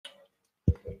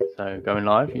So going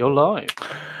live, you're live.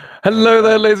 Hello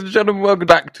there, ladies and gentlemen. Welcome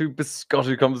back to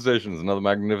Biscotti Conversations. Another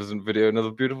magnificent video, another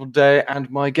beautiful day. And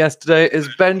my guest today is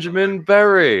Benjamin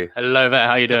Berry. Hello there,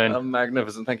 how you doing?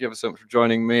 Magnificent. Thank you ever so much for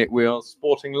joining me. We are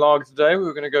sporting lager today. We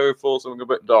were going to go for something a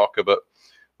bit darker, but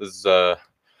there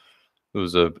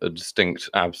was a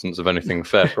distinct absence of anything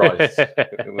fair price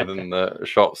within the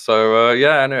shop. So,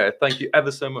 yeah, anyway, thank you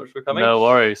ever so much for coming. No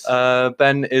worries.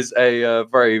 Ben is a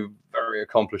very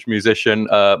accomplished musician,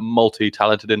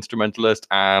 multi-talented instrumentalist,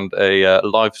 and a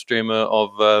live streamer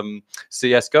of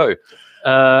CSGO.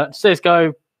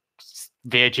 CSGO,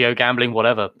 via geo gambling,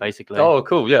 whatever, basically. Oh,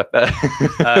 cool, yeah.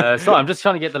 So I'm just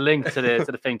trying to get the link to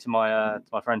the thing to my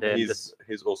friend here.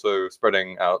 He's also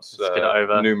spreading out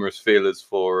over. numerous feelers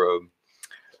for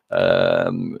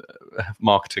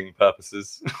marketing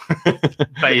purposes.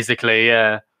 Basically,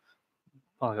 yeah.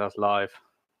 Oh, that's live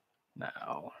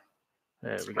now.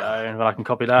 There we go. And I can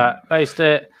copy that, paste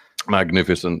it.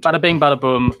 Magnificent. Bada bing, bada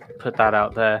boom. Put that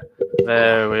out there.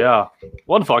 There we are.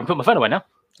 Wonderful. I can put my phone away now.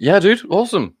 Yeah, dude.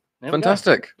 Awesome. There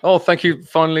Fantastic. Oh, thank you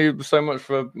finally so much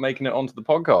for making it onto the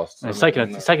podcast. It's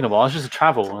taken a while. It's just a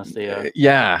travel. That's the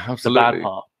yeah, absolutely. the bad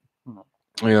part.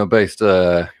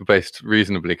 You're based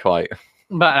reasonably quite.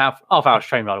 About half hour's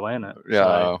train ride away, isn't it? Yeah.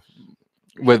 So,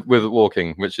 with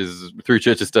walking, which is through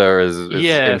Chichester, is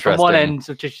yeah, interesting. from one end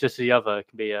of Chichester to the other, it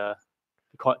can be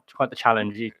quite the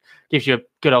challenge. It gives you a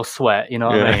good old sweat, you know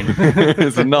what I mean?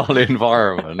 It's a gnarly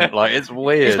environment. Like, it's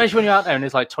weird, especially when you're out there and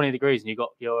it's like 20 degrees and you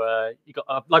got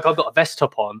like I've got a vest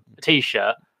top on, a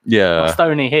t-shirt. Yeah, I'm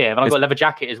stony here, and I've got a leather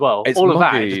jacket as well. All of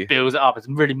that just builds it up. It's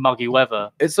really muggy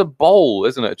weather. It's a bowl,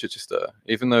 isn't it, Chichester?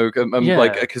 Even though, Yeah.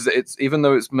 like, because even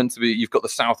though it's meant to be, you've got the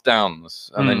South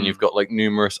Downs, and then you've got like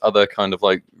numerous other kind of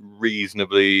like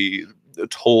reasonably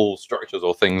tall structures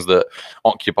or things that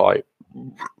occupy,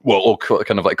 well, or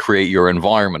kind of like create your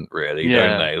environment, really,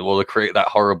 don't they? Well, they create that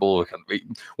horrible kind of,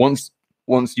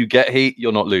 once you get heat,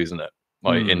 you're not losing it.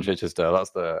 Like in Chichester,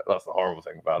 that's the horrible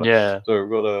thing about it. Yeah. So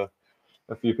we've got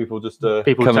a few people just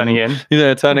people turning in,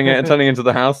 turning into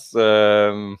the house.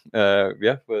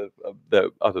 Yeah,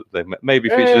 they may be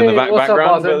featured in the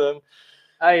background. But,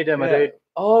 how you doing, my dude?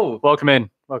 Oh, welcome in.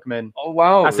 Oh,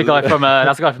 wow. That's the guy from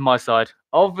my side.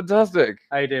 Oh, fantastic.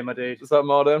 How you doing, my dude? What's up,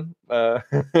 Martin? Right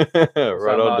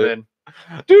on, Martin?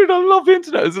 Dude, I love the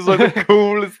internet. This is like the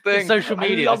coolest thing. Social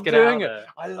media. I love doing it.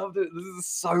 I loved it. This is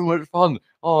so much fun.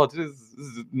 Oh, this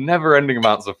is never-ending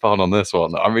amounts of fun on this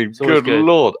one. I mean, good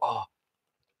Lord. Oh.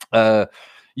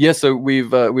 Yeah, so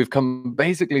we've come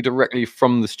basically directly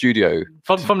from the studio,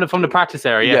 from the practice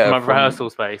area, from my rehearsal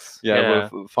space. Yeah,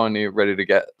 we're finally ready to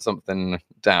get something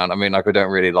down. I mean, like, we don't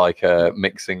really like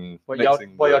mixing. What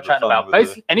you're chatting about?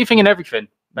 Anything and everything,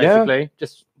 basically.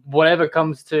 Just whatever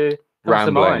comes to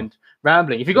mind.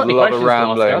 Rambling. If you've got any questions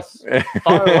to ask us,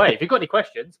 fire away. If you've got any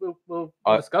questions, we'll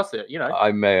discuss it. You know,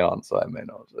 I may answer, I may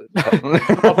not.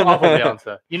 I'll probably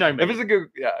answer. You know me. If it's a good,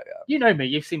 yeah. You know me.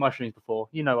 You've seen my streams before.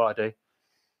 You know what I do.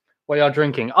 What are you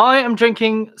drinking? I am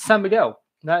drinking San Miguel.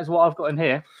 That is what I've got in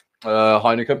here.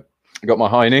 Heineken. I got my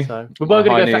Heine. So we were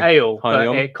going to go for ale,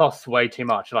 but it costs way too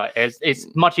much. Like, it's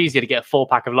much easier to get a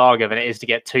 4-pack of lager than it is to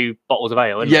get 2 bottles of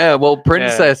ale. Yeah, well,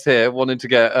 Princess here wanted to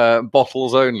get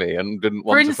bottles only and didn't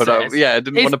want to put up. Yeah,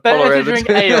 didn't want to pull her. It's better to drink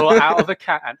ale out of a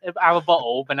can, out of a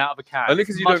bottle, than out of a can. Only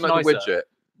because you don't like the widget.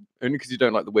 Only because you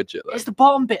don't like the widget, though. It's the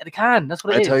bottom bit of the can. That's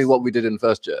what it is. I tell you what we did in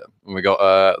first year. When we got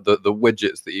the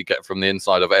widgets that you get from the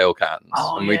inside of ale cans.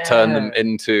 And we turned them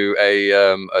into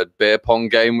a beer pong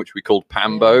game, which we called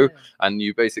Pambo. Yeah. And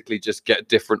you basically just get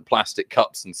different plastic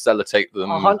cups and sellotape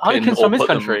them Heineken's from his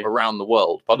country. Around the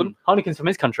world. Pardon? Heineken's from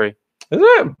his country. Is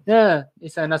it? Yeah. You're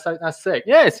saying that's sick.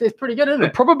 Yeah, it's pretty good, isn't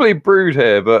it? Probably brewed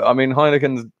here, but I mean,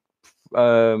 Heineken's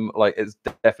like, it's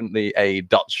definitely a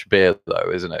Dutch beer,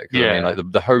 though, isn't it? Yeah. I mean, like,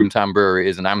 the hometown brewery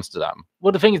is in Amsterdam.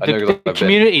 Well, the thing is, the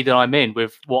community that I'm in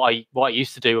with what I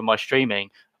used to do with my streaming,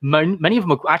 many of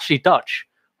them are actually Dutch.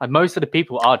 Like, most of the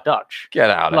people are Dutch. Get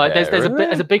out of here.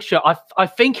 There's a big show. I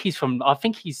think he's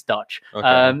Dutch.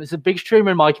 Okay. There's a big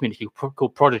streamer in my community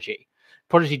called Prodigy.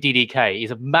 Prodigy DDK.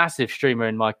 He's a massive streamer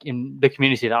in the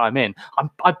community that I'm in.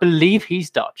 I believe he's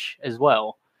Dutch as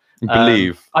well.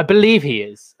 I believe he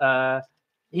is.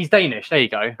 He's Danish. There you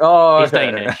go. Oh, he's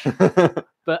Danish.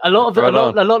 But a lot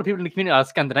of people in the community are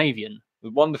Scandinavian.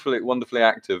 Wonderfully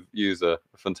active user.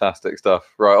 Fantastic stuff.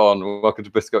 Right on. Welcome to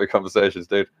Biscotti Conversations,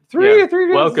 dude. Three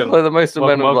welcome. Like the most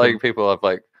amount of like people I've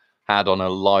like had on a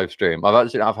live stream.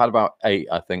 I've had about 8,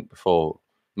 I think, before.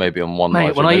 Maybe on one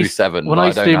night, maybe 7. When I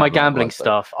used to do my gambling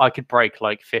stuff, I could break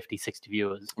like 50, 60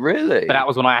 viewers. Really? But that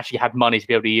was when I actually had money to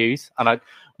be able to use. And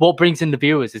what brings in the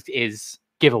viewers is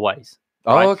giveaways.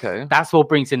 Right? okay. That's what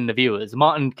brings in the viewers.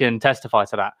 Martin can testify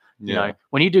to that. You know,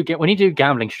 when you do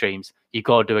gambling streams, you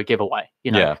got to do a giveaway.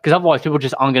 You know, because otherwise people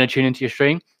just aren't going to tune into your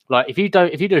stream. Like if you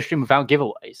do a stream without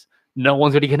giveaways, no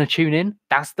one's really going to tune in.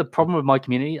 That's the problem with my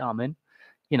community I'm in.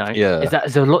 You know, is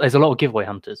that there's a lot of giveaway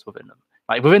hunters within them.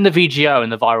 Like within the VGO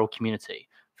and the viral community,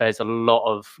 there's a lot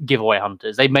of giveaway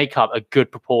hunters. They make up a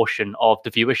good proportion of the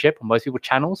viewership on most people's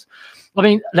channels. I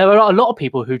mean, there are a lot of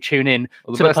people who tune in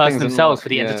to the person themselves for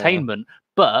the entertainment,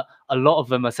 but a lot of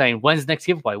them are saying, "When's the next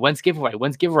giveaway? When's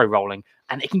giveaway rolling?"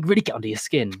 And it can really get under your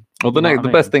skin. Well, the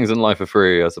best things in life are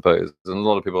free, I suppose, and a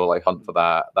lot of people like hunt for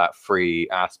that free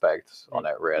aspect on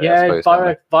it. Really, yeah.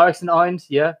 Virus and Irons,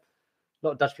 yeah. A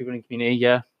lot of Dutch people in the community,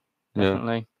 yeah,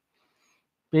 definitely.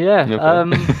 Yeah.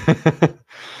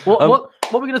 What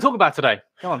are we going to talk about today?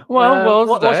 Go on.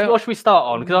 What should we start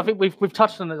on? Because I think we've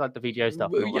touched on like the VGO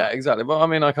stuff. Yeah, exactly. Well, I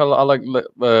mean, like I like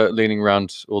leaning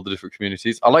around all the different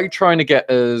communities. I like trying to get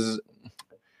as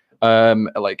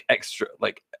like extra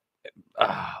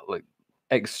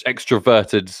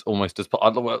extroverted almost as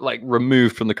like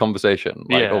removed from the conversation,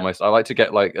 like almost. I like to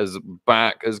get like as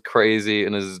crazy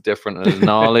and as different and as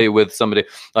gnarly with somebody.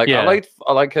 Like I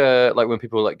like when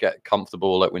people like get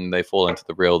comfortable, like when they fall into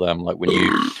the real them, like when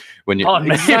you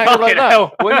exactly like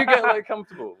that. When you get like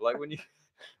comfortable, like when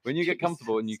you get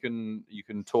comfortable and you can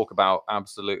talk about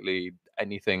absolutely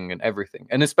anything and everything,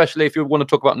 and especially if you want to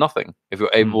talk about nothing, if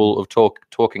you're able of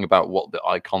talking about what the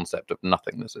concept of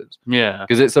nothingness is,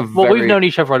 because it's we've known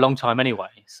each other a long time anyway,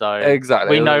 so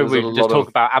exactly we know we just talk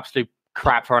about absolute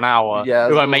crap for an hour.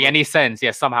 It won't make any sense.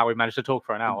 Somehow we managed to talk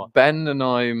for an hour. Ben and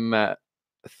I met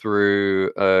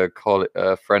through a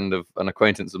friend of an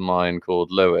acquaintance of mine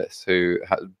called Lewis, who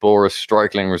bore a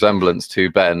striking resemblance to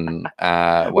Ben.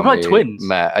 We're like twins.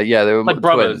 Met. Yeah, they were like twins.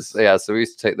 Brothers. Yeah, so we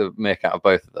used to take the mick out of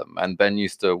both of them. And Ben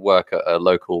used to work at a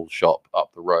local shop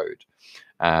up the road,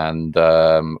 and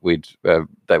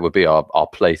that would be our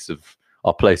place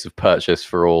of purchase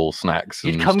for all snacks.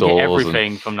 You'd come get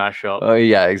everything from that shop. Oh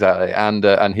yeah, exactly.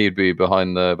 And he'd be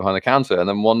behind the counter. And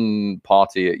then one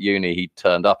party at uni, he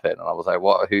turned up in, and I was like,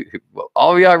 "What? Who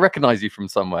oh yeah, I recognize you from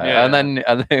somewhere." Yeah. And then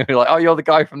they were like, "Oh, you're the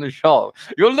guy from the shop.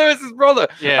 You're Lewis's brother."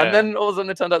 Yeah. And then all of a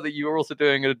sudden it turned out that you were also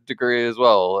doing a degree as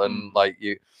well, and like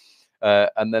you.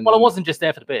 And then I wasn't just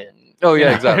there for the beer. Oh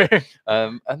yeah, exactly.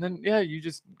 And then you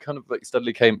just kind of like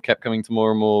steadily kept coming to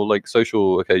more and more like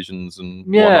social occasions and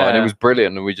whatnot, and it was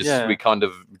brilliant. And we kind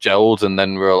of gelled, and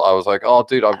then I was like, oh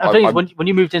dude, when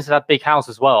you moved into that big house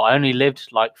as well, I only lived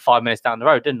like 5 minutes down the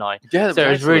road, didn't I? Yeah. So it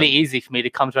was really easy for me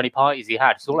to come to any parties he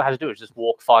had. So all I had to do was just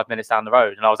walk 5 minutes down the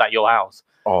road, and I was at your house.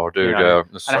 Oh, dude, And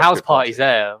the house parties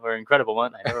there were incredible,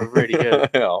 weren't they? They were really good.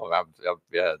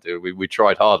 Yeah, dude, we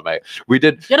tried hard, mate. We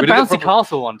did. You had a bouncy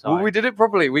castle one time. Well, we did it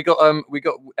properly. We got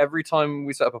every time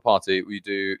we set up a party, we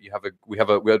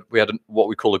had what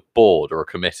we call a board or a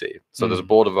committee. So there's a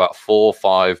board of about 4,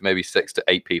 5, maybe 6 to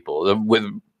 8 people.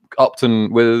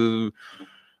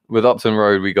 With Upton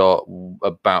Road, we got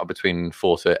about between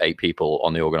 4 to 8 people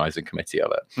on the organizing committee of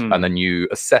it. And then you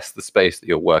assess the space that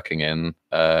you're working in,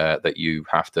 that you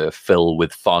have to fill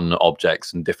with fun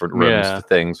objects and different rooms for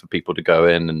things for people to go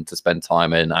in and to spend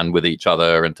time in and with each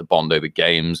other and to bond over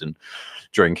games and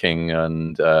drinking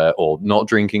and or not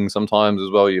drinking sometimes as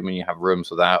well. You have rooms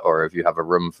for that, or if you have a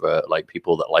room for like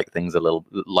people that like things a little,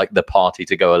 like the party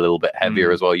to go a little bit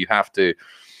heavier as well, you have to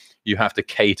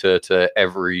cater to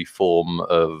every form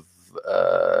of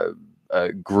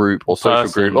group or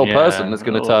social group or person that's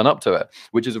going to turn up to it,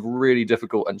 which is a really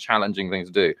difficult and challenging thing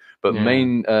to do. But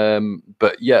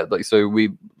so we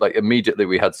immediately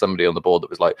we had somebody on the board that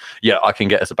was like, yeah, I can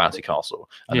get us a bouncy castle.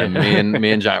 And then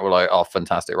me and Jack were like, oh,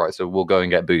 fantastic, right? So we'll go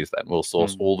and get booze then. We'll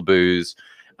source all the booze,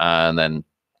 and then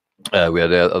we had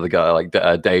the other guy like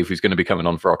Dave, who's going to be coming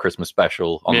on for our Christmas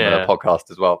special on the podcast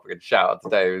as well. We're going to shout out to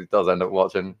Dave, who does end up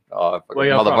watching. Oh,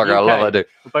 motherfucker, I love that dude.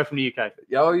 We're both from the UK.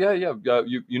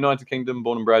 United Kingdom,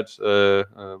 born and bred. A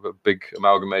big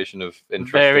amalgamation of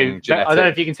interesting genetics. I don't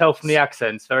know if you can tell from the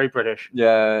accents. Very British.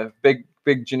 Yeah, big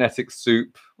genetic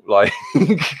soup, like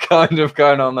kind of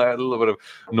going on there. A little bit of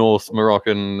Norse,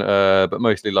 Moroccan, but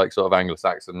mostly like sort of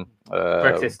Anglo-Saxon.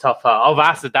 Brexit's tough. Oh,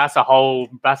 that's a whole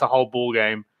ball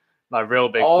game. Like real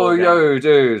big. Oh, yo,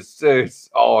 dude.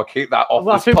 Oh, keep that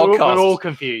off this podcast. We're all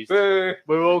confused.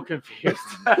 We're all confused.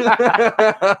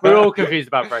 We're all confused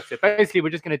about Brexit. Basically,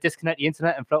 we're just going to disconnect the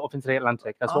internet and float off into the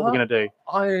Atlantic. That's what we're going to do.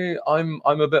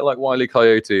 I'm a bit like Wile E.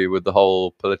 Coyote with the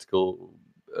whole political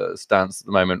stance at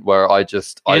the moment where I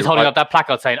just You're just holding up that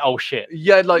placard saying, "Oh shit."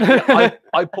 Yeah, like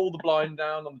I pull the blind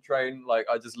down on the train, like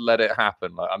I just let it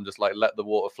happen. Like I'm just like let the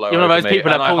water flow. You're one of over those me,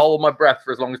 people and that I hold my breath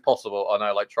for as long as possible, and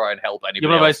I like try and help anybody. You're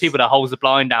one of those else. people that holds the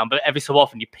blind down, but every so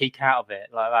often you peek out of it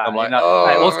like that. I'm like,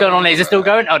 hey, what's going on? Is it still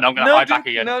going? Oh no, I'm gonna hide back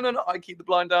again. No. I keep the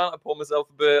blind down. I pour myself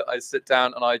a bit. I sit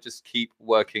down and I just keep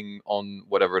working on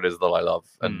whatever it is that I love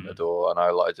and adore. And I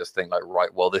like just think like,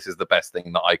 right, well, this is the best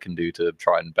thing that I can do to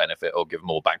try and benefit or give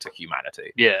more back to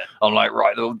humanity. Yeah. I'm like,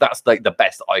 right, that's like the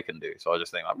best I can do. So I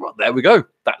just think like, well, there we go.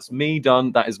 That's me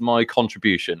done. That is my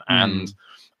contribution.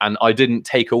 And I didn't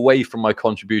take away from my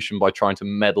contribution by trying to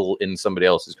meddle in somebody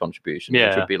else's contribution,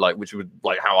 which would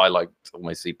like how I like to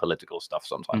almost see political stuff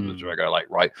sometimes. Which I go like,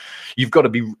 right, you've got to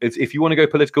be if you want to go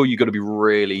political, you've got to be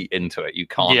really into it. You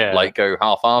can't like go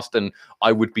half-assed, and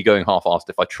I would be going half-assed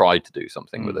if I tried to do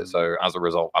something with it. So as a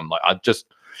result, I'm like,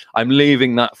 I'm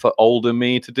leaving that for older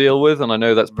me to deal with, and I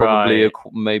know that's probably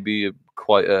maybe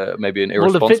an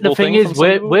irresponsible the thing thing. Is,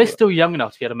 we're still young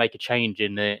enough to be able to make a change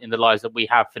in the lives that we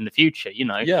have in the future. You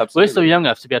know, absolutely. We're still young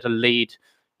enough to be able to lead,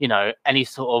 any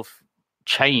sort of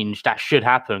change that should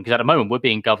happen. Because at the moment, we're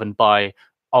being governed by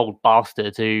old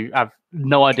bastards who have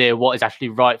no idea what is actually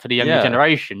right for the younger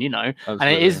generation. Absolutely. And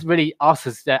it is really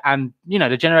us and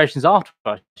the generations after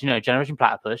us. Generation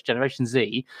Platypus, Generation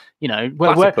Z.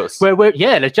 Platypus. We're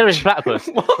there's Generation Platypus.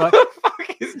 What the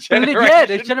fuck is generation? Yeah,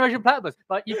 there's Generation Platypus.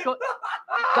 Like you've got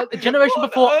the generation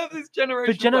before.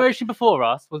 The generation before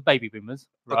us was baby boomers,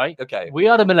 right? Okay. We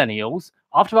are the millennials.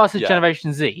 After us is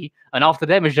Generation Z, and after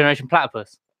them is Generation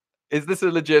Platypus. Is this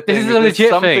a legit thing? This is a legit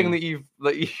something thing. that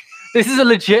you This is a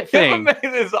legit thing.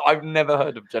 I've never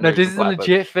heard of Generation No, this is Platypus.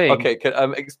 a legit thing. Okay,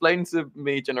 explain to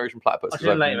me Generation Platypus. I'll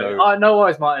show you later. No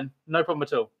worries, Martin. No problem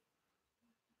at all.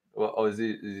 Well, is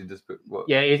he just what?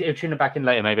 Yeah, he'll tune it back in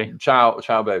later, maybe. Ciao,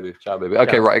 baby.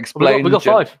 Okay, right. Explain. We got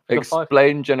five.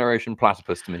 Explain Generation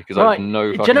Platypus to me because I have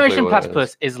no. Generation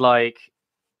Platypus is like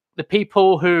the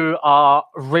people who are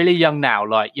really young now.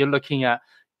 Like you're looking at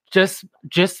just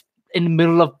in the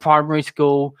middle of primary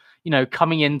school.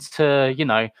 Coming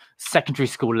into secondary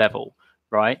school level,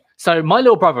 right? So my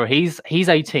little brother, he's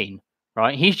 18,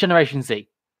 right? He's Generation Z.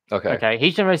 Okay.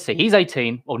 He's Generation Z. He's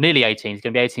 18 or nearly 18. He's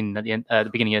going to be 18 at the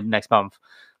beginning of next month.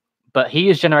 But he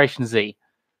is Generation Z,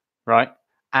 right?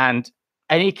 And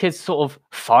any kids sort of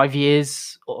 5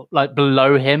 years or like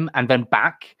below him and then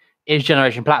back is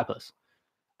Generation Platypus.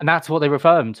 And that's what they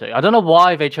refer them to. I don't know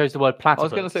why they chose the word platypus. I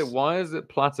was going to say, why is it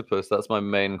platypus? That's my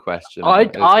main question.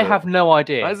 I have no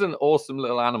idea. That's an awesome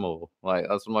little animal. Like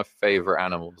that's one of my favorite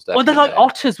animals. Definitely. Well, they're like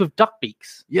otters with duck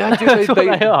beaks. Yeah, dude,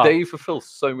 they fulfill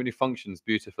so many functions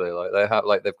beautifully.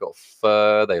 Like they've got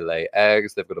fur, they lay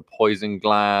eggs, they've got a poison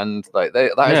gland. That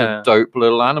is a dope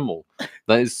little animal.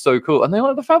 That is so cool. And they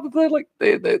like the fact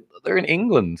that they're in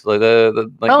England. Like they're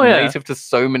native to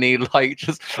so many. Like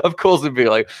just of course it'd be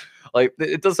like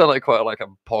it does sound like quite like a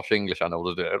posh English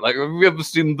animal, doesn't it? Like, have you ever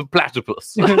seen the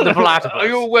platypus? The platypus. Are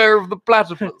you aware of the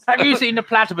platypus? Have you seen the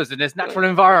platypus in its natural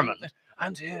environment?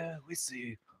 And here we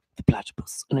see the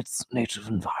platypus in its native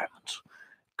environment,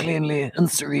 cleanly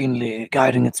and serenely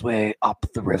guiding its way up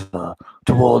the river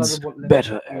towards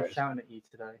better areas. Shouting at you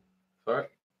today. Sorry?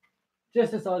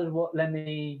 Just decided what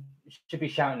Lemmy should be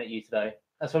shouting at you today.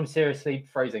 That's what I'm seriously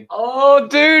phrasing. Oh,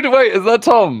 dude, wait, is that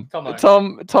Tom?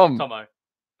 Tomo.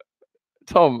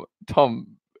 Tom,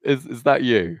 is that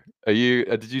you? Are you?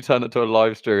 Did you turn it to a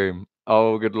live stream?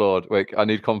 Oh, good lord! Wait, I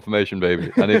need confirmation,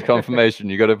 baby. I need confirmation.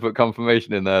 You got to put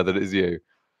confirmation in there that it is you.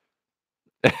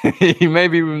 He may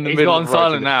be in the He's middle. He's gone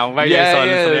silent now. Radio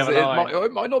silence.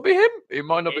 It might not be him. It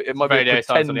might not be. It might be a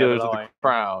pretender to the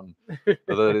crown. But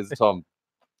that is Tom.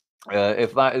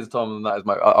 If that is Tom, then that is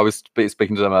my. I was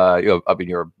speaking to them. You're a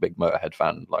big Motorhead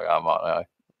fan, like am I?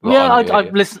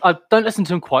 I don't listen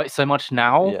to him quite so much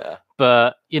now. Yeah.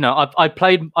 But I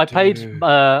played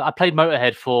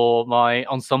Motorhead for my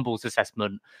ensembles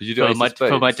assessment. Did you do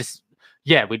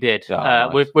Yeah, we did.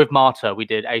 With Marta, we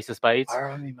did Ace of Spades.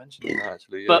 I only mentioned that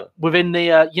actually. Yeah. But within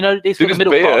the this was the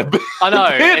middle beer. part. I know.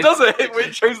 It does it. We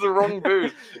chose the wrong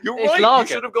booze. You're right. Lager. You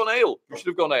should have gone ale. Should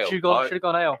have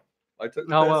gone ale. I took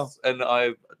the piss and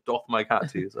I doffed my cat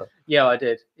teaser. Yeah, I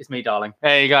did. It's me, darling.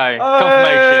 There you go.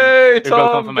 Hey, confirmation.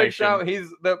 Tom, confirmation.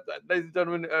 Ladies and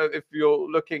gentlemen, if you're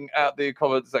looking at the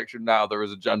comment section now, there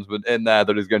is a gentleman in there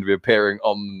that is going to be appearing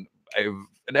on an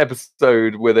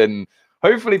episode within,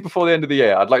 hopefully before the end of the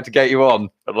year. I'd like to get you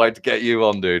on.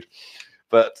 Dude.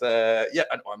 But I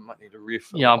might need a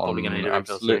refill. Yeah, I'm probably going to need a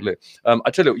refill. Absolutely.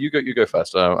 I tell you what, you go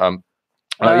first.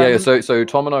 Yeah. So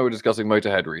Tom and I were discussing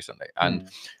Motorhead recently, and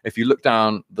if you look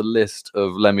down the list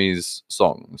of Lemmy's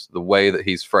songs, the way that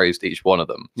he's phrased each one of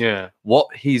them, what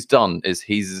he's done is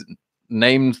he's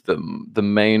named them the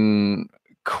main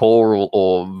choral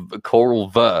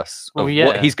verse of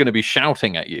what he's going to be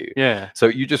shouting at you. So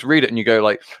you just read it and you go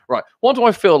like, right, what do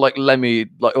I feel like Lemmy,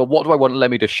 like, or what do I want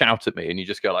Lemmy to shout at me? And you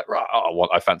just go like, right,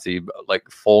 I fancy like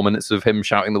 4 minutes of him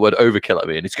shouting the word overkill at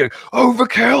me, and he's going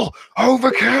overkill,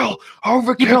 overkill,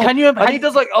 overkill. Can you? And he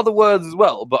does like other words as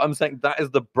well, but I'm saying that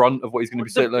is the brunt of what he's going to be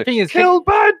saying. Like, thing is, killed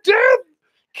by death.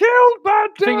 Killed by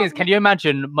death. The thing is, can you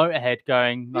imagine Motorhead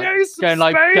going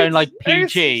like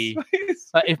PG?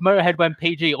 If Motorhead went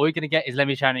PG, all you're gonna get is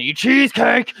Lemmy shouting, "You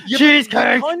cheesecake, cheesecake."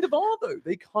 They kind of are though.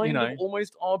 They kind of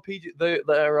almost are PG.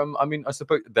 They're I mean, I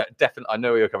suppose that definitely. I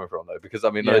know where you're coming from though, because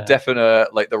I mean, they're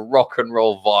definite like the rock and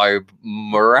roll vibe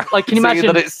morality like, can you imagine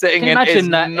that it's sitting in is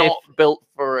that not built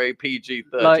for a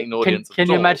PG-13 audience. Can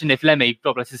you imagine if Lemmy,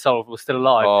 God bless his soul, was still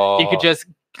alive? You could just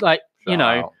like. You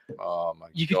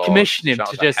could commission him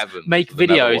to just make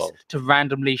videos to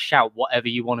randomly shout whatever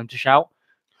you want him to shout.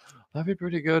 That'd be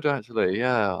pretty good, actually.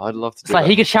 Yeah, I'd love to. It's like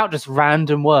he could shout just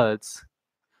random words.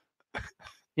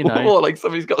 You know, or like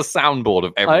somebody's got a soundboard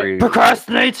of every like,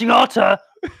 procrastinating otter.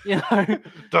 You know,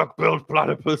 duck-billed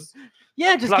platypus.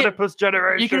 Yeah, just platypus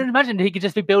generation. You can imagine he could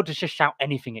just be built to just shout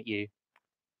anything at you.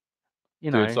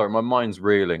 You know, dude, sorry, my mind's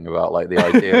reeling about like the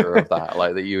idea of that,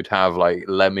 like that you'd have like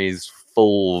Lemmy's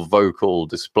full vocal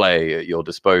display at your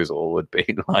disposal would be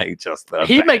like just the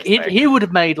he would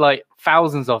have made like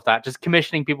thousands of that, just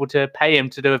commissioning people to pay him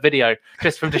to do a video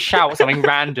just for him to shout something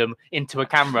random into a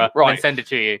camera and send it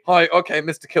to you. Hi, okay,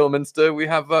 Mr. Kilminster, we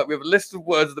have a list of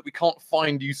words that we can't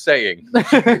find you saying.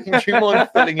 Would you mind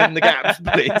filling in the gaps,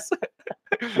 please?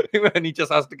 And he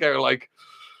just has to go like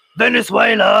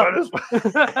Venezuela.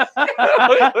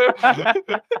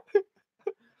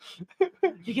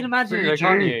 You can imagine it,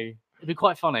 can't you? It'd be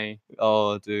quite funny.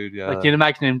 Oh, dude, yeah. Like, you can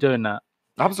imagine him doing that.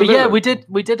 Absolutely. But yeah,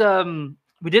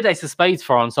 we did Ace of Spades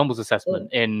for our ensembles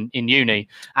assessment in uni,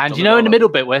 and you know, in the middle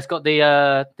bit where it's got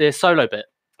the solo bit.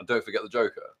 And don't forget the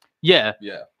Joker. Yeah.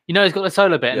 Yeah. You know, it's got the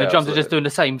solo bit, and the drums are just doing the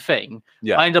same thing.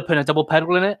 Yeah. I ended up putting a double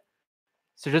pedal in it.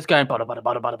 So just going while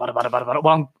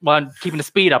I'm keeping the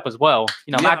speed up as well.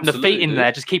 You know, I'm adding the feet in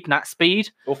there, just keeping that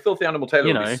speed. Well, Filthy Animal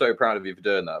Taylor would be so proud of you for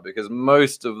doing that, because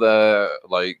most of their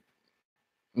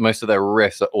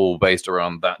riffs are all based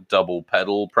around that double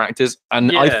pedal practice.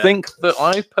 And I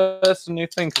personally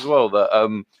think as well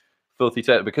that Filthy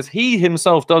Taylor, because he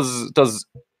himself does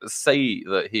say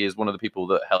that he is one of the people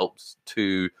that helps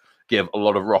to give a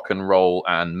lot of rock and roll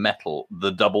and metal the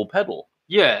double pedal.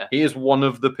 Yeah, he is one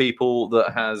of the people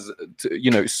that has,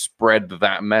 spread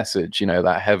that message.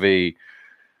 that heavy,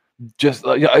 just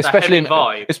especially in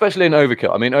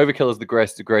Overkill. I mean, Overkill is the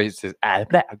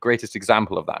greatest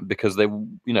example of that, because they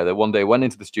one day went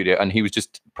into the studio and he was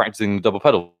just practicing the double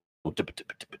pedal.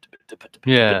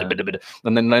 Yeah,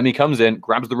 and then Lemmy comes in,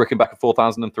 grabs the Rickenbacker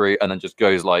 4003, and then just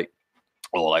goes like.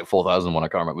 Or like 4001, I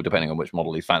can't remember, depending on which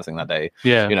model he's fancying that day.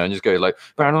 Yeah. And just goes like...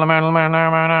 Yeah.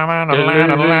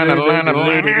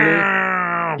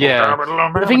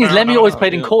 The thing is, Lemmy always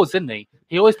played in chords, didn't he?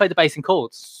 He always played the bass in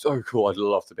chords. So cool. I'd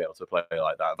love to be able to play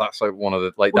like that. That's like one of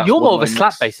the... Well, you're more of a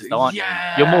slap bassist, though, aren't you?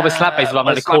 You're more of a slap bassist,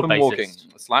 like the chord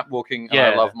bassist. Slap walking. Yeah.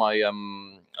 And I love my...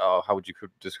 how would you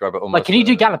describe it? Almost, like, can you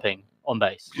do galloping on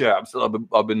bass? Yeah, absolutely.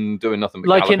 I've been doing nothing but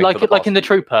like in the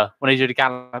Trooper, when they do the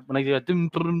gallop, when they do a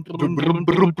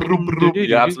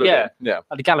yeah, absolutely. Yeah,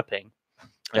 like the galloping.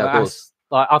 Yeah, of course.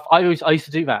 Like I used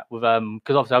to do that with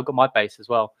because obviously I've got my bass as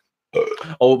well.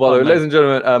 Oh, by the way, ladies and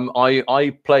gentlemen,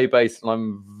 I play bass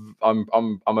and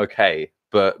I'm okay,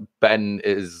 but Ben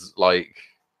is like.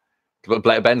 But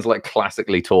Ben's like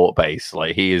classically taught bass.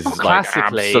 Like he is like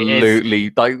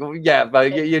absolutely like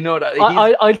but you know what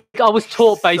I was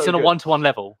taught bass on a 1-to-1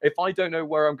 level. If I don't know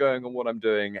where I'm going and what I'm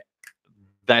doing,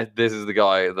 this is the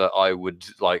guy that I would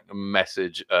like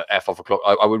message F off a clock.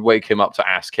 I would wake him up to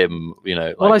ask him,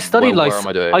 like, well, I studied where am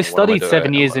I doing? I studied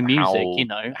 7 years in music.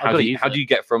 How do you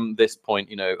get from this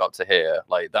point, up to here?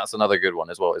 Like that's another good one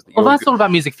as well. That's all about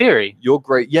music theory. You're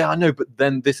great, yeah, I know. But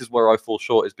then this is where I fall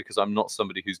short, is because I'm not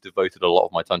somebody who's devoted a lot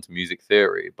of my time to music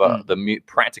theory. But the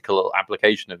practical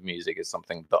application of music is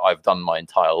something that I've done my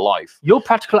entire life. Your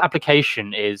practical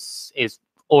application is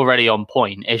already on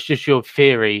point. It's just your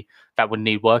theory that would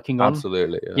need working on.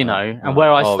 Absolutely, yeah. And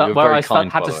where I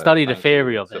had to study the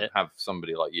theory of it. Have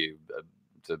somebody like you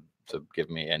to give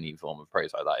me any form of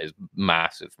praise like that is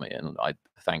massive for me, and I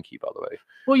thank you, by the way.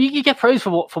 Well, you get praise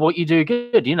for what you do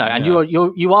good, and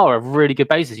you are a really good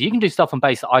bassist. You can do stuff on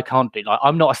bass that I can't do. Like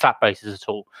I'm not a slap bassist at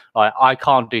all. Like I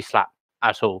can't do slap.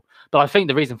 at all. But I think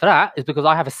the reason for that is because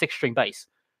I have a 6-string bass.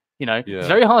 You know, Yeah. it's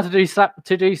very hard to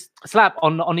do slap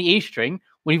on the E string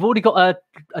when you've already got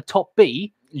a top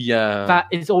B Yeah. that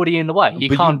is already in the way. You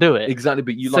But can't do it. Exactly,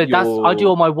 but you So like that's your... I do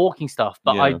all my walking stuff,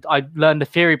 but Yeah. I learned the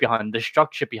theory behind the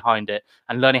structure behind it,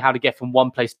 and learning how to get from one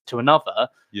place to another,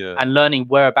 Yeah. and learning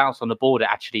whereabouts on the board it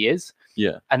actually is.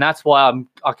 Yeah. And that's why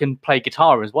I can play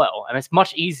guitar as well, and it's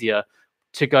much easier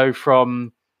to go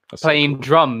from That's so playing cool.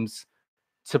 drums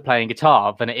to playing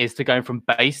guitar than it is to going from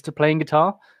bass to playing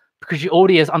guitar, because you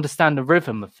already understand the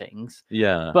rhythm of things.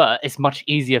 Yeah. But it's much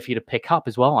easier for you to pick up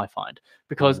as well, I find,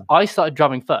 because Mm. I started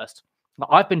drumming first.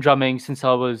 I've been drumming since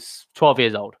I was 12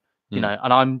 years old, you Mm. know,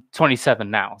 and I'm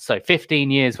 27 now. So 15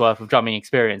 years worth of drumming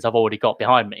experience I've already got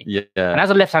behind me. Yeah. And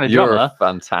as a left-handed You're drummer, a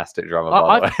fantastic drummer,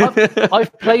 by the way.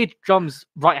 I've played drums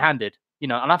right-handed, you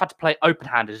know, and I've had to play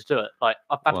open-handed to do it. Like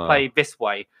I've had to play this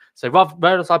way. So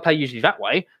whereas I play usually that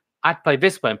way, I'd play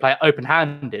this way and play it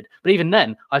open-handed. But even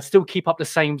then, I'd still keep up the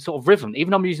same sort of rhythm. Even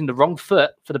though I'm using the wrong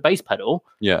foot for the bass pedal,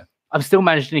 Yeah. I'm still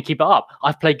managing to keep it up.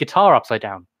 I've played guitar upside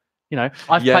down. You know,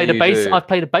 I've Yeah, played a you bass. do. I've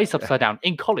played a bass upside down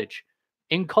in college.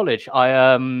 In college, I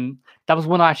that was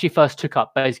when I actually first took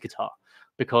up bass guitar,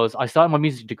 because I started my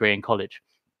music degree in college.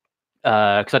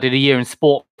 Because I did a year in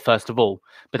sport first of all,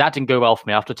 but that didn't go well for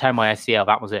me. After tearing my ACL,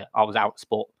 that was it. I was out of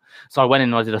sport. So I went in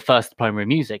and I did a first diploma in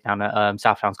music down at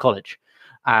South Downs College,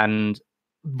 and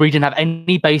we didn't have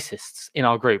any bassists in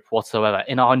our group whatsoever.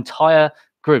 In our entire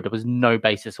group, there was no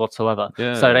bassist whatsoever.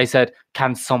 Yeah. So they said,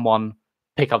 "Can someone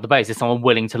pick up the bass? Is someone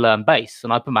willing to learn bass?"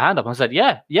 And I put my hand up and I said,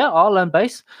 "Yeah, I'll learn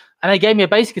bass." And they gave me a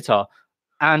bass guitar,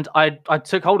 and I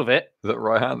took hold of it. Is that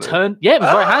right-handed? It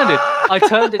was right-handed. I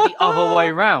turned it the other way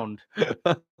around,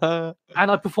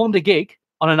 and I performed a gig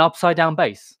on an upside-down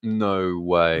bass. No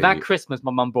way. That Christmas,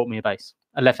 my mum brought me a bass,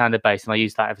 a left-handed bass, and I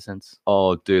used that ever since.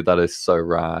 Oh, dude, that is so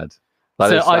rad.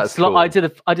 That's cool. I did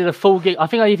a full gig. I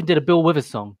think I even did a Bill Withers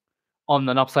song on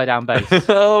an upside-down bass.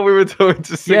 Oh, we were talking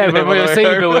to see When we were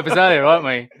singing Bill Withers earlier, weren't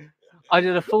we? I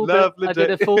did a full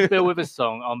Lovely Bill Withers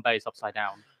song on bass upside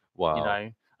down. Wow. You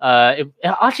know,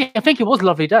 actually, I think it was a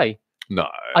lovely day. No.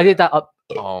 I did that up.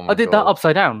 Oh my I did God. that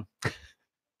upside down.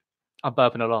 I'm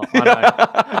burping a lot. I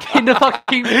know. In the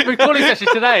fucking recording session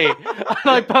today, and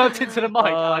I burped into the mic.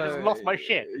 And I just lost my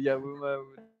shit. Yeah, we were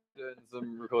doing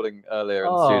some recording earlier in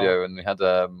Oh. the studio, and we had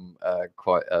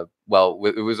quite a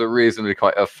it was a reasonably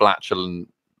quite a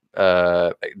flatulent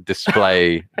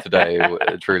display today,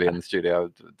 truly in the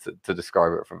studio to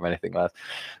describe it from anything less.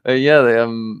 You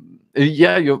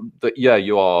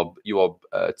are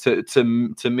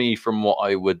to me, from what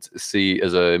I would see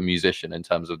as a musician in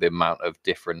terms of the amount of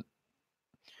different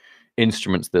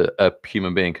instruments that a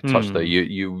human being can touch, though,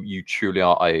 you truly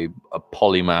are a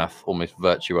polymath, almost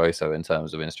virtuoso in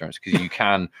terms of instruments, because you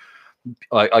can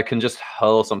I can just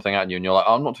hurl something at you and you're like,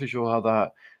 I'm not too sure how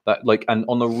that like, and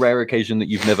on the rare occasion that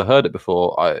you've never heard it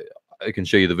before, I can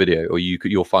show you the video, or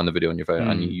you'll find the video on your phone,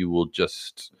 and you will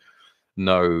just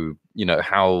know, you know,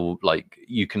 how like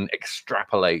you can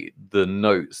extrapolate the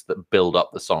notes that build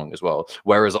up the song as well.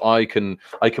 Whereas I can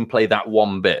play that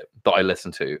one bit that I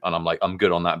listen to, and I'm like, I'm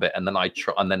good on that bit, and then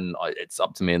it's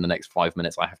up to me in the next 5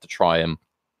 minutes. I have to try and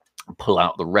pull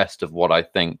out the rest of what I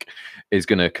think is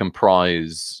going to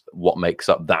comprise what makes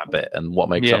up that bit, and what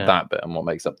makes up that bit, and what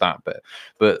makes up that bit.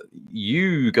 But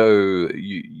you go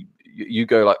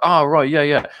like, oh right,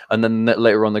 yeah, and then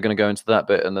later on they're going to go into that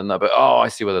bit, and then that bit, oh, I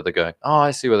see where they're going,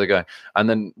 and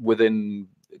then within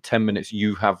 10 minutes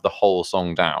you have the whole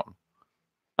song down,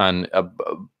 and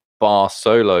bar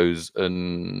solos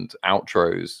and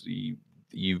outros,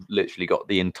 you've literally got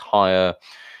the entire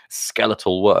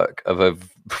skeletal work of a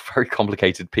very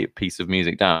complicated piece of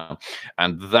music down,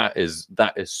 and that is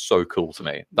so cool to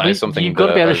me. That is something you've got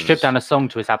to be able to strip down a song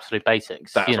to its absolute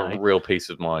basics. That's a real piece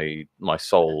of my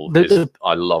soul.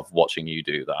 I love watching you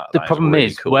do that. The problem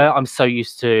is cool. Where I'm so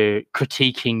used to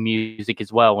critiquing music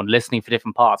as well and listening for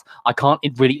different parts, I can't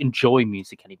really enjoy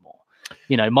music anymore.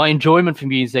 You know, my enjoyment for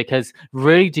music has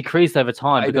really decreased over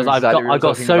time, because I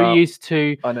got so used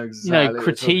to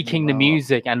critiquing the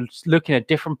music and looking at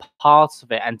different parts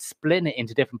of it and splitting it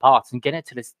into different parts and getting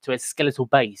it to a skeletal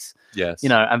base. Yes. You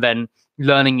know, and then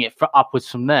learning it upwards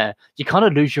from there. You kind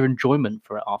of lose your enjoyment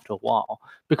for it after a while,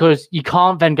 because you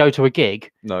can't then go to a gig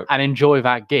and enjoy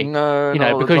that gig. No, you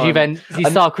know, because you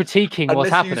start critiquing what's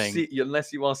happening.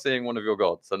 Unless you are seeing one of your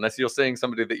gods, unless you're seeing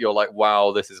somebody that you're like,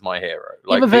 wow, this is my hero.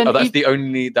 Like that's the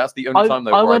only time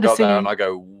though where I go there and I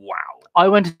go, wow. I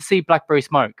went to see Blackberry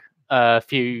Smoke a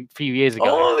few years ago.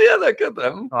 Oh yeah, they're good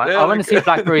then. Right? I went to see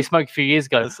Blackberry Smoke a few years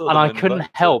ago, and I couldn't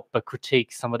help but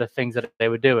critique some of the things that they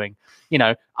were doing. You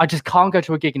know, I just can't go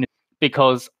to a gig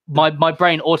because my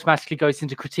brain automatically goes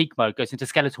into critique mode, goes into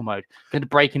skeletal mode, into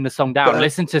breaking the song down,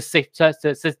 listen to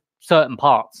certain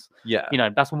parts. Yeah, you know,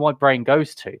 that's what my brain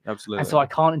goes to. absolutely. And so I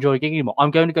can't enjoy a gig anymore.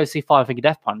 I'm going to go see Five Finger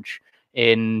Death Punch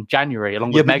in January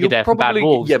along with Megadeth and Bad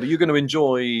Wolves. Yeah, but you're going to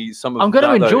enjoy some of. I'm going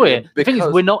to enjoy it. The Because... thing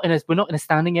is, we're not in a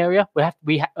standing area.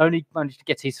 We only managed to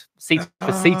get his seats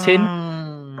for seating,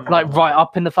 like right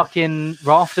up in the fucking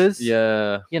rafters.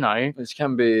 Yeah, you know, which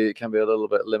can be a little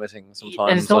bit limiting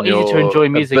sometimes. And it's not easy to enjoy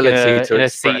music in a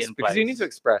seat because you need to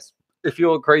express. If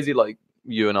you're crazy like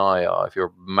you and I are, if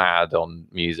you're mad on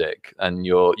music and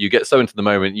you get so into the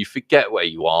moment, you forget where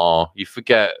you are, you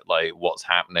forget like what's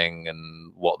happening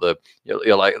and what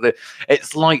you're like.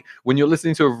 It's like when you're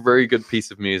listening to a very good piece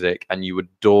of music and you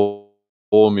adore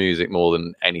music more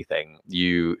than anything,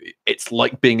 it's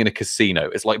like being in a casino.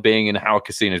 It's like being in how a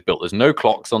casino is built. There's no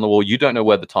clocks on the wall. You don't know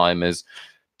where the time is.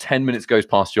 10 minutes goes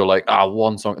past, you're like,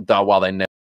 one song, wow, they never.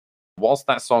 Whilst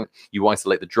that song, you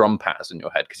isolate the drum patterns in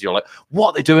your head because you're like,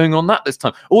 what are they doing on that this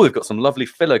time? Oh, they've got some lovely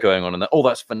filler going on in there. Oh,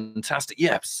 that's fantastic.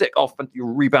 Yeah, sick. Off, and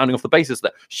you're rebounding off the bassist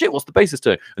there. Shit, what's the bassist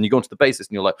doing? And you go onto the bassist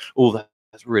and you're like, oh,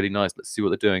 that's really nice. Let's see what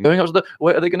they're doing. Going up to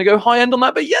wait, are they going to go high end on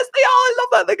that? But yes, they are. I love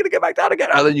that. They're going to go back down again.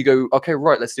 And then you go, okay,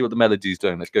 right. Let's see what the melody's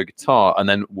doing. Let's go guitar, and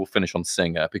then we'll finish on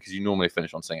singer because you normally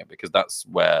finish on singer because that's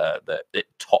where it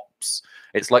tops.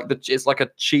 It's like a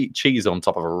cheese on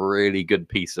top of a really good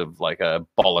piece of like a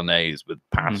bolognese with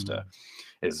pasta.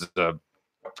 Is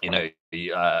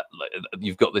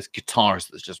you've got this guitarist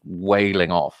that's just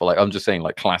wailing off. Like I'm just saying,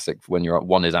 like classic when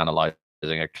one is analyzing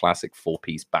a classic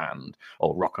 4-piece band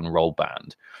or rock and roll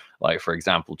band, like for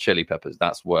example Chili Peppers.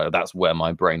 That's where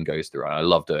my brain goes through, and I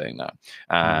love doing that.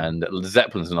 And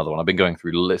Zeppelin's another one. I've been going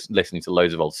through listening to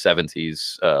loads of old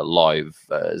 70s live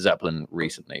Zeppelin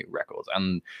recently records,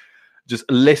 and just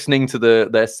listening to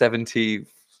their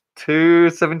 72,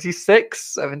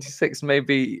 76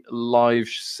 maybe live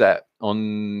set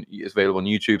it's available on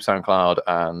YouTube, SoundCloud,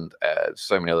 and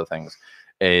so many other things.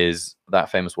 Is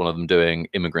that famous one of them doing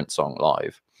Immigrant Song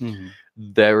live?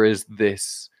 There is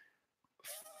this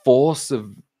force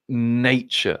of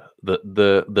nature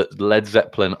that Led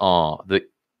Zeppelin are that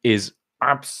is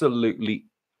absolutely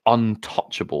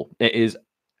untouchable. It is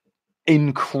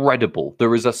incredible.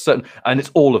 There is a certain, and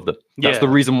it's all of them. That's the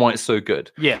reason why it's so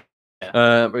good. Yeah.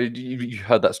 You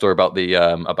heard that story about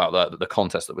the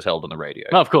contest that was held on the radio.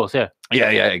 Oh, of course, yeah,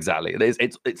 exactly.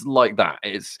 It's like that.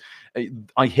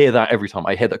 I hear that every time.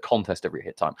 I hear the contest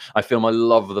every time. I feel my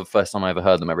love the first time I ever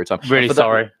heard them every time. Really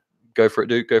sorry. Go for it,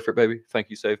 dude. Go for it, baby. Thank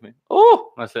you, saved me.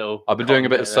 Oh, nice little. I've been doing a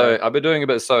bit of sewing. I've been doing a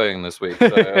bit of sewing this week.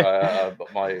 So,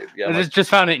 but I just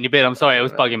found it in your beard. I'm sorry, it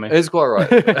was bugging me. It's quite right.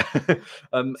 Do you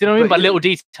know what I mean by little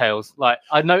details? Like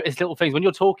I notice little things when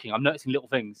you're talking. I'm noticing little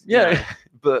things. Yeah, you know?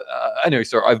 But anyway,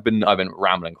 sorry. I've been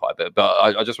rambling quite a bit, but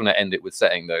I just want to end it with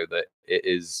saying though that it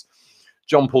is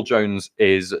John Paul Jones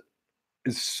is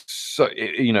so,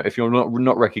 you know, if you're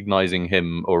not recognizing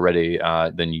him already,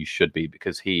 then you should be,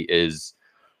 because he is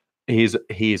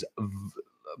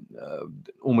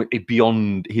almost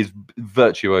beyond, his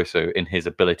virtuoso in his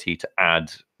ability to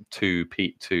add to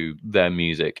their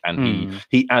music, and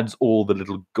he adds all the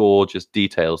little gorgeous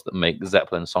details that make the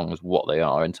Zeppelin songs what they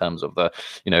are, in terms of the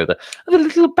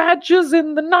little badgers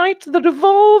in the night that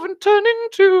evolve and turn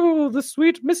into the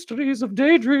sweet mysteries of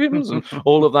daydreams and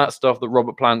all of that stuff that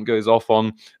Robert Plant goes off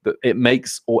on, that it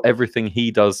makes everything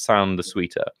he does sound the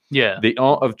sweeter. Yeah, the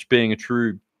art of being a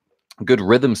true good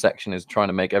rhythm section is trying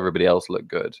to make everybody else look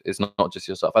good. It's not just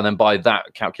yourself, and then by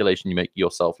that calculation you make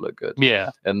yourself look good.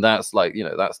 Yeah, and that's like,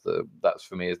 that's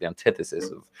for me is the antithesis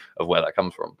of where that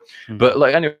comes from. But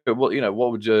like, anyway, what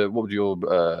would your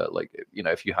like,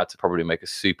 if you had to probably make a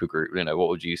super group, what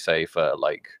would you say for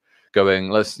like going,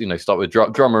 let's start with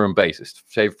drummer and bassist,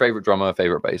 favorite drummer,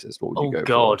 favorite bassist, what would you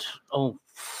go for?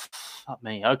 Fuck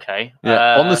me. Okay.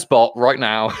 Yeah, on the spot right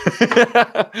now.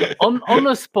 on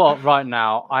the spot right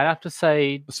now, I have to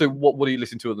say. So what are you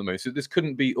listening to at the moment? So this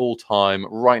couldn't be all time.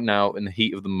 Right now, in the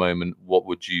heat of the moment, what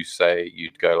would you say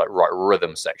you'd go like, right,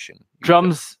 rhythm section?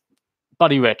 Drums,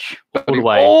 Buddy Rich, all the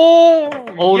way.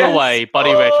 All the way,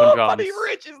 Buddy Rich on drums. Buddy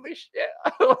Rich is the shit.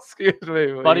 Excuse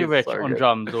me. Buddy Rich on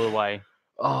drums all the way.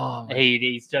 Oh,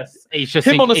 he's just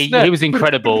him on a snare. He was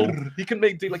incredible. He can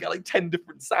do like 10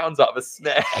 different sounds out of a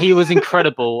snare. He was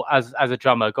incredible as a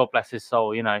drummer. God bless his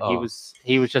soul. He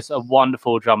was just a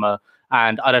wonderful drummer,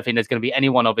 and I don't think there's going to be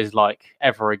anyone of his like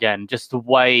ever again. Just the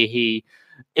way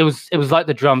it was like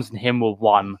the drums and him were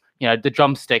one. The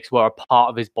drumsticks were a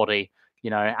part of his body.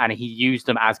 And he used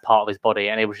them as part of his body,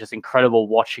 and it was just incredible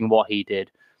watching what he did.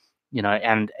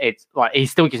 And it's like, he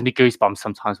still gives me goosebumps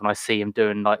sometimes when I see him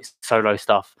doing like solo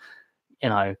stuff. you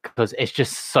know, because it's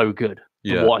just so good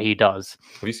Yeah. for what he does.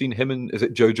 Have you seen him and is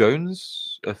it Joe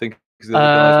Jones? I think is the other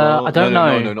guy as well? I don't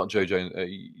no, know. not Joe Jones.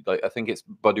 Like I think it's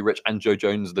Buddy Rich and Joe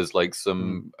Jones. There's like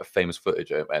some famous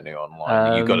footage of any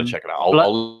online. You got to check it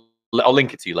out. I'll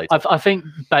link it to you later. I think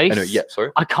Bass. Anyway, yeah,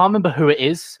 sorry. I can't remember who it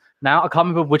is now. I can't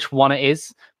remember which one it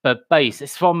is. But Bass.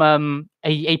 It's from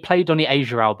he played on the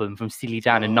Asia album from Steely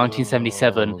Dan in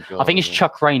 1977. I think it's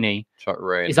Chuck Rainey. Chuck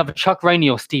Rainey. It's either Chuck Rainey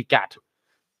or Steve Gadd.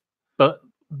 But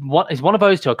what is one of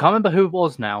those two? I can't remember who it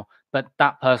was now. But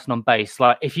that person on bass,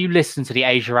 like if you listen to the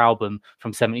Asia album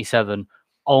from ’77,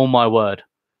 oh my word,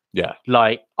 yeah,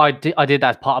 like I did that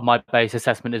as part of my bass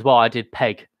assessment as well. I did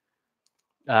Peg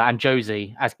and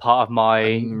Josie as part of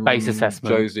my bass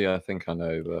assessment. Josie, I think I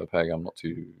know, but Peg, I'm not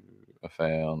too a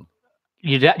fan.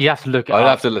 You have to look at. I'd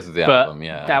have to listen to the album.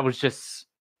 Yeah, that was just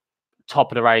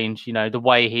top of the range. You know, the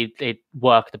way he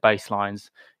worked the bass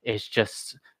lines is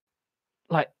just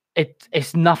like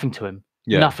it's nothing to him,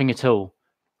 nothing at all.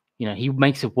 You know, he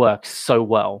makes it work so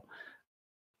well,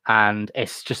 and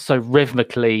it's just so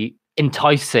rhythmically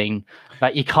enticing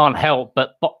that you can't help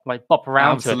but bop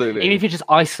around. Absolutely. To it. Even if you just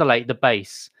isolate the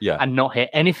bass and not hear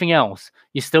anything else,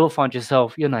 you still find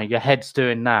yourself, you know, your head's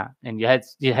doing that, and your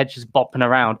head's just bopping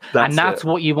around, and that's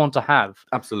what you want to have.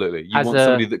 Absolutely, you want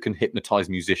somebody that can hypnotize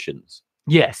musicians.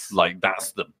 Yes, like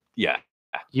that's the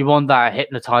You want that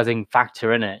hypnotizing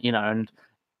factor in it, you know, and.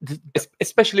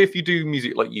 Especially if you do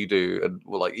music like you do, and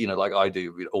well, like you know, like I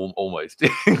do, almost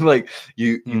like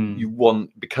you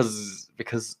want because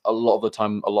a lot of the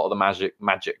time, a lot of the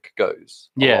magic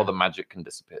goes. A lot of the magic can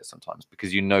disappear sometimes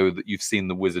because you know that you've seen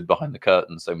the wizard behind the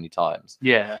curtain so many times.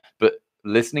 Yeah, but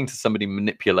listening to somebody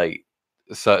manipulate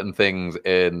certain things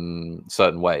in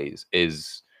certain ways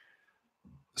is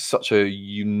such a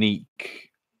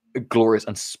unique, glorious,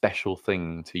 and special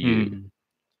thing to you.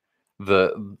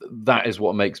 That is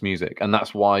what makes music, and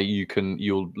that's why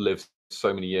you'll live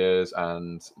so many years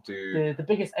and do. The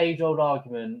biggest age-old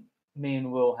argument me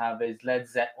and Will have is Led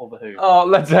Zeppelin or The Who. Oh,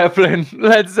 Led Zeppelin.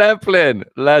 I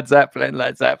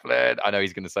know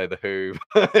he's going to say The Who.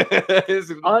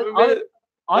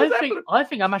 I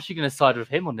think I'm actually going to side with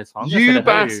him on this one. You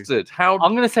bastard! I'm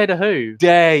going to say The Who.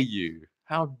 Dare you?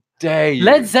 How dare you?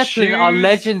 Led Zeppelin are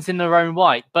legends in their own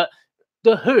right, but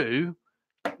The Who.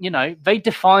 You know, they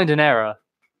defined an era.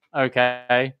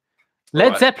 Okay,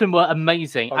 Led Zeppelin were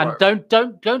amazing, and don't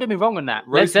get me wrong on that.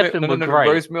 Led Zeppelin were great.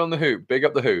 Roast me on The Who. Big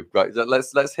up The Who. Right,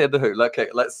 let's hear The Who. Okay,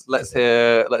 let's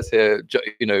hear.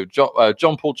 You know,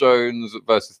 John Paul Jones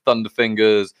versus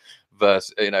Thunderfingers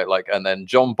versus and then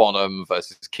John Bonham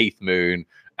versus Keith Moon.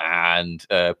 And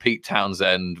Pete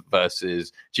Townsend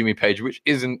versus Jimmy Page, which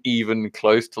isn't even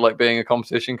close to like being a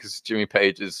competition because Jimmy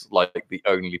Page is like the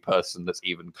only person that's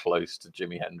even close to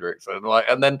Jimi Hendrix,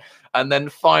 and then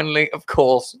finally, of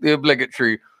course, the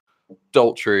obligatory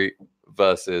Daltrey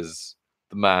versus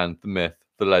the man, the myth,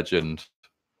 the legend,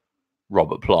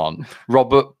 Robert Plant.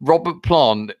 Robert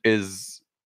Plant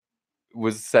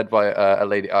was said by a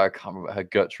lady, I can't remember her,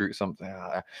 Gertrude something,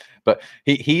 but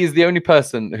he is the only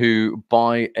person who,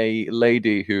 by a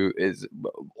lady who is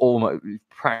almost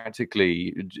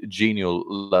practically genial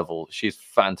level, she's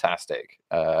fantastic.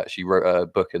 She wrote a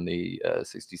book in the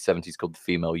 60s, 70s called The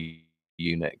Female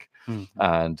Eunuch,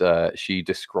 and she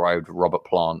described Robert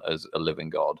Plant as a living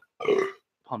god.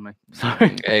 Pardon me.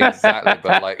 Sorry. Exactly,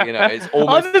 but like it's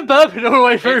almost. I've been burping all the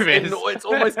way through this. It's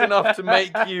almost enough to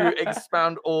make you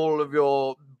expand all of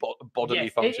your bodily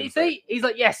functions. He's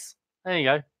like, yes. There you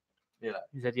go. Yeah.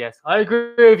 He said yes. I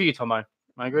agree with you, Tomo.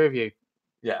 I agree with you.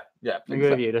 Yeah. I agree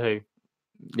with you. The Who.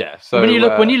 Yeah. So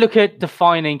when you look at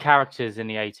defining characters in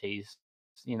the 80s,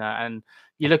 you know, and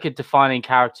you look at defining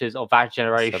characters of that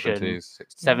generation,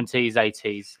 70s,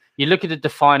 80s. You look at the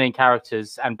defining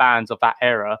characters and bands of that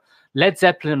era. Led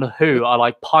Zeppelin and The Who are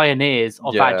like pioneers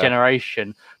of that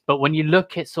generation. But when you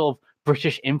look at sort of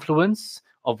British influence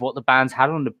of what the bands had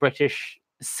on the British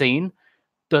scene,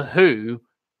 The Who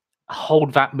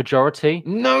hold that majority.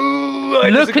 No,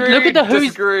 look at the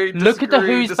Who's look at the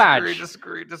Who's badge.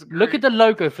 Disagree. Look at the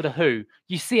logo for The Who.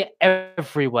 You see it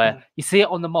everywhere. You see it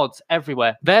on the mods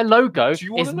everywhere. Their logo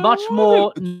is much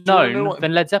more known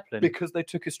than Led Zeppelin because they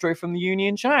took it straight from the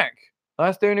Union Jack.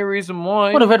 That's the only reason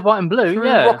why. Well, the red, white, and blue.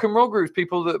 Rock and roll groups,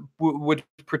 people that would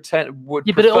prefer but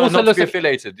it also not to be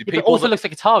affiliated. It also looks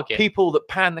like a target. People that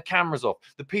pan the cameras off,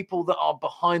 the people that are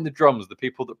behind the drums, the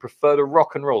people that prefer to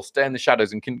rock and roll, stay in the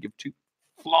shadows, and couldn't give two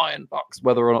flying bucks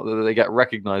whether or not they get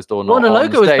recognized or not. Well, the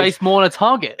logo is based more on a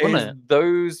target, wasn't it?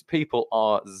 Those people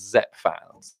are Zepp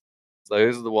fans.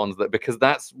 Those are the ones that, because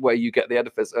that's where you get the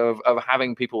edifice of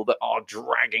having people that are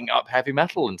dragging up heavy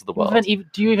metal into the world.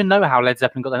 Do you even know how Led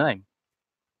Zeppelin got their name?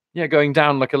 Yeah, going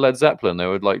down like a Led Zeppelin. They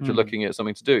were like Hmm. looking at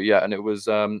something to do. Yeah, and it was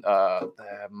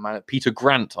Peter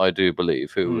Grant, I do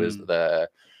believe, who was their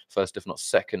first, if not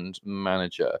second,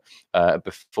 manager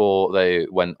before they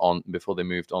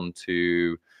moved on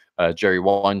to Jerry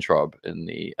Weintraub in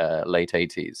the late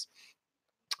 80s.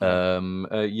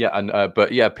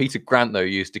 But Peter Grant though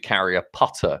used to carry a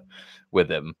putter with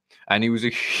him, and he was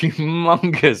a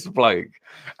humongous bloke,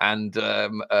 and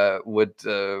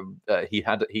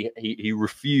he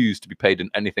refused to be paid in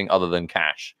anything other than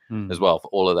cash as well for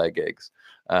all of their gigs.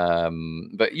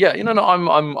 But yeah, no,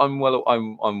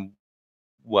 I'm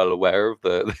well aware of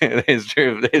the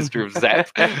history of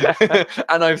Zepp,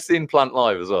 and I've seen Plant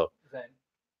live as well.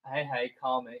 Hey,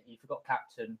 calm it. You forgot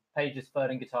Clapton. Page is third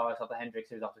in guitarist after Hendrix,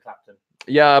 who was after Clapton.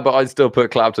 Yeah, but I'd still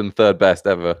put Clapton third best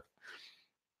ever.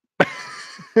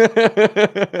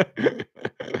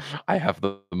 I have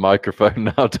the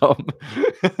microphone now, Tom.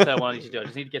 So what I need to do, I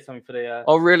just need to get something for the.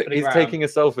 Oh, really? For the He's gram. taking a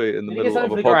selfie in the middle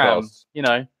of a podcast. Gram, you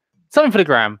know, something for the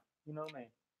gram. You know what I mean?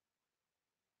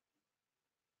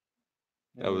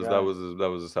 That was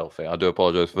a selfie. I do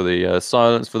apologize for the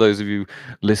silence for those of you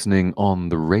listening on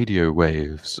the radio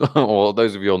waves or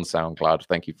those of you on SoundCloud.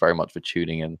 Thank you very much for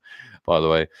tuning in, by the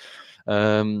way.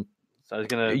 So I was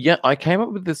gonna. Yeah, I came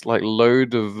up with this like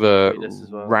load of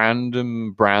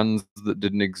random brands that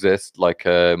didn't exist, like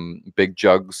Big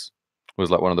Jugs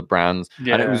was like one of the brands,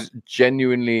 and it was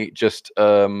genuinely just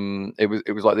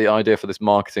it was like the idea for this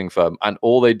marketing firm, and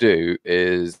all they do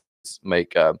is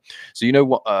make so you know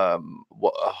what oh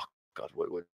god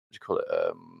what do you call it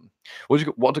what do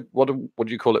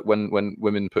you call it when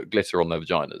women put glitter on their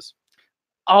vaginas?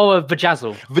 Oh, a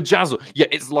vajazzle. Vajazzle. Yeah,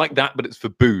 it's like that, but it's for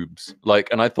boobs. Like,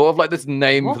 and I thought of like this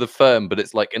name for the firm, but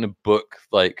it's like in a book,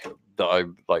 like that I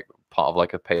like part of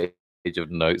like a page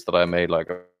of notes that I made like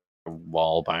a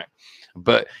while back.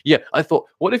 But yeah, I thought,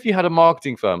 what if you had a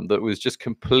marketing firm that was just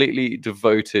completely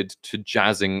devoted to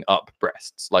jazzing up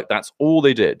breasts? Like that's all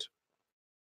they did.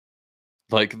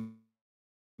 Like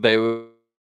they were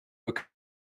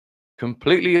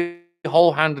completely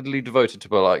whole-handedly devoted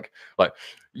to like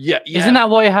yeah. Isn't that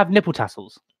why you have nipple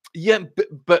tassels? Yeah,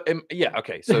 but yeah,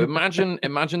 okay. So imagine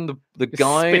the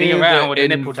guy spinning around with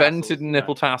invented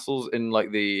nipple tassels in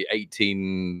like the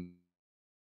 1890s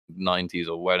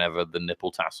or whenever the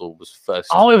nipple tassel was first.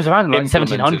 Oh, it was around like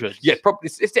 1700s. Yeah, probably.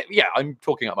 Yeah, I'm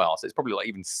talking up my arse. It's probably like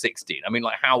even 16. I mean,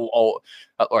 like how old?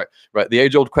 Right. The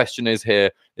age-old question is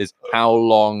how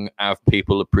long have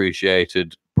people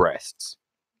appreciated breasts?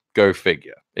 Go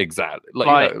figure. Exactly.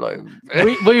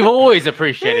 We've always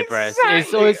appreciated breasts.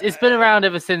 It's been around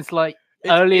ever since like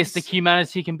earliest the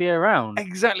humanity can be around.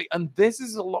 Exactly. And this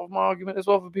is a lot of my argument as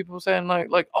well for people saying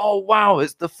like, oh wow,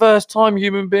 it's the first time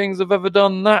human beings have ever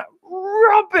done that.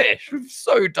 Rubbish. We've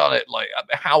so done it. Like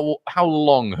how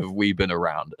long have we been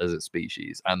around as a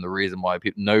species? And the reason why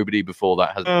nobody before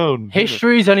that has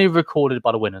history is only recorded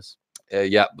by the winners.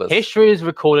 Yeah, but history is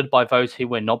recorded by those who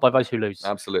win, not by those who lose.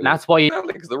 Absolutely. And that's why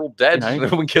because they're all dead. You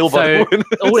know? Killed by the winners.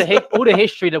 all the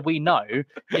history that we know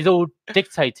is all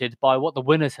dictated by what the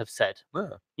winners have said. Yeah.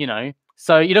 You know,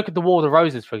 so you look at the War of the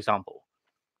Roses, for example.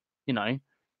 You know,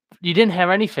 you didn't hear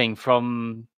anything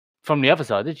from the other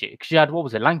side, did you? Because you had, what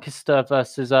was it, Lancaster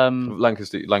versus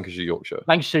Lancaster, Yorkshire.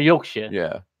 Lancaster, Yorkshire.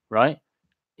 Yeah. Right.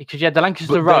 Because you had the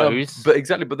Lancaster Rose.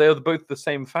 But they are both the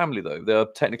same family, though. They are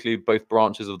technically both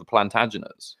branches of the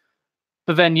Plantagenets.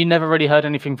 But then you never really heard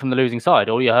anything from the losing side.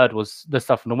 All you heard was the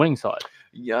stuff from the winning side.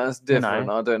 Yeah, it's different.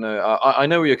 I don't know. I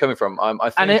know where you're coming from. I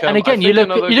think, and again, you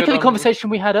look at the conversation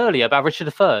we had earlier about Richard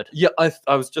III. Yeah,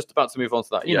 I was just about to move on to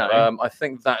that. Yeah, I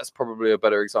think that's probably a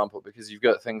better example because you've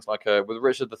got things like with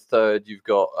Richard III, you've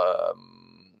got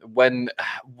when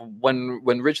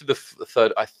Richard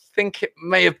III, I think it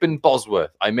may have been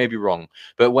Bosworth. I may be wrong,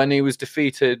 but when he was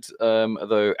defeated,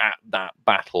 though at that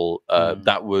battle,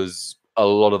 that was a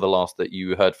lot of the last that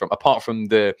you heard from, apart from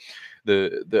the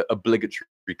obligatory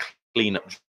cleanup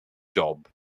job,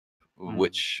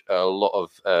 which a lot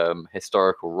of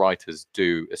historical writers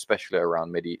do, especially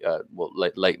around late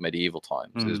medieval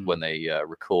times, is when they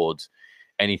record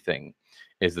anything.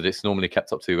 Is that it's normally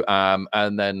kept up to,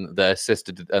 and then their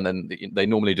sister, and then they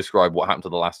normally describe what happened to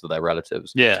the last of their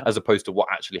relatives, as opposed to what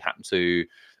actually happened to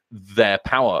their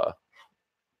power.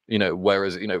 You know,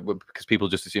 whereas because people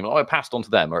just assume, oh, it passed on to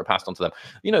them, or it passed on to them.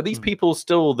 You know, these people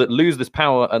still that lose this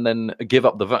power and then give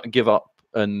up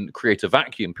and create a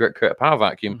vacuum, create a power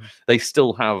vacuum. They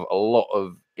still have a lot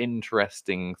of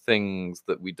interesting things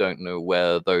that we don't know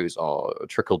where those are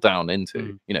trickled down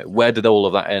into. You know, where did all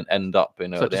of that end up?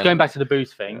 So just going back to the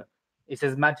booze thing, it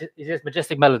says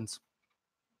Majestic Melons.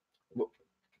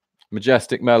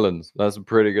 Majestic Melons. That's a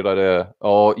pretty good idea.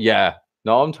 Oh yeah,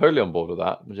 No, I'm totally on board with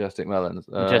that. Majestic melons.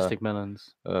 Majestic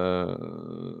melons.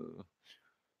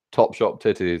 Top shop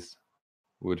titties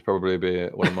would probably be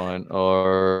one of mine.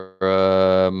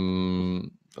 Or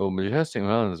majestic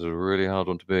melons is a really hard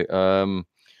one to beat.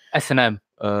 S&M.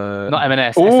 Not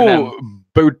M&S. S&M. Oh,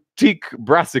 boutique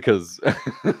brassicas.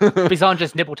 These aren't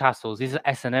just nipple tassels. These are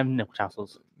S&M nipple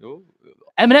tassels. Ooh.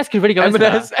 M&S could really go into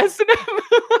that. S&M.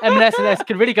 M&S and S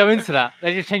could really go into that.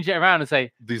 They just change it around and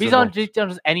say these aren't just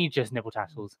nipple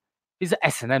tassels. These are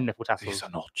S&M nipple tassels. These are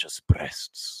not just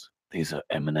breasts. These are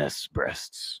M&S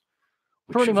breasts.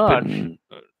 Pretty much. Been,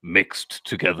 mixed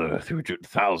together through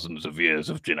thousands of years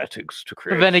of genetics to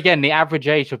create. But then again, the average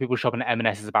age of people shopping at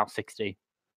M&S is about 60.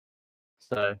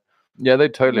 So yeah, they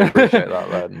totally appreciate that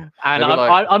then. And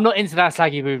I'm not into that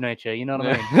saggy boob nature. You know what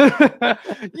I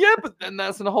mean? Yeah, but then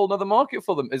that's in a whole other market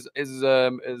for them. Is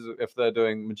if they're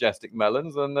doing majestic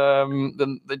melons, then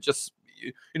they just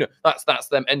that's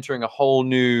them entering a whole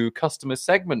new customer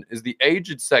segment. Is the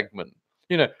aged segment?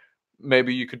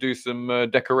 Maybe you could do some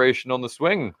decoration on the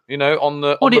swing. On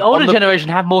the older generation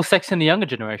have more sex than the younger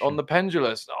generation. On the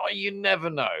pendulous. Oh, you never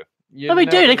know. No, they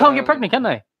do. They can't get pregnant, can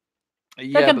they?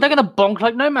 Yeah, they're gonna bonk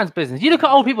like no man's business. You look at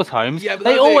old people's homes; yeah,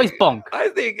 they always bonk. I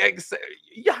think.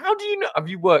 How do you know? Have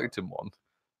you worked in one?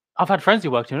 I've had friends who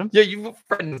worked in them. Yeah, you've got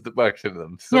friends that worked in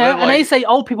them. So yeah, and they say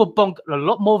old people bonk a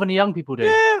lot more than the young people do.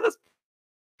 Yeah, that's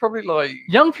probably like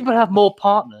young people have more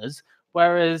partners,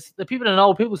 whereas the people in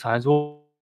old people's homes will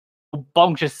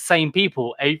bonk just the same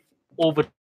people all the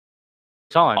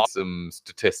time. Some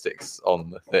statistics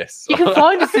on this. You can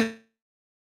find the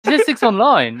statistics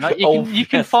online. Like you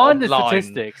can find the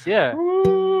statistics. Yeah.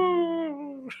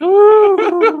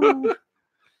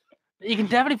 You can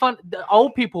definitely find the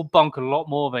old people bonk a lot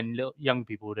more than young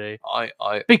people do.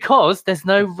 Because there's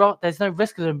no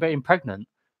risk of them being pregnant.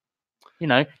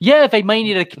 Yeah, they may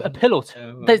need a pill or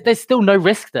two. There's still no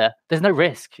risk there. There's no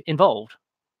risk involved.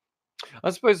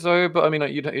 I suppose so, but I mean,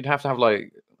 you'd have to have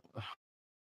like.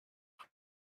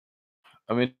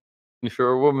 I mean, if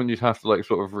you're a woman, you'd have to like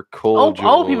sort of record.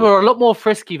 Old people are a lot more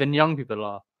frisky than young people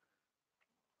are.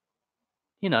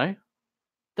 They're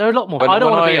a lot more. I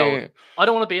don't want to be old. I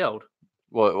don't want to be old.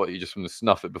 What? You just want to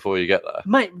snuff it before you get there,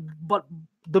 mate? But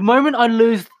the moment I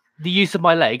lose the use of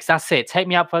my legs, that's it. Take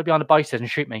me out behind the bicycle and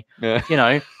shoot me. Yeah.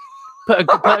 Put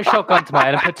a shotgun to my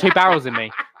head and put 2 barrels in me.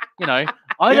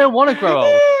 I don't want to grow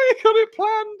old. You got it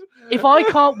planned. If I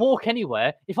can't walk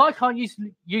anywhere, if I can't use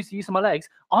the use of my legs,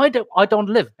 I don't want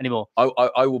to live anymore.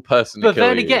 I will personally. But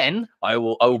then again, I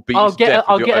will beat you to death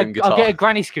with your own guitar. I'll get a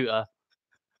granny scooter,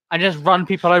 and just run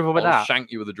people over with that. I'll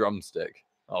shank you with a drumstick.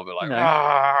 I'll be like,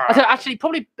 actually,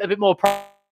 probably a bit more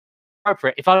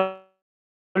appropriate if I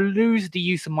lose the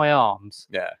use of my arms.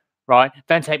 Yeah. Right.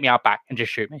 Then take me out back and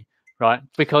just shoot me. Right.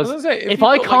 Because if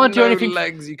I can't do anything,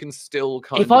 legs, you can still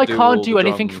if I can't do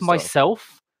anything for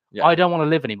myself, I don't want to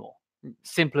live anymore.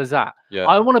 Simple as that. Yeah.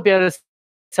 I want to be able to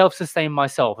self-sustain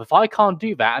myself. If I can't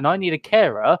do that and I need a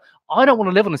carer, I don't want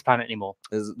to live on this planet anymore.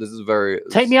 This is very.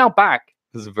 Take me out back.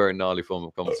 This is a very gnarly form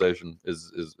of conversation.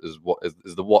 Is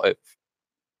the what if?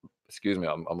 Excuse me.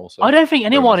 I'm also. I don't think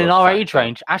anyone in our age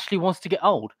range actually wants to get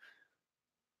old.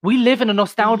 We live in a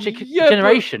nostalgic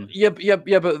generation.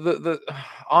 But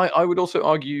I would also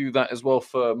argue that as well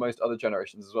for most other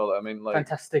generations as well. I mean, like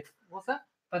fantastic. What's that?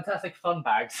 Fantastic fun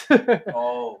bags.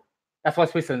 Oh, that's why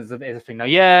Switzerland is a thing now.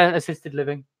 Yeah, assisted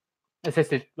living,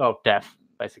 death,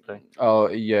 basically. Oh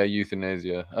yeah,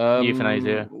 euthanasia.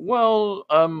 Euthanasia. Well,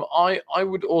 I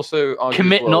would also argue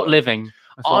commit not living.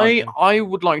 I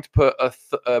would like to put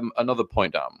another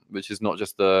point down, which is not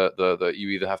just the you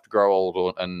either have to grow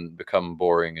old and become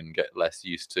boring and get less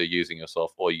used to using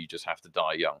yourself, or you just have to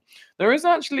die young. There is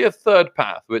actually a third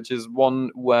path, which is one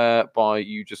whereby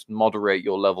you just moderate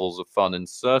your levels of fun in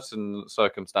certain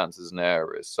circumstances and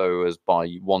areas, so as by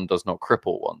one does not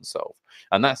cripple oneself,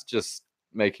 and that's just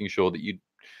making sure that you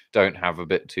don't have a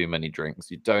bit too many drinks.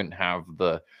 You don't have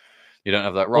that.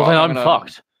 Right. Well, then I'm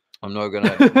fucked. I'm not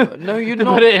gonna. No, you're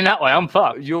not. Put it in that way. I'm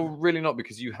fucked. You're really not,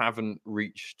 because you haven't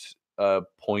reached a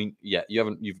point yet.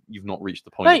 You've not reached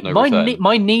the point. Mate,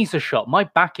 my knees are shot. My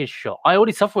back is shot. I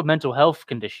already suffer with mental health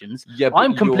conditions. Yeah,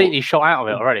 I'm completely shot out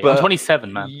of it already. I'm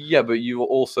 27, man. Yeah, but you are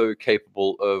also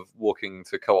capable of walking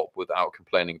to co-op without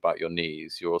complaining about your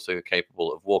knees. You're also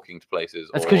capable of walking to places.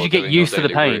 That's because you get used to the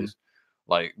pain,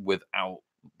 without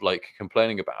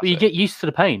complaining about it. You get used to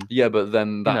the pain. Yeah, but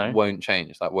then that won't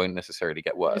change. That won't necessarily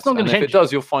get worse. It's not going to change. If it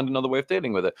does, you'll find another way of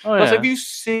dealing with it. Have you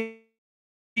seen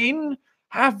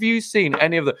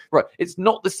any of the it's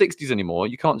not the 60s anymore.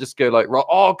 You can't just go like,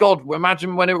 oh god,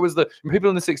 imagine when it was the people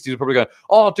in the 60s are probably going,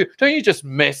 oh dude, don't you just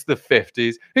miss the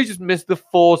 50s? You just miss the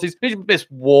 40s? You just miss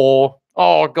war?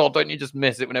 Oh God, don't you just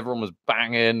miss it when everyone was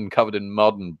banging, covered in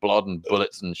mud and blood and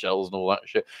bullets and shells and all that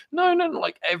shit? No,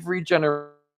 like every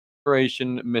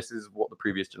generation misses what the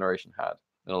previous generation had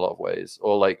in a lot of ways,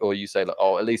 or you say like,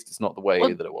 oh, at least it's not the way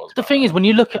that it was. The thing is, when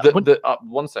you look at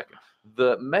 1 second,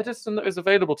 the medicine that is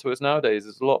available to us nowadays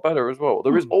is a lot better as well.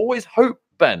 There is always hope,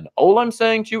 Ben. All I'm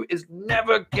saying to you is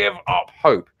never give up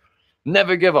hope.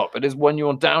 Never give up. It is when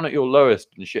you're down at your lowest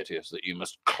and shittiest that you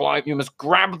must climb. You must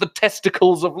grab the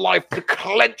testicles of life to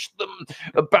clench them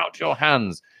about your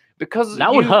hands, because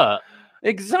that would hurt.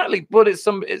 Exactly, but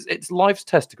it's life's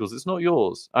testicles. It's not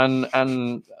yours, and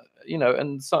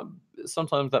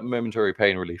sometimes that momentary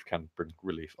pain relief can bring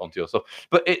relief onto yourself.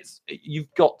 But you've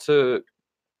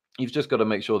just got to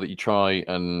make sure that you try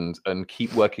and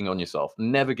keep working on yourself.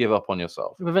 Never give up on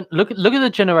yourself. Look at the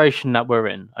generation that we're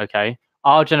in. Okay,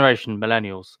 our generation,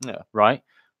 millennials. Yeah. Right.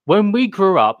 When we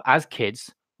grew up as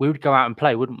kids, we would go out and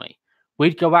play, wouldn't we?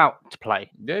 We'd go out to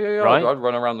play. Yeah. Right? I'd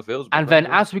run around the fields. And then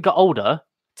as we got older,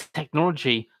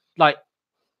 technology like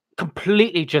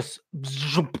completely just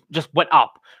went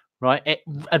up. Right. It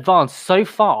advanced so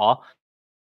far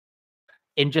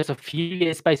in just a few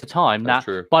years space of time that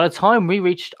by the time we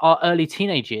reached our early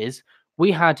teenage years,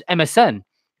 we had MSN,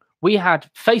 we had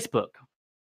Facebook,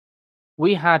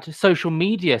 we had social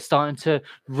media starting to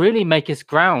really make its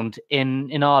ground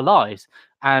in our lives.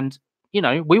 And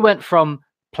we went from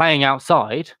playing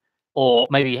outside or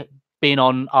maybe being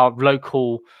on our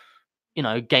local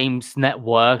games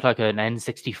network like an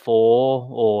N64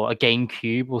 or a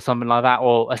GameCube or something like that,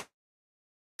 or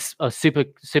a Super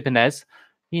NES,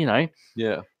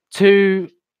 to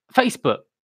Facebook,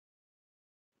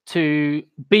 to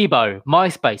Bebo,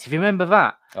 MySpace, if you remember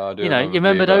that. I do. You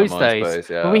remember those days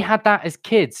when we had that as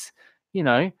kids.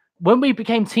 When we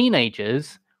became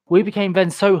teenagers, we became then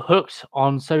so hooked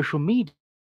on social media,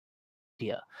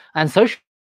 and social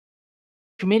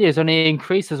media has only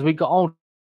increased as we got older.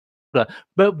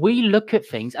 But we look at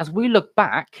things, as we look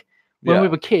back when we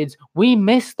were kids, we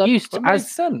missed those. Used to,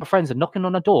 as our friends are knocking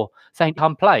on the door saying,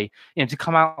 "Come play," to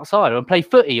come outside and play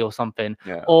footy or something,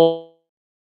 or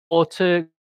to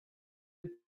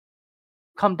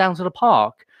come down to the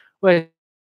park. Whereas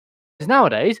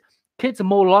nowadays, kids are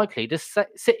more likely to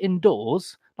sit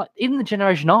indoors. Like even the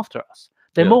generation after us,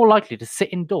 they're more likely to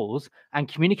sit indoors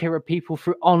and communicate with people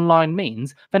through online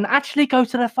means than actually go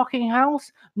to their fucking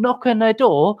house, knock on their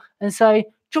door, and say,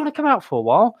 "Do you want to come out for a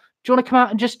while? Do you want to come out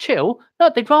and just chill?"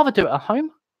 No, they'd rather do it at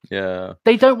home. Yeah.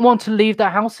 They don't want to leave their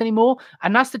house anymore.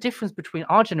 And that's the difference between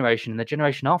our generation and the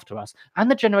generation after us and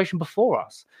the generation before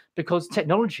us. Because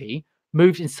technology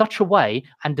moved in such a way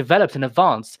and developed and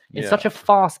advanced in such a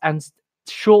fast and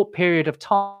short period of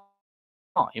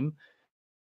time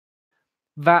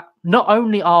that not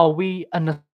only are we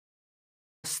a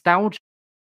nostalgic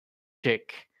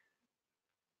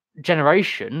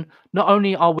generation, not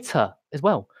only are we bitter as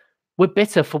well. We're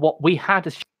bitter for what we had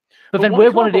as, but then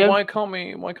we're one of the. Why can't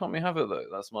we have it though?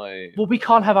 That's my. Well, we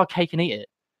can't have our cake and eat it.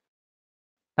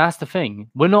 That's the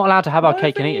thing. We're not allowed to have our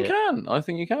cake and eat it. I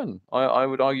think you can. I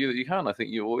would argue that you can. I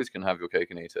think you always can have your cake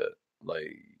and eat it.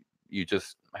 Like you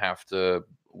just have to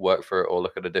work for it or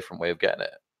look at a different way of getting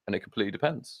it. And it completely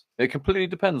depends. It completely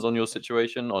depends on your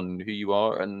situation, on who you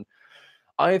are, and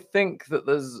I think that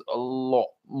there's a lot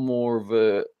more of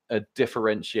a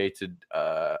differentiated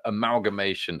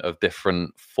amalgamation of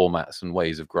different formats and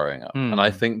ways of growing up. And I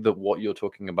think that what you're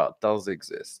talking about does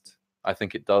exist. I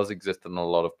think it does exist in a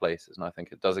lot of places, and I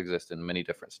think it does exist in many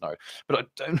different scenarios. But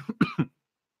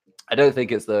I don't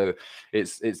think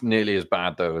it's nearly as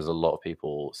bad though as a lot of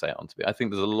people say it on to be. I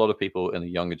think there's a lot of people in the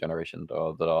younger generation that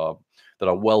are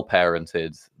well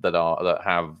parented, that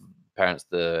have parents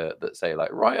that say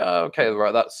like, right, okay,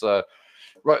 right, that's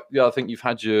right, yeah, I think you've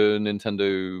had your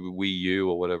Nintendo Wii U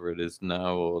or whatever it is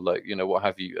now, or like what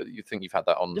have you? You think you've had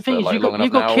that on? The thing is,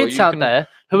 you've got kids out there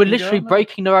who are literally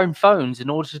breaking their own phones in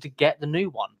order to get the new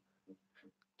one,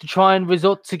 to try and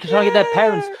resort to try and get their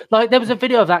parents. Like there was a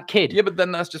video of that kid. Yeah, but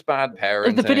then that's just bad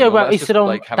parenting. The video where he stood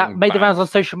on that made the rounds on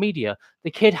social media.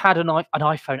 The kid had an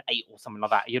iPhone 8 or something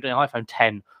like that. You had an iPhone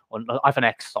 10 or iPhone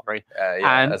X, sorry.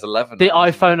 And there's 11. The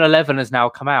iPhone 11 has now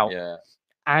come out. Yeah.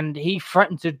 And he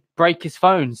threatened to break his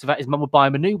phone so that his mum would buy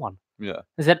him a new one. Yeah.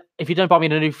 He said, "If you don't buy me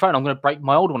a new phone, I'm going to break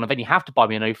my old one, and then you have to buy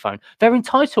me a new phone." They're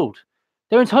entitled.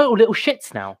 They're entitled little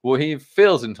shits now. Well, he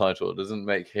feels entitled. Doesn't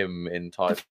make him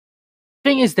entitled. The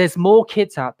thing is, there's more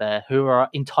kids out there who are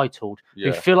entitled,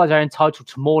 who feel like they're entitled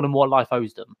to more than what life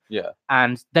owes them. Yeah.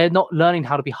 And they're not learning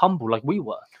how to be humble like we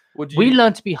were. We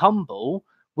learned to be humble.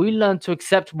 We learned to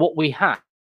accept what we had.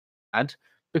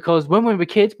 Because when we were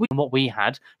kids, we what we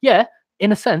had. Yeah,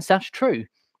 in a sense, that's true.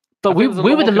 But we were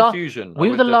the last. confusion. We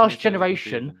I were would the definitely last say there's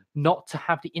generation confusion. not to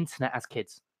have the internet as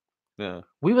kids. Yeah.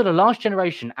 We were the last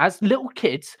generation as little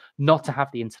kids not to have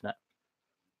the internet.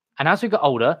 And as we got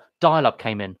older, dial-up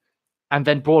came in, and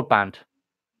then broadband,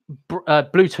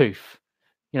 Bluetooth,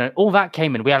 all that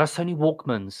came in. We had our Sony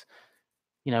Walkmans,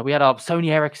 we had our Sony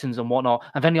Ericssons and whatnot,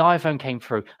 and then the iPhone came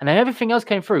through, and then everything else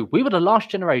came through. We were the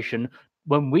last generation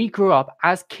when we grew up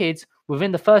as kids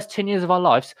within the first 10 years of our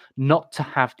lives not to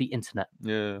have the internet.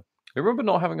 Yeah. I remember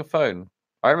not having a phone.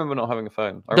 I remember not having a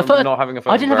phone. I The remember first- not having a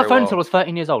phone. I didn't have a very phone well. until I was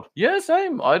 13 years old. Yeah,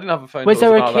 same. I didn't have a phone. Whereas till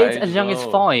there I was were about that kids age as young as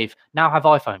well. 5 now have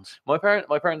iPhones. My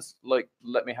parents like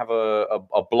let me have a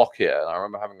Blockia, and I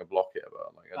remember having a Blockia,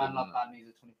 but like I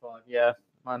didn't. 25. Yeah,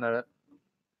 I know it.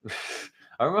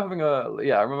 I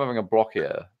remember having a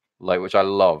Blockia, like which I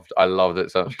loved. I loved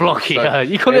it so much. Blockia.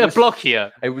 You call it a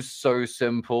Blockia? It was so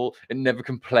simple. It never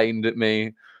complained at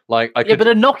me. Like I Yeah, could, but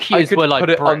the I Nokias could were like put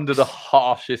it under the bricks.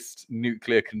 harshest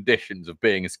nuclear conditions of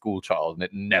being a school child, and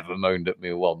it never moaned at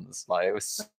me once. Like it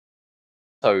was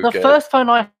so The good. first phone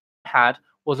I had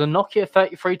was a Nokia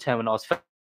 3310 when I was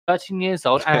 13 years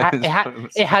old, and it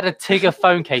had a Tigger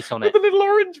phone case on it. With the little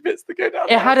orange bits that go down. It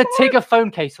the had a outside. Tigger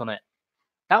phone case on it.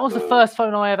 That was the first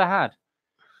phone I ever had.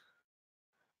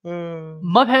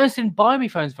 My parents didn't buy me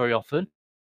phones very often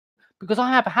because I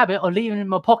have a habit of leaving it in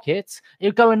my pockets. It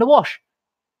would go in the wash,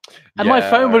 and my Yeah,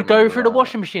 phone I would go remember through the that.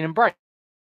 washing machine and break.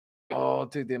 Oh,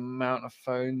 dude, the amount of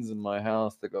phones in my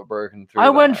house that got broken through. I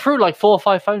went that. through like 4 or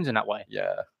 5 phones in that way.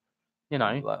 Yeah. You know.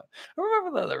 I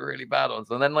remember that they're really bad ones,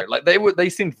 and then like they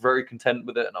seemed very content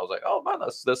with it, and I was like, oh man,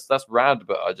 that's rad.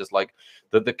 But I just like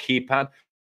the keypad,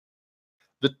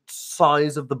 the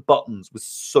size of the buttons was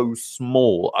so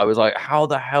small. I was like, how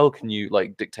the hell can you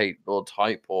like dictate or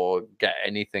type or get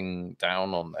anything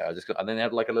down on there? And then they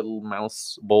had like a little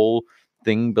mouse ball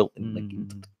thing built in.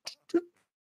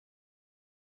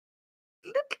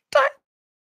 Little tiny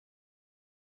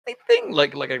thing,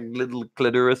 like a little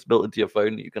clitoris built into your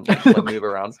phone that you can like move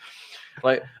around.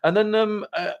 Like, and then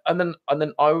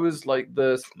I was like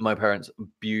my parents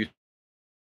beautiful,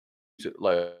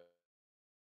 like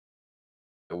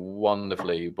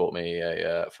wonderfully bought me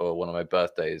a for one of my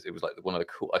birthdays. It was like one of the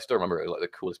cool. I still remember it was like the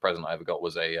coolest present I ever got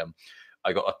was I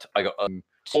got a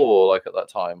 4 like at that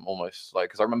time almost like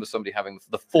because I remember somebody having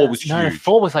the 4 was huge. No, the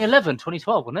 4 was like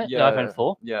 2012, wasn't it? Yeah, the iPhone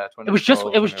 4. Yeah, It was just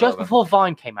 2011. before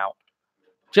Vine came out.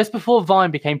 Just before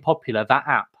Vine became popular, that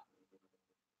app.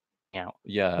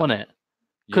 Yeah, Wasn't it?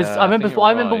 Because yeah, I remember think you're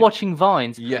remember right. watching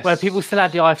Vines where people Yes. still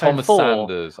had the iPhone Thomas 4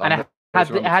 Sanders. and it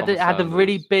had the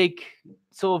really big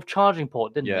sort of charging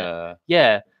port, didn't it? Yeah.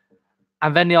 Yeah.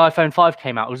 And then the iPhone 5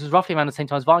 came out, which was roughly around the same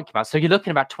time as Vine came out. So you're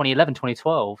looking about 2011,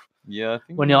 2012 Yeah, I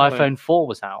think when the you're right. iPhone 4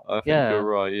 was out. I think Yeah. you're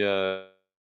right. Yeah,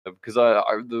 because I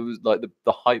there was like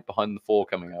the hype behind the 4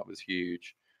 coming out was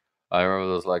huge. I remember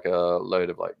there was like a load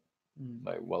of like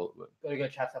well. Gotta go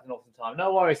chat having an awesome time.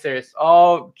 No worries, serious.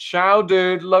 Oh, ciao,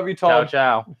 dude. Love you, Tom. Ciao,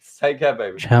 ciao. Take care,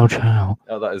 baby. Ciao, ciao.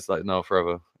 Oh, that is like now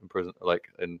forever in prison, like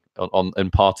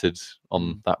imparted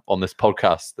on this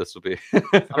podcast. This will be.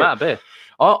 I'm out of beer.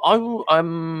 I will.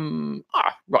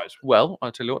 Right. Well, I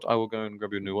tell you what. I will go and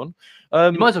grab you a new one.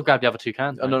 You might as well grab the other 2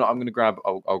 cans. No, I'm going to grab.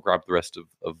 I'll grab the rest of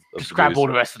Just the grab booze. all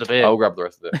the rest of the beer. I'll grab the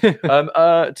rest of it.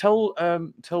 Tell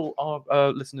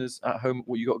our listeners at home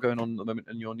what you got going on at the moment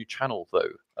in your new channel, though.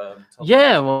 Tell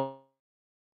Yeah, them. well,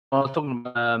 I was talking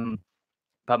about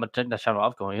my channel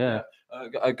I've got. Yeah.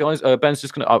 Guys, Ben's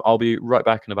just gonna. I'll be right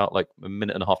back in about like a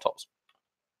minute and a half tops.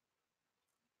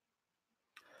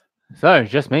 So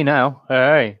it's just me now.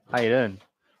 Hey, how you doing?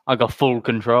 I got full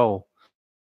control.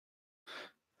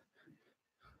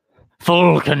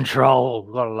 Full control.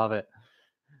 Gotta love it.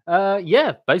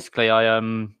 Yeah, basically I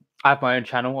have my own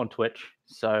channel on Twitch.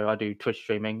 So I do Twitch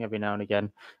streaming every now and again.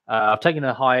 I've taken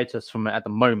a hiatus from it at the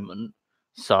moment.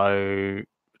 So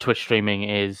Twitch streaming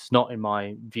is not in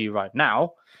my view right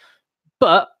now.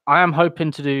 But I am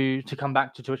hoping to come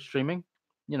back to Twitch streaming.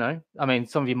 You know, I mean,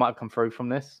 some of you might have come through from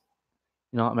this.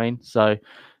 You know what I mean? So,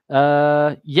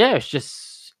 yeah, it's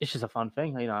just a fun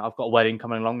thing. You know, I've got a wedding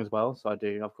coming along as well, so I've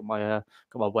got my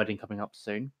wedding coming up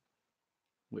soon,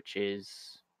 which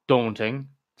is daunting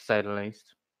to say the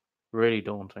least. Really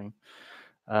daunting.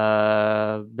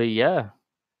 But yeah,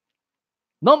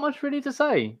 not much really to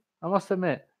say. I must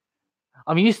admit,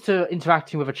 I'm used to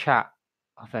interacting with a chat.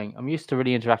 I think I'm used to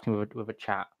really interacting with a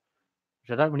chat,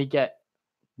 which I don't really get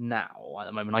now at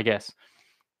the moment, I guess.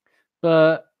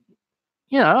 But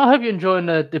you know, I hope you're enjoying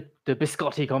the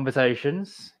biscotti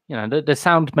conversations. You know, the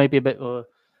sound may be a bit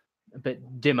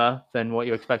dimmer than what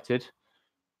you expected,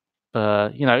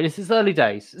 but you know, this is early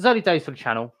days. It's early days for the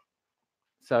channel.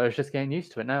 So it's just getting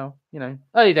used to it now. You know,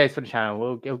 early days for the channel.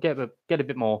 We'll get a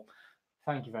bit more.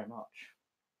 Thank you very much.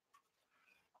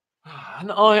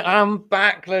 And I am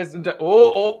back, ladies and gentlemen.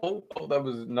 Oh, that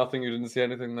was nothing. You didn't see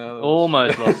anything there.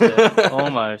 Almost lost it.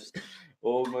 Almost.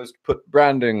 Almost put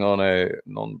branding on a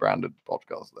non-branded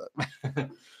podcast there.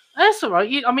 That's all right.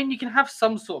 You can have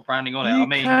some sort of branding on it. You I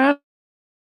mean, can,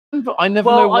 but I never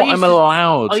know what I'm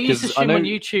allowed. I used to stream on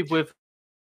YouTube with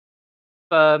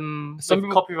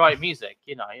copyright music.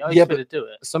 You know, I used to do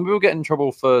it. Some people get in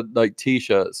trouble for like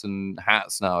T-shirts and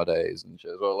hats nowadays and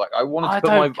shit as well. Like I wanted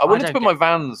to put my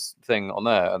Vans thing on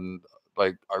there, and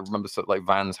like I remember like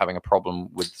Vans having a problem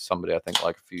with somebody I think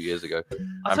like a few years ago.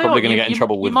 I'm probably going to get in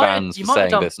trouble with Vans for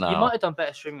saying this now. You might have done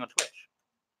better streaming on Twitch.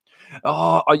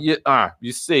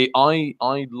 You see,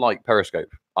 I like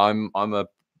Periscope. I'm a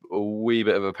wee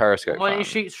bit of a Periscope. Why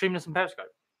don't you stream this on Periscope?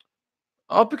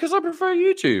 Oh, because I prefer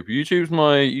YouTube.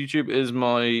 YouTube is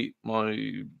my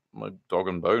dog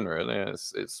and bone, really.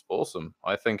 It's awesome.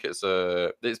 I think it's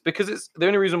because it's the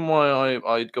only reason why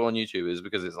I go on YouTube is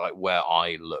because it's like where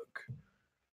I look.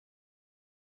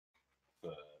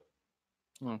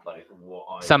 Like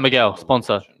what San Miguel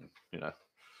sponsor. Watching, you know.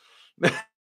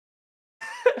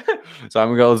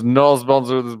 San Miguel is not a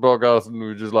sponsor of this podcast, and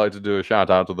we'd just like to do a shout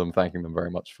out to them, thanking them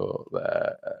very much for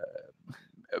their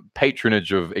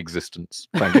patronage of existence.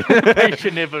 Thank you.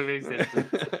 Patronage of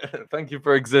existence. Thank you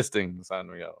for existing, San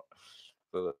Miguel,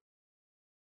 so that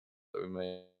we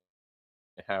may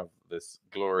have this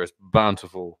glorious,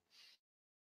 bountiful.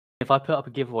 If I put up a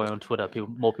giveaway on Twitter,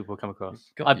 more people will come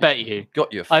across. I bet you.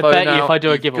 Got your phone I bet out. you if I do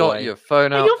a giveaway. Got your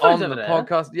phone out your on phone's the over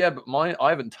podcast. Yeah, but I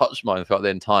haven't touched mine throughout the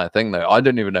entire thing though. I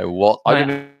don't even know what. I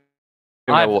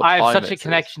have such a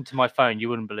connection to my phone, you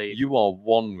wouldn't believe. You are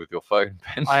one with your phone,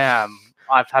 Ben. I am.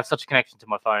 I've had such a connection to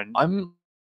my phone. I'm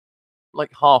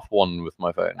like half one with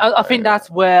my phone. I think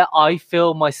that's where I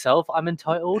feel myself. I'm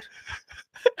entitled.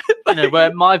 You know,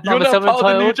 where I'm You're myself not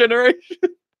part of the new entitled. generation.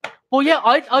 Well, yeah,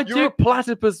 I do. You're a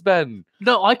platypus, Ben.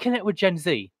 No, I connect with Gen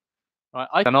Z. Right?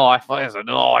 I know.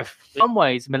 In some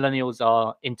ways, millennials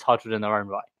are entitled in their own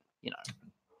right. You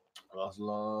know.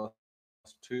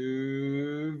 Last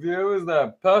 2 viewers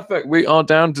there. Perfect. We are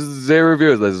down to 0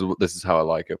 viewers. This is how I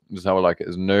like it. This is how I like it.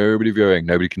 There's nobody viewing.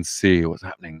 Nobody can see what's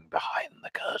happening behind the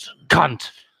curtain.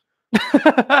 Cunt.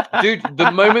 Dude, the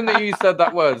moment that you said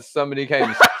that word, somebody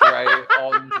came straight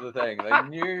onto the thing. They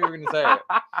knew you were going to say it.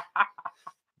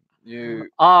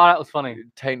 That was funny.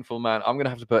 Taintful man. I'm gonna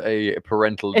have to put a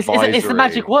parental advisory. It's the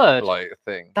magic word. Like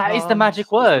thing. That is the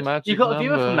magic word. You got a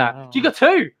viewer from that. You got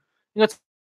 2. You got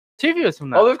 2 viewers from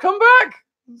that. Oh, they've come back.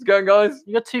 How's it going, guys?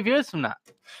 You got 2 viewers from that.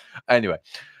 Anyway,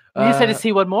 you said to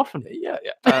see one more from it. Yeah.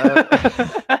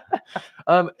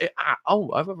 I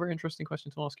have a very interesting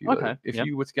question to ask you. Okay. If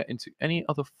you were to get into any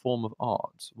other form of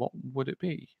art, what would it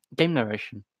be? Game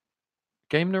narration.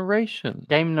 Game narration.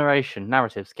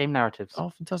 Narratives. Game narratives.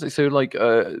 Oh, fantastic! So, like,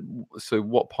 so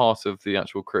what part of the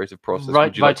actual creative process?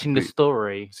 Would you writing like the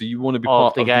story. So you want to be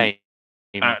part of the game,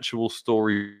 actual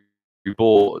story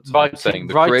board. Writing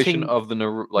the creation of the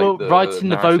writing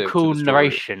the vocal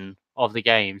narration of the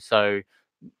game. So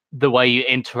the way you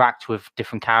interact with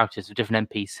different characters, with different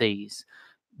NPCs.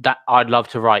 That I'd love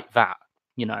to write that.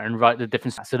 You know, and write the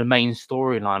different. So the main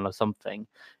storyline or something.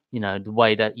 You know, the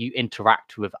way that you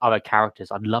interact with other characters.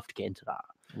 I'd love to get into that.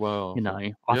 Well, you know,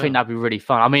 I think that'd be really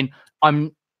fun. I mean,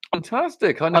 I'm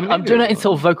fantastic. I'm doing it in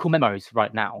sort of vocal memos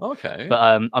right now. Okay.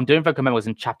 But I'm doing vocal memos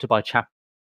in chapter by chapter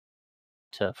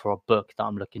for a book that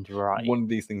I'm looking to write. One of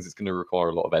these things is going to require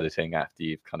a lot of editing after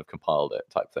you've kind of compiled it,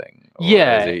 type thing.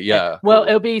 Yeah. Well,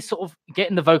 it'll be sort of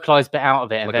getting the vocalized bit out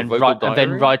of it, like and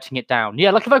then writing it down.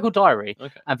 Yeah, like a vocal diary,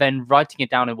 and then writing it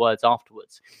down in words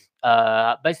afterwards.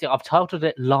 Basically, I've titled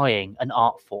it "Lying: An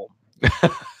Art Form."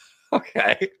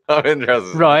 Okay, I'm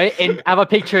interested. Right, have a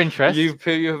picture interest. You've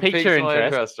picture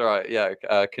interest. Right, yeah.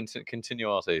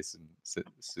 Continuate,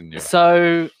 senor.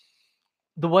 So,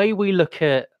 the way we look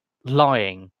at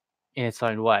lying in its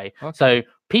own way. Okay. So,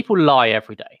 people lie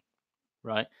every day,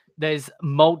 right? There's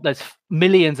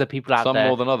millions of people out there,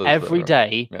 more than others, every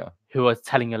day, who are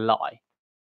telling a lie,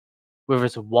 whether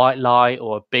it's a white lie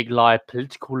or a big lie,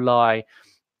 political lie.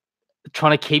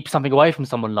 Trying to keep something away from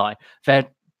someone lie. They're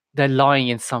lying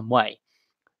in some way.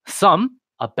 Some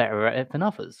are better at it than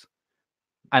others.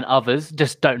 And others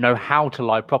just don't know how to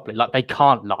lie properly. Like they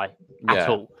can't lie at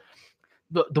all.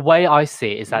 But the way I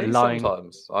see it is that lying.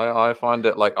 Sometimes I find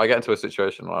it like I get into a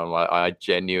situation where I'm like I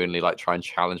genuinely like try and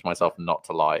challenge myself not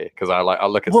to lie because I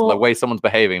look at the way someone's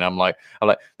behaving and I'm like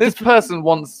this person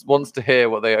wants to hear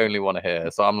what they only want to hear.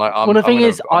 So I'm like I'm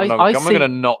going to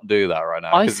not do that right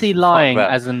now. I see lying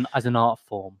as an art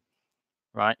form.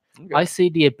 right? Okay. I see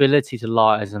the ability to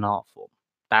lie as an art form.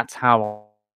 That's how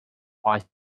I.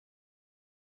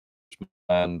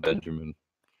 And Benjamin,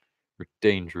 you're a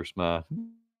dangerous man.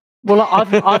 Well,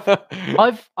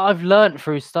 I've learned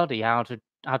through study how to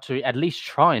at least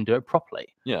try and do it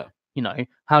properly. Yeah. You know,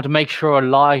 how to make sure a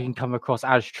lie can come across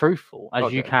as truthful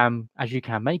as you Okay.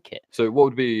 can make it. So what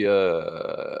would be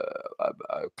a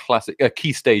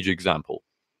key stage example?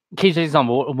 Key to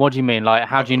example, what do you mean? Like,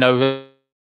 how do you know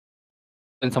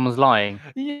when someone's lying?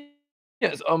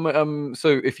 Yes.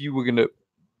 So if you were gonna,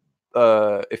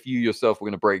 if you yourself were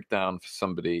gonna break down for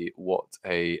somebody what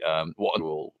a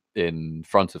rule in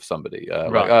front of somebody,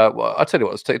 Right. well, I'll tell you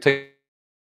what. Take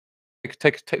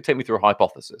me through a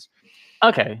hypothesis.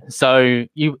 Okay, so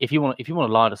if you want to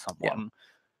lie to someone,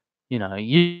 you know,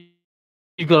 you've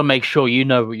got to make sure you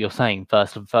know what you're saying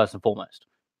first and foremost.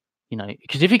 You know,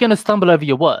 because if you're going to stumble over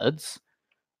your words,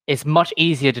 it's much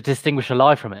easier to distinguish a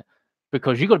lie from it,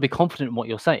 because you've got to be confident in what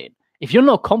you're saying. If you're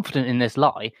not confident in this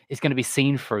lie, it's going to be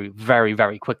seen through very,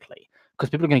 very quickly, because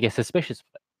people are going to get suspicious of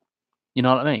it. You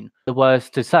know what I mean? The words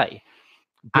to say,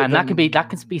 and that can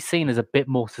be seen as a bit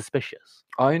more suspicious.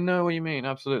 I know what you mean,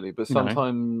 absolutely, but You know?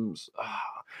 sometimes,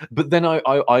 but then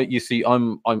you see, I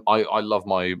love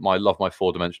my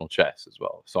 4-dimensional chess as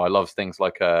well. So I love things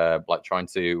like trying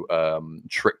to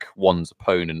trick one's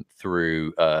opponent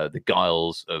through the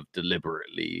guiles of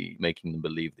deliberately making them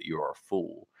believe that you are a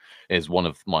fool is one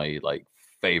of my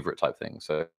favorite type things.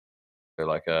 So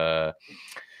like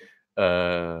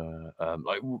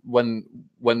when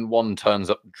one turns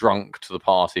up drunk to the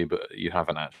party, but you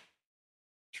haven't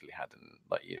actually had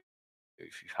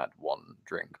if you've had one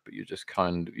drink, but you're just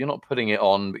you're not putting it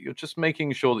on, but you're just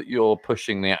making sure that you're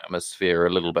pushing the atmosphere a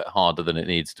little bit harder than it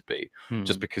needs to be,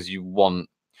 just because you want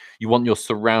your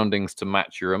surroundings to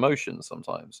match your emotions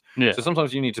sometimes. Yeah. So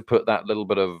sometimes you need to put that little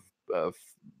bit of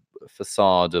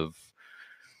facade of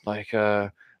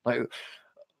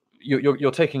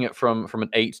you're taking it from an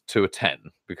 8 to a 10,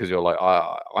 because you're like,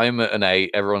 I'm at an 8,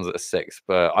 everyone's at a 6,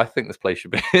 but I think this place should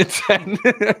be a 10.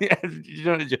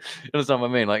 you understand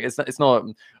what I mean? Like it's not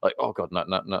like, oh god, no, I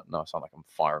sound like I'm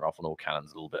firing off on all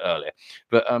cannons a little bit earlier,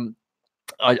 but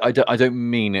I don't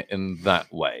mean it in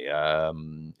that way.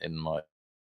 In my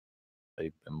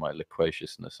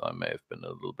loquaciousness, I may have been a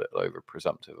little bit over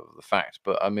presumptive of the fact,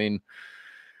 but I mean.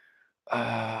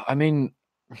 Well, I mean,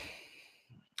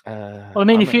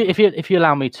 if you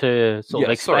allow me to sort of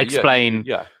explain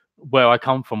where I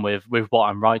come from with what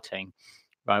I'm writing,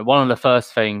 right? One of the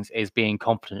first things is being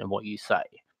confident in what you say,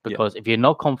 because if you're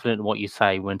not confident in what you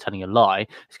say when telling a lie,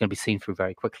 it's going to be seen through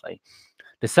very quickly.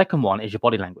 The second one is your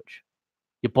body language.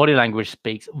 Your body language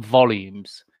speaks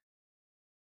volumes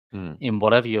in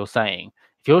whatever you're saying.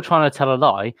 If you're trying to tell a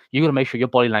lie, you've got to make sure your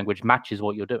body language matches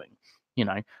what you're doing. You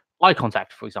know, eye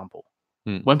contact, for example.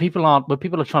 When people are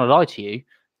trying to lie to you,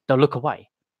 they'll look away.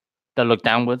 They'll look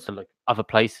downwards. They'll look other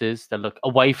places. They'll look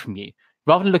away from you.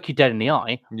 Rather than look you dead in the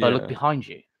eye, they'll look behind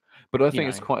you. But I think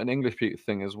it's quite an English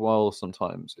thing as well.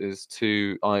 Sometimes is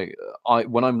to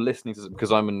when I'm listening to,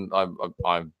 because I'm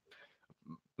a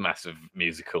massive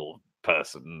musical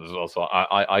person as well. So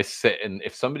I sit, and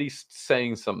if somebody's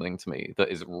saying something to me that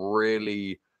is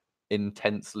really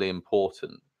intensely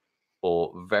important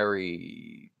or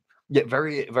very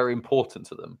very important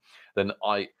to them, then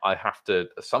I have to,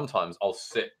 sometimes I'll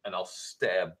sit and I'll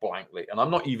stare blankly, and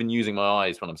I'm not even using my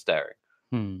eyes when I'm staring.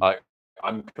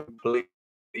 I'm completely,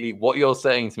 what you're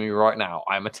saying to me right now,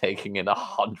 I'm taking in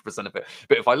 100% of it.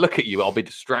 But if I look at you, I'll be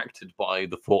distracted by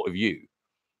the thought of you.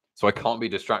 So I can't be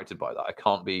distracted by that. I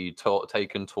can't be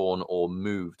taken, torn, or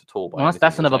moved at all by. Well,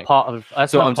 that's another part of.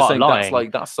 So I'm just saying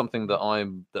that's something that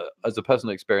as a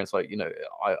personal experience. Like, you know,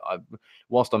 I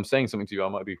whilst I'm saying something to you, I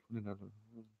might be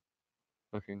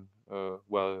looking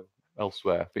well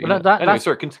elsewhere. But anyway,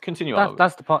 sorry, continue.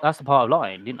 That's the part. That's the part of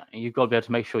lying. You know, you've got to be able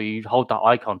to make sure you hold that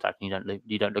eye contact and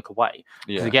you don't look away.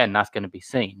 Because again, that's going to be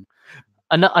seen.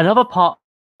 Another part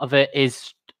of it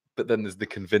is. But then there's the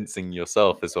convincing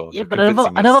yourself as well. Yeah, but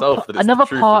another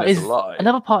part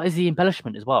is the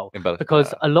embellishment as well.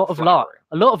 Because a lot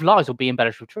of lies will be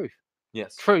embellished with truth.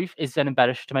 Yes. Truth is then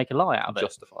embellished to make a lie out of it.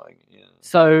 Justifying it. Yeah.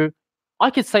 So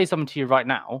I could say something to you right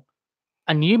now,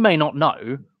 and you may not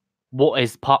know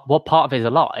what part of it is a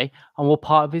lie and what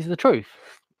part of it is the truth.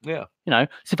 Yeah. You know,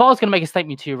 so if I was going to make a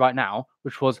statement to you right now,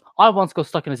 which was, I once got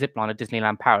stuck in a zip line at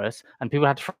Disneyland Paris, and people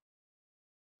had to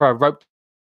throw a rope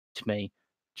to me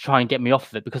to try and get me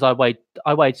off of it, because I weighed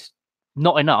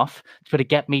not enough to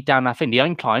get me down that thing. The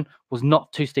incline was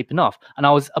not too steep enough, and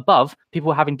I was above. People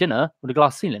were having dinner with a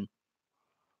glass ceiling.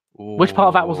 Ooh, which part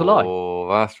of that was a lie? Oh,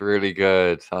 that's really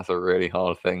good. That's a really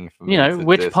hard thing for me. You know,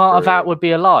 which part of that would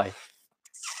be a lie?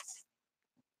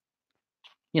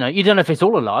 You know, you don't know if it's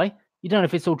all a lie. You don't know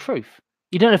if it's all truth.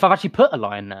 You don't know if I've actually put a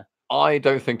lie in there. I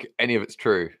don't think any of it's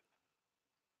true.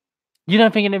 You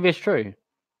don't think any of it's true.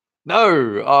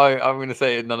 No, I'm going to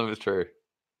say none of it's true.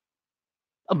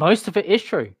 Most of it is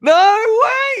true. No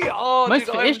way! Oh, Most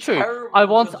dude, of it is I'm true. terrible I at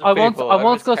once judging people. I'm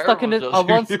got a stuck in terrible I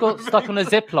once judge of got human stuck on a beings.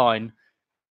 zip line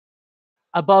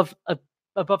above a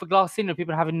glass ceiling,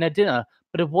 people having their dinner,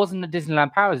 but it wasn't the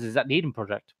Disneyland Paris. It's at the Eden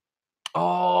Project.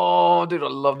 Oh, dude, I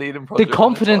love the Eden Project. The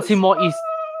confidence in what you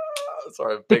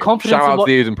Sorry, the big confidence shout in out what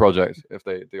to the Eden Project if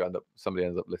they do somebody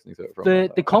ends up listening to it from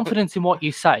the confidence in what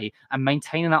you say and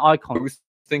maintaining that eye I contact. was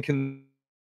thinking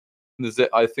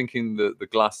the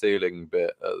glass ceiling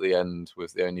bit at the end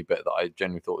was the only bit that I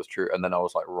genuinely thought was true, and then I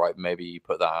was like, right, maybe you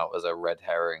put that out as a red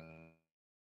herring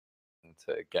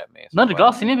to get me. No, the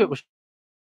glass ceiling bit was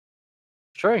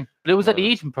true, but it was at the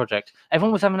Eden Project.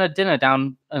 Everyone was having a dinner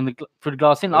down through the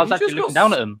glass ceiling. I was actually looking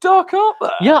down at them. Stuck up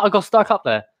there. Yeah, I got stuck up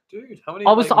there. Dude, how many?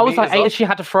 I was like, meters she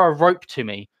had to throw a rope to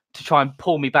me to try and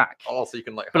pull me back. Oh, so you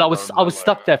can like. But I was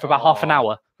stuck there for about half an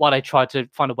hour while they tried to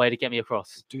find a way to get me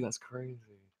across. Dude, that's crazy.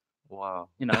 Wow.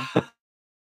 You know,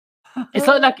 it's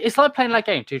like playing that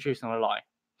game, two truths and a lie.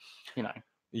 You know.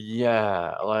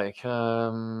 Yeah, like I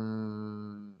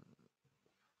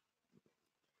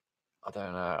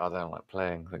don't know. I don't like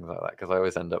playing things like that because I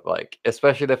always end up like,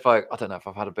 especially if I don't know if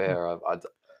I've had a beer.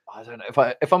 I don't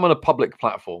know if I'm on a public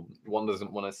platform, one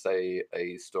doesn't want to say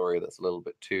a story that's a little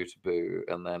bit too taboo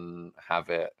and then have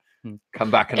it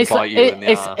come back and bite you in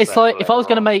the ass. It's like if I was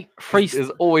going to make free. There's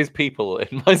always people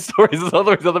in my stories. There's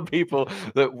always other people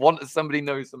that want somebody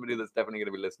knows somebody that's definitely going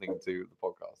to be listening to the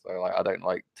podcast. So like, I don't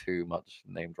like too much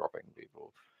name dropping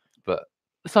people, but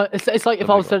so it's like if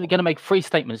I was going to make 3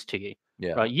 statements to you,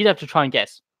 yeah, right? You'd have to try and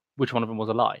guess which one of them was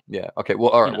a lie. Yeah. Okay.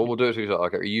 Well, all right. You Well, know. we'll do it.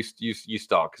 Okay. You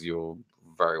start because you're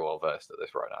very well versed at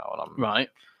this right now, and I'm right.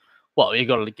 Well, you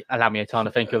got to allow me a time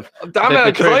to think of damn it,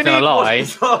 the truth and a lie.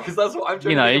 Because that's what I'm.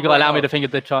 You know, you got to allow me to think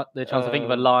of the chance to think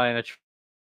of a lie and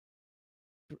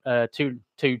two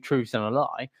truths and a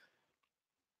lie.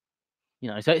 You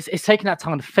know, so it's taking that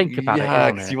time to think about it.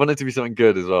 Yeah, because you want it to be something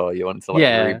good as well. You want it to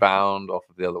like rebound off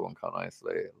of the other one quite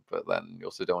nicely, but then you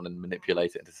also don't want to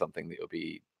manipulate it into something that you'll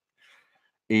be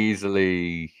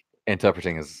easily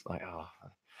interpreting as like, oh.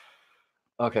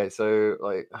 Okay, so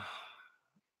like,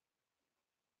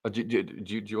 do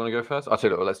you want to go first? I'll tell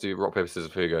you what, let's do rock, paper,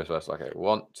 scissors. Who goes first? Okay,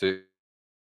 1, 2,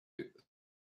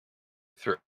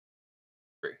 3.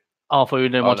 Oh, I thought we were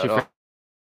doing 1, 2,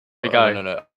 3. Go.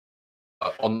 No.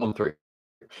 On 3.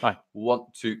 Right. 1,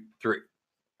 2, 3.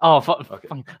 Oh, okay. I thought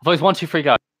it was 1, 2, 3.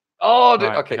 Go. Oh, dude.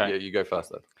 Okay, yeah, you go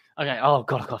first then. Okay. Oh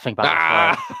God, I gotta think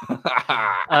about this. Because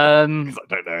I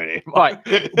don't know any. Right.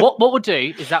 What we'll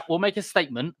do is that we'll make a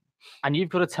statement, and you've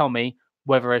got to tell me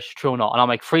whether it's true or not. And I'll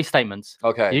make 3 statements.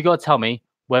 Okay. You got to tell me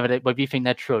whether you think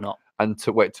they're true or not. And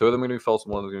wait, 2 of them are going to be false,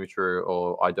 and 1 of them is going to be true,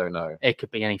 or I don't know. It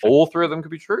could be anything. All 3 of them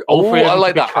could be true. All 3 of them I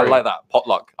like could be that. I true. like that.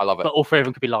 Potluck. I love it. But all 3 of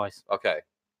them could be lies. Okay.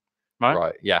 Right.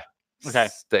 Right. Yeah. Okay.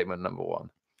 Statement number 1.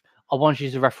 I once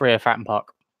used to referee at Fratton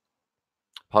Park.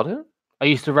 Pardon? I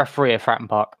used to referee at Fratton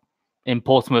Park in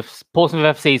Portsmouth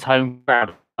FC's home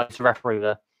ground. I used to referee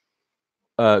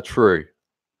there. True.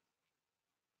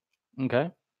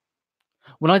 Okay.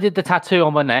 When I did the tattoo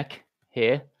on my neck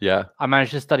here, Yeah. I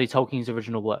managed to study Tolkien's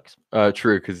original works.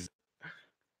 True, because.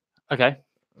 Okay.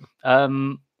 I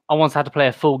once had to play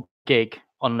a full gig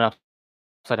on an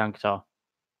upside down guitar.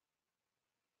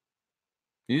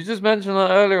 You just mentioned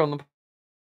that earlier on the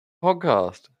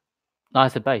podcast. No, I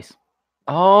said bass.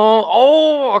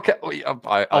 Oh, okay.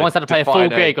 I once had to play a full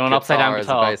gig on an upside down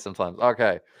guitar. Bass sometimes.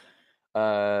 Okay.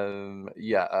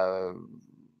 Yeah.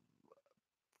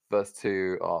 First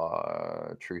 2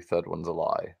 are true. Third one's a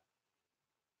lie.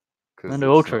 No, they're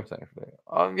all true.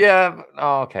 Yeah.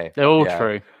 Oh, okay. They're all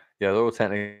true. Yeah, they're all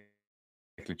technically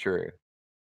true.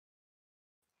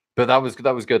 But that was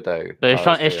good though. But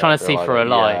it's trying to see through a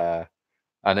lie. Yeah.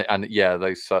 And yeah,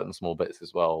 those certain small bits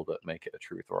as well that make it a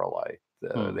truth or a lie.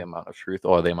 The amount of truth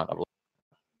or the amount of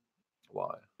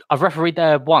lie. I've refereed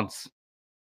there once.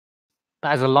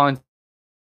 But as a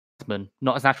linesman,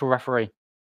 not as an actual referee.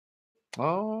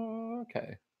 Oh,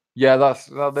 okay. Yeah,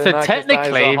 so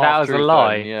technically that was a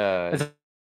lie. Then. Yeah. It's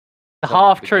a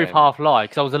half truth, half lie.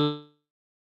 Because I was a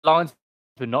linesman,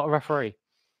 not a referee.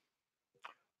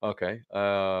 Okay.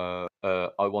 I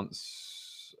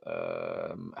once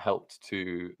helped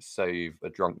to save a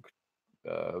drunk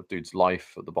dude's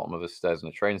life at the bottom of the stairs in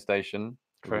a train station.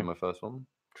 True. Would be my first one.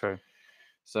 True.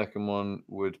 Second one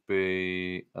would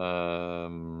be I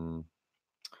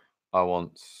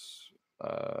once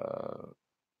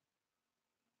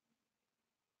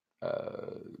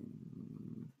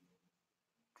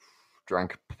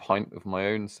drank a pint of my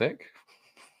own sick.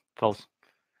 False.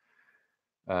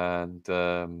 And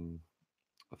the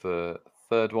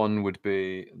third one would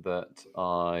be that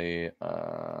I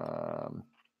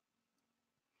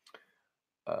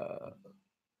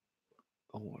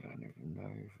I don't even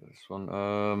know for this one.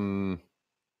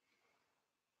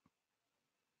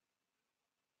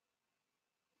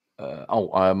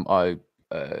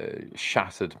 I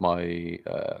shattered my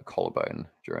collarbone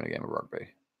during a game of rugby.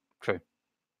 True.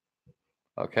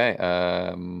 Okay.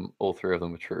 All three of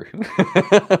them were true.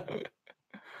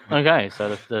 Okay,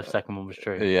 so the second one was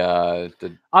true. Yeah.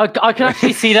 I can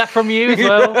actually see that from you as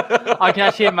well. I can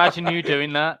actually imagine you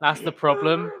doing that. That's the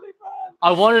problem.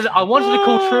 I wanted to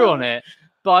call true on it,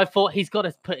 but I thought he's got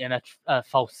to put in a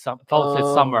false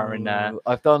somewhere in there.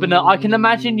 I've done. But no, I can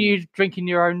imagine you drinking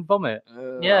your own vomit.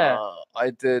 Yeah.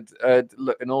 I did.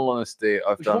 Look, in all honesty,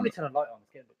 I've We should done. probably turn a light on.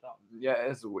 It's getting a bit dark. Yeah,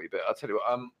 it is a wee bit. I'll tell you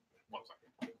what. One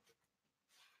second.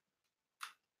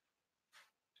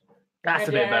 That's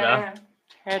a bit better.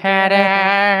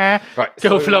 Ta-da! Right.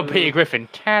 Go full on Peter Griffin.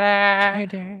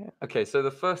 Ta-da! Okay, so the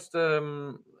first.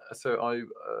 I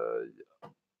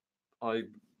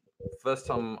first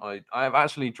time I've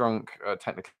actually drunk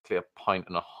technically a pint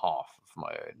and a half of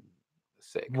my own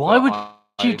sick. Why would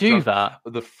you do that?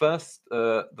 The first.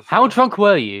 How drunk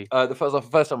were you? The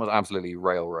first time was absolutely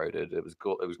railroaded. It was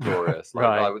glorious. Like,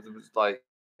 Right. It was like,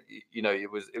 you know, it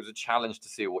was a challenge to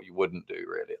see what you wouldn't do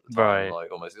really at the time. Right.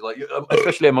 Like almost like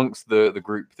especially amongst the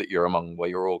group that you're among, where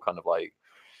you're all kind of like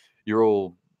you're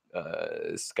all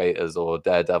skaters or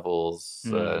daredevils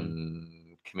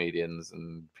and comedians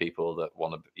and people that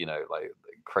want to, you know, like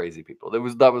crazy people. That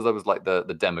was like the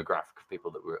demographic of people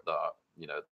that I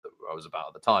was about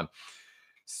at the time.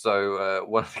 So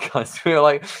one of the guys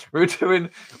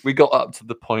we got up to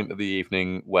the point of the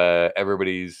evening where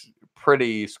everybody's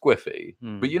pretty squiffy,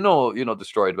 but you're not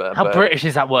destroyed. How British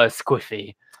is that word,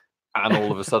 squiffy? And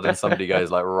all of a sudden somebody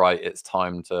goes like, right, it's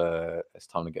time to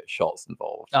get shots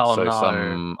involved. Oh, so no.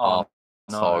 some Oh,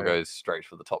 arsehole goes straight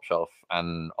for the top shelf,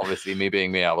 and obviously me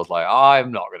being me, I was like,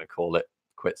 I'm not going to call it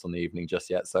quits on the evening just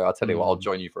yet. So I'll tell you what, I'll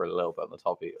join you for a little bit on the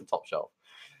top shelf.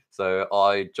 So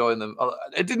I joined them.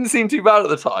 It didn't seem too bad at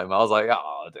the time. I was like,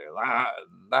 oh, I'll do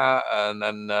that, and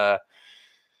then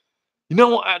you know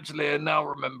what? Actually, I now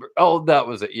remember. Oh, that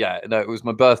was it. Yeah, no, it was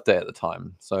my birthday at the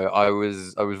time, so I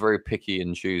was very picky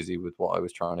and choosy with what I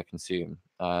was trying to consume,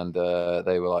 and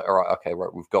they were like, all right, okay,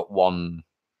 right, we've got one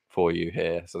for you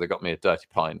here. So they got me a dirty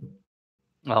pint.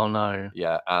 Oh no.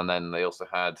 Yeah, and then they also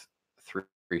had 4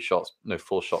 shots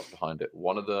behind it.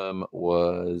 One of them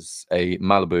was a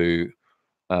Malibu.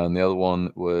 And the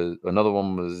another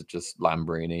one was just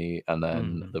Lambrini, and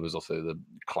then there was also the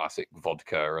classic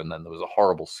vodka, and then there was a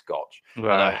horrible Scotch.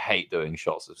 Right. And I hate doing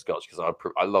shots of Scotch because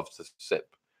I love to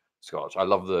sip Scotch. I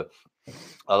love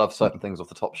certain things off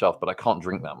the top shelf, but I can't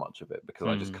drink that much of it because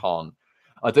I just can't.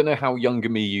 I don't know how younger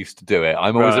me used to do it.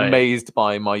 I'm always amazed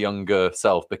by my younger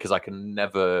self because I can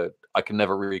never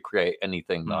recreate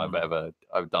anything that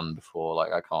I've done before.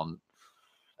 Like I can't.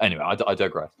 Anyway, I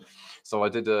digress. So I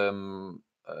did 2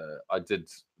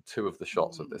 of the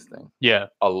shots of this thing. Yeah.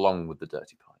 Along with the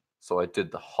dirty pint. So I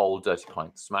did the whole dirty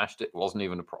pint, smashed it. It wasn't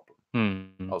even a problem. I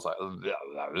was like, oh, yeah,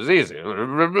 that was easy.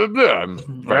 I'm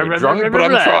very drunk, but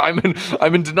I'm in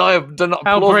plausible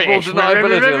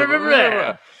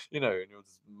deniability. You know, and you're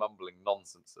just mumbling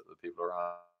nonsense at the people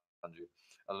around you.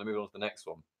 And then move on to the next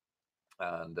one.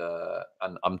 And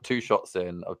I'm 2 shots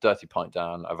in, of dirty pint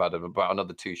down. I've had about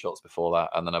another 2 shots before that,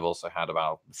 and then I've also had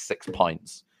about 6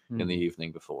 pints in the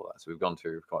evening before that. So we've gone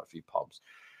to quite a few pubs,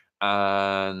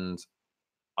 and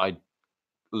I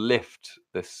lift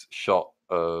this shot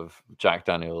of Jack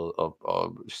Daniel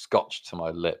of Scotch to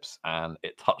my lips, and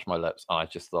it touched my lips, and I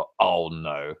just thought, oh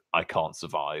no, I can't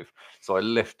survive. So I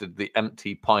lifted the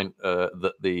empty pint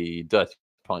that the dirty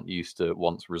pint used to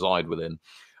once reside within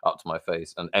up to my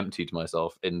face and emptied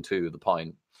myself into the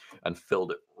pint and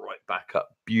filled it right back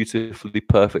up beautifully,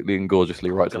 perfectly, and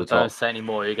gorgeously right to the top. Don't say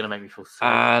anymore. You're gonna make me feel sick.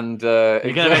 And you're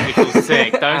gonna make me feel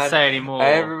sick. Don't say anymore.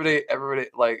 Everybody,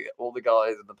 like all the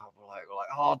guys in the pub were like,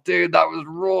 "Oh, dude, that was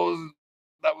raw.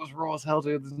 That was raw as hell,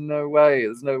 dude. There's no way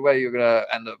you're gonna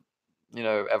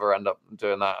ever end up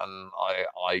doing that." And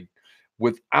I,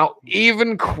 without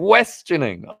even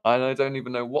questioning, and I don't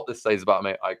even know what this says about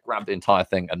me, I grabbed the entire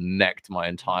thing and necked my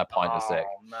entire pint of sick.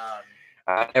 Oh man!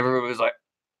 And everybody was like,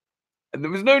 and there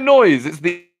was no noise. It's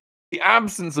the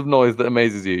absence of noise that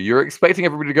amazes you. You're expecting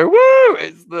everybody to go, woo!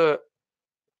 It's the...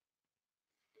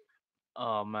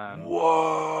 Oh, man.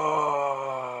 Whoa!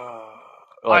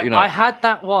 Like, I had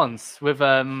that once with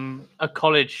a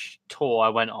college tour I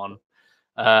went on.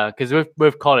 because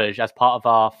with college, as part of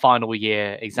our final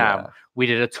year exam, we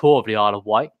did a tour of the Isle of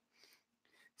Wight.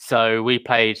 So we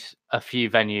played a few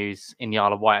venues in the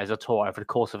Isle of Wight as a tour over the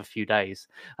course of a few days.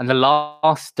 And the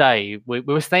last day, we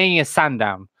were staying in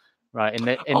Sandown, right?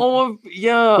 We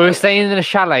were staying in the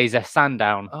chalets at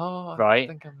Sandown, right? I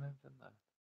think I remember that.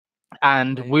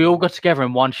 And we all got together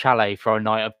in one chalet for a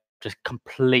night of just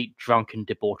complete drunken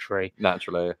debauchery.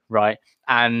 Naturally. Right.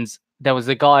 And there was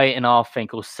a guy in our thing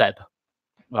called Seb,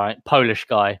 right? Polish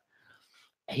guy.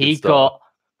 He got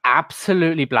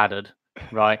absolutely bladdered.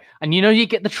 Right. And you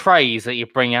get the trays that you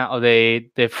bring out of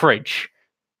the fridge.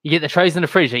 You get the trays in the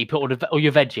fridge that you put all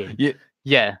your veg in.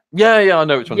 Yeah. I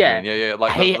know which one you mean. Yeah.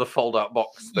 Like the fold out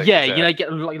box thing. Yeah,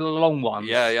 get like the long ones.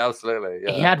 Yeah, absolutely.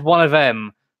 Yeah. He had one of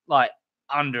them like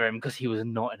under him because he was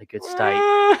not in a good state.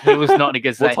 He was not in a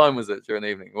good state. What time was it during the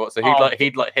evening? So he'd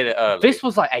hit it early. This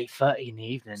was like 8:30 in the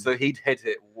evening. So he'd hit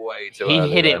it way too early.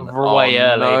 He hit it way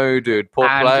early. No, dude, poor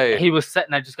play. He was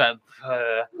sitting there just going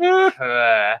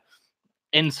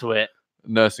into it,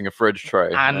 nursing a fridge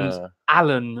tray. And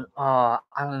Alan the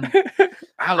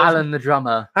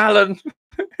drummer. Alan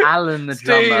the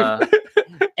drummer.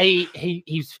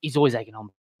 He's always egging on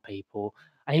people.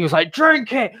 And he was like,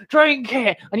 drink it.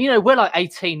 And, we're like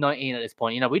 18, 19 at this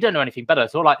point. We don't know anything better.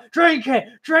 So we're like, drink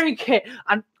it.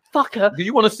 And fucker. Do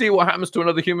you want to see what happens to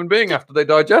another human being after they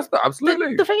digest that?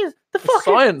 Absolutely. The thing is, the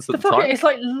science at the time. It's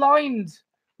like lined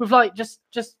with like just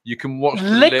you can watch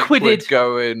liquid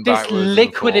going this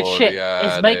liquided shit.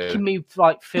 It's making me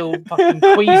like feel fucking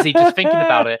queasy just thinking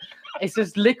about it. It's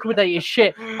just liquidated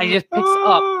shit. And he just picks it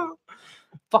up.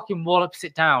 Fucking wallops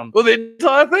it down. Well, the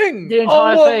entire thing.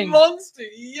 Thing. Monster!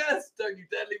 Yes, don't you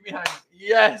dare leave me hanging.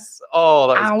 Yes. Oh,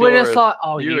 that's. And we're just like,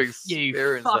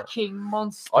 you fucking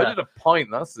monster. I did a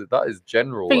pint. That is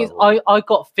general. Thing is, I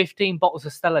got 15 bottles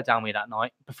of Stella down me that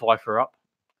night before I threw up.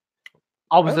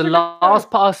 I was the last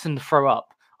person to throw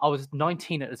up. I was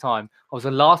 19 at the time. I was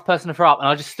the last person to throw up, and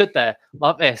I just stood there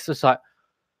like this, just like.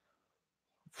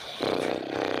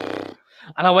 And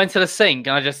I went to the sink,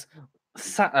 and I just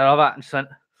sat there like that, and just went.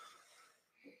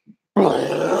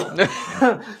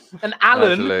 And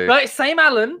Alan, right, same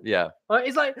Alan, right,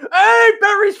 he's like, "Hey,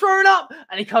 Barry's throwing up,"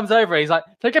 and he comes over. He's like,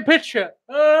 "Take a picture."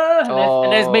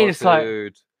 And there's me, just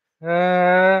like.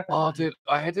 Oh, dude,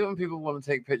 I hate it when people want to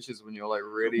take pictures when you're like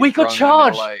really. We got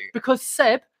charged because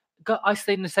Seb. I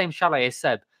stayed in the same chalet as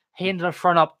Seb. He ended up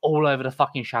throwing up all over the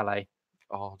fucking chalet.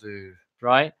 Oh, dude.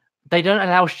 Right? They don't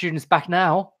allow students back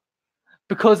now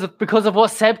because of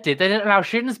what Seb did. They don't allow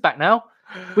students back now.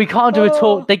 We can't do a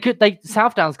tour.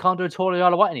 South Downs can't do a tour of the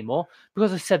Isle of Wight anymore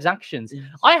because of Seb's actions.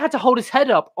 I had to hold his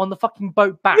head up on the fucking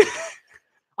boat back.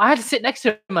 I had to sit next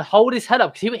to him and hold his head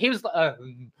up because he was like.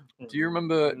 Do you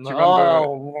remember?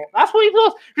 That's what he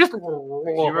was. Do you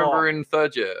remember in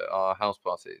third year our house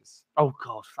parties? Oh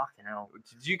God, fucking hell!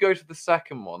 Did you go to the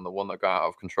second one, the one that got out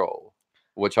of control,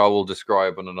 which I will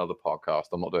describe on another podcast?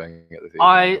 I'm not doing it this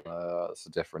evening. It's a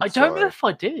different. I don't know if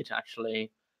I did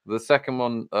actually. The second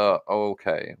one.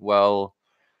 Okay. Well,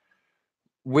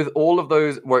 with all of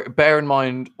those, bear in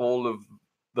mind all of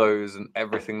those and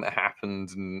everything that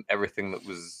happened and everything that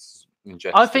was.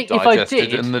 I think if I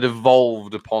did, and that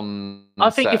evolved upon. I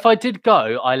think if I did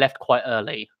go, I left quite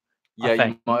early. Yeah,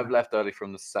 you might have left early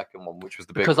from the second one, which was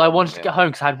the big. Because I wanted to get home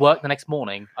because I had work the next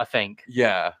morning. I think.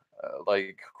 Yeah,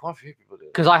 like quite a few people did.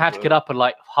 Because I had to get up at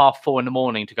like 3:30 in the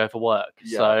morning to go for work,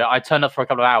 so I turned up for a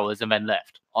couple of hours and then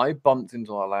left. I bumped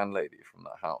into our landlady from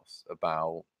that house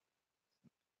about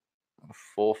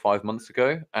 4 or 5 months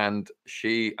ago, and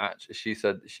she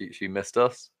said she missed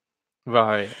us.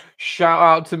 Right. Shout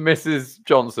out to Mrs.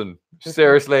 Johnson.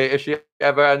 Seriously, if she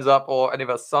ever ends up, or any of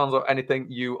her sons or anything,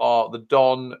 you are the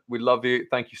Don. We love you.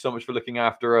 Thank you so much for looking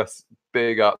after us.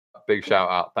 Big up, big shout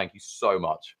out. Thank you so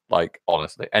much. Like,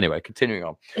 honestly. Anyway, continuing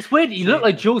on. It's weird. You look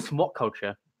like Jules from What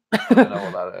Culture. I don't know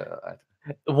what that is.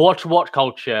 Watch What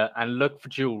Culture and look for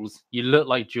Jules. You look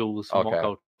like Jules from What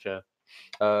Culture.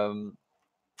 I'm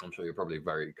sure you're probably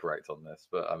very correct on this,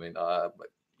 but I mean,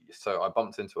 so I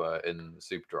bumped into her in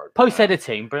Superdrug. Post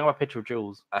editing, bring up a picture of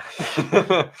Jules.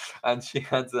 And she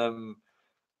had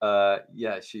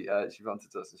she bumped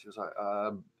into us and she was like,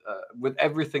 with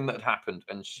everything that had happened,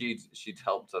 and she'd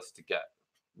helped us to get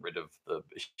rid of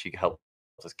she helped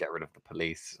us get rid of the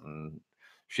police, and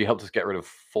she helped us get rid of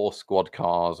 4 squad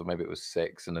cars, or maybe it was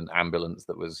 6, and an ambulance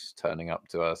that was turning up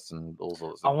to us, and all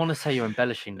sorts of. I want to say you're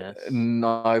embellishing this.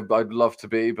 No, I'd love to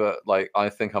be, but like I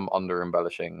think I'm under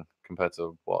embellishing compared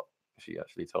to what she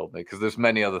actually told me, because there's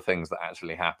many other things that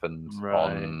actually happened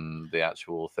on the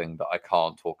actual thing that I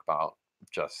can't talk about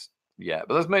just yet.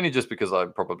 But that's mainly just because I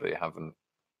probably haven't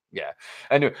Yeah.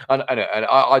 Anyway, I know, and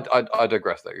I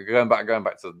digress though. Going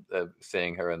back to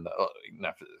seeing her in the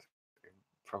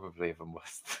probably even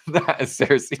worse than that.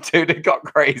 Seriously, dude, it got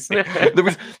crazy.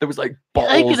 there was like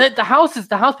bottles. The house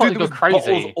party got crazy.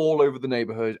 Bottles all over the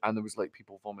neighborhood, and there was like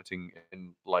people vomiting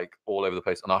in like all over the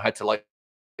place, and I had to like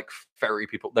ferry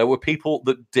people. There were people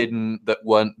that didn't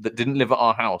live at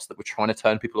our house that were trying to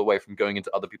turn people away from going into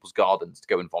other people's gardens to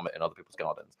go and vomit in other people's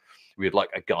gardens. We had like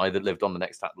a guy that lived on the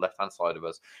next left-hand side of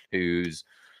us who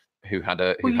had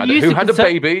a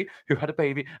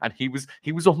baby, and he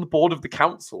was on the board of the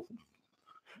council.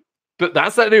 But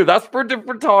that's for a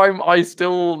different time. I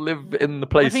still live in the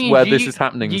place where this is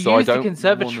happening, so I don't. The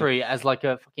conservatory as like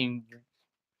a fucking.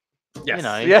 Yes. You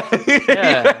know.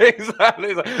 Yeah,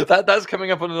 exactly. That's coming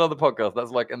up on another podcast.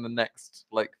 That's like in the next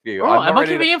like few. Oh, am I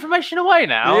giving information away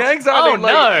now? Yeah, exactly. Oh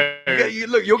no!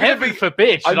 Look, you're going to be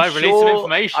forbid. Should I release some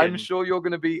information? I'm sure you're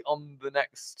going to be on the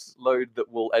next load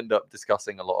that will end up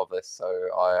discussing a lot of this.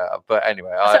 So but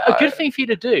anyway, a good thing for you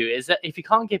to do is that if you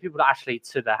can't get people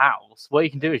to the house, what you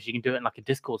can do is you can do it in like a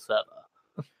Discord server.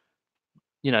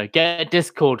 Get a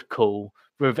Discord call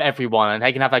with everyone, and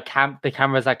they can have the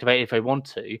cameras activated if they want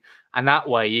to, and that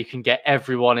way you can get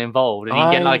everyone involved, and you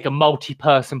can get like a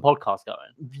multi-person podcast going.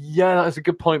 Yeah, that's a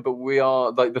good point. But we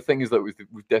are like, the thing is that we've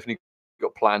definitely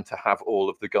got planned to have all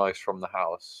of the guys from the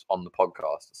house on the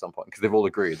podcast at some point, because they've all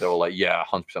agreed. They're all like, yeah,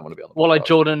 100% want to be on the podcast. Well, like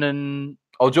Jordan and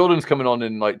Jordan's coming on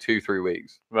in like 2-3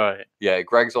 weeks. Right. Yeah,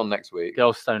 Greg's on next week.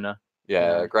 Girl Stoner.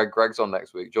 Yeah, Greg's on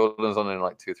next week. Jordan's on in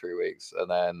like 2-3 weeks, and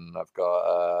then I've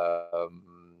got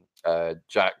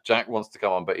Jack wants to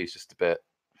come on, but he's just a bit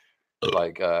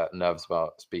like nervous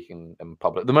about speaking in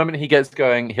public. The moment he gets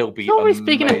going, he'll be always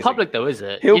speaking in public, though, is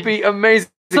it? He'll be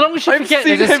amazing. So long as you forget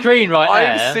there's a screen right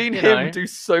there. I've seen him do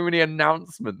so many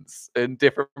announcements in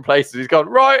different places. He's gone,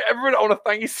 right, everyone, I want to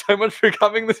thank you so much for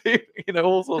coming this evening.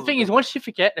 All sorts. The thing is, once you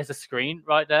forget there's a screen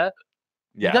right there,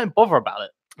 you don't bother about it.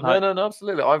 Like, no,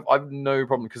 absolutely. I've no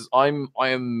problem, because I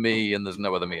am me, and there's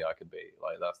no other me I could be.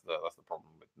 Like that's the problem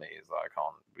with me, is that I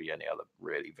can't be any other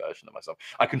really version of myself.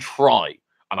 I can try,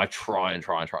 and I try,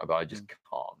 but I just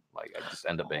can't. Like, I just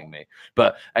end up being me.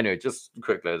 But anyway, just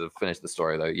quickly to finish the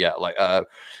story though. Yeah, like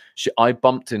I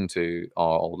bumped into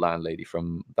our old landlady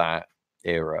from that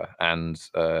era, and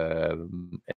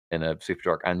in a super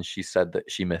truck, and she said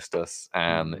that she missed us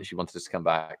and that she wanted us to come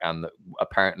back, and that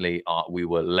apparently we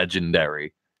were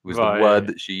legendary. Was the word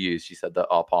that she used. She said that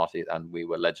our party and we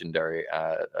were legendary,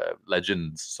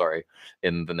 legends,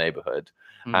 in the neighborhood.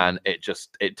 And it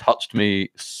touched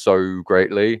me so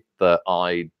greatly that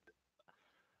I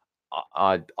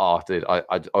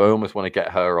almost want to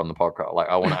get her on the podcast. Like,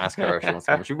 I want to ask her if she wants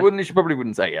to come. She probably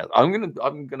wouldn't say yes.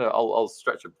 I'll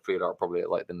stretch a feed out probably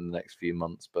like in the next few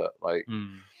months. But like,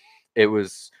 it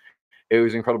was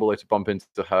incredible to bump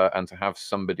into her and to have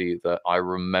somebody that I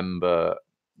remember.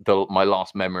 My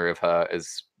last memory of her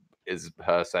is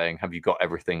her saying, "Have you got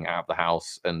everything out of the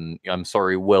house?" And I'm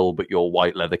sorry, Will, but your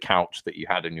white leather couch that you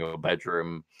had in your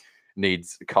bedroom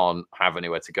can't have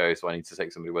anywhere to go, so I need to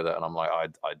take somebody with it. And I'm like, I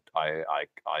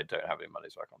don't have any money,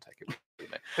 so I can't take it with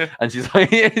me. And she's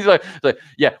like,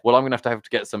 yeah, well, I'm gonna have to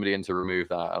get somebody in to remove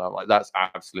that. And I'm like, that's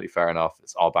absolutely fair enough.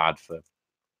 It's our bad for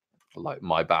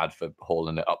my bad for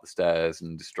hauling it up the stairs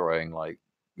and destroying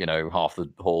half the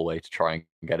hallway to try and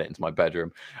get it into my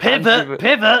bedroom.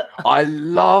 Pivot. I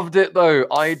loved it though.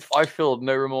 I feel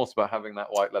no remorse about having that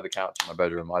white leather couch in my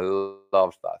bedroom. I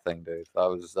loved that thing, dude. That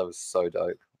was so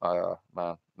dope.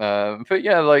 Man. But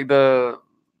yeah,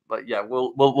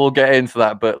 we'll get into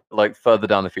that, but like further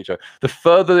down the future. The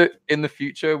further in the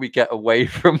future we get away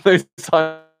from those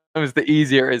times, the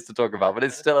easier it is to talk about, but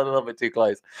it's still a little bit too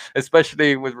close,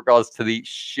 especially with regards to the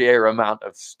sheer amount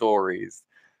of stories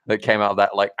that came out of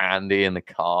that, like Andy in the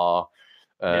car,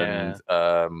 and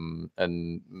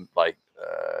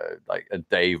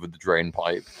Dave with the drain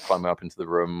pipe climbing up into the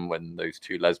room when those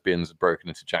two lesbians had broken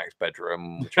into Jack's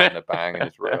bedroom, trying to bang in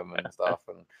his room and stuff,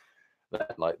 and then,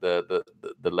 like the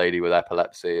lady with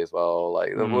epilepsy as well.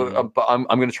 Like, but I'm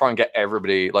going to try and get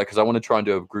everybody, like, because I want to try and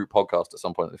do a group podcast at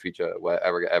some point in the future where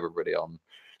I get everybody on.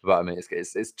 But I mean,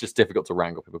 it's just difficult to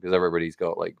wrangle people because everybody's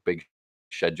got like big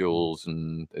schedules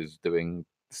and is doing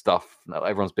stuff.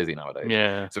 Everyone's busy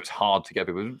nowadays, so it's hard to get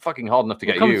people. It's fucking hard enough to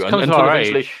get you until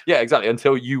eventually,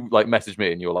 until you like message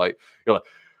me and you're like,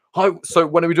 hi, so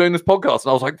when are we doing this podcast?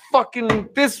 And I was like, fucking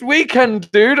this weekend,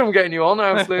 dude. I'm getting you on,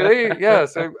 absolutely. Yeah,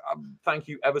 so thank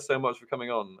you ever so much for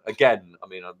coming on again. I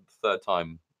mean, third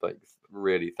time, but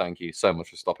really thank you so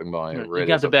much for stopping by. Really,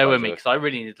 you have to bear with me because I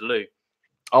really need the loo.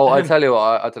 Oh, I tell you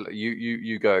what,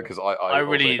 you go, because I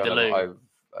really need the loo.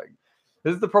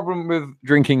 This is the problem with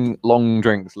drinking long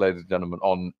drinks, ladies and gentlemen,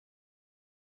 on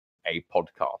a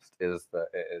podcast is that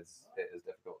it is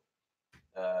difficult.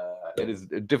 It is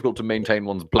difficult to maintain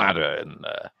one's bladder in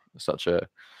such a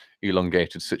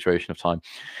elongated situation of time.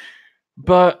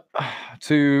 But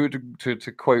to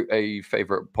quote a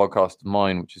favorite podcast of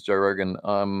mine, which is Joe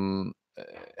Rogan,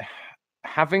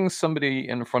 having somebody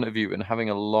in front of you and having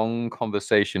a long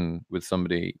conversation with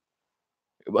somebody,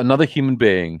 another human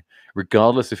being,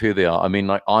 regardless of who they are. I mean,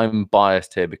 like, I'm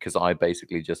biased here because I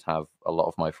basically just have a lot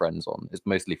of my friends on. It's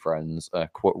mostly friends,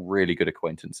 really good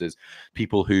acquaintances,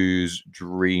 people whose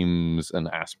dreams and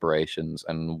aspirations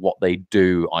and what they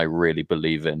do I really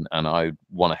believe in, and I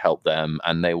want to help them,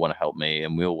 and they want to help me,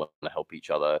 and we all want to help each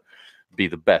other be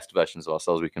the best versions of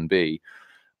ourselves we can be.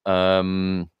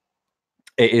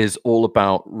 It is all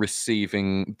about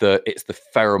receiving it's the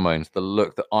pheromones, the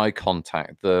look, the eye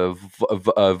contact, the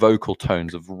vocal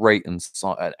tones of rate and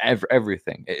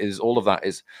everything. It is all of that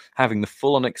is having the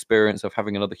full-on experience of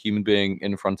having another human being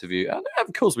in front of you. And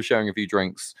of course, we're sharing a few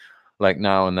drinks like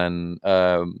now and then.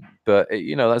 But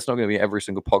that's not going to be every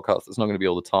single podcast. That's not going to be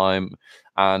all the time.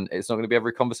 And it's not going to be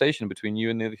every conversation between you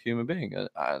and the other human being.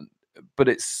 But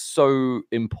it's so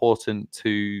important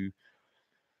to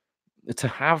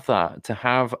have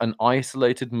an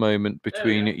isolated moment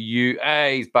between you.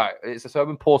 Hey, he's back. It's so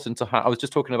important to have. I was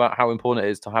just talking about how important it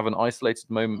is to have an isolated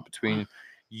moment between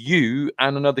you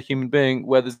and another human being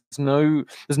where there's nothing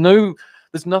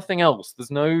else.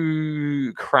 There's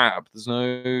no crap.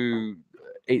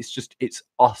 It's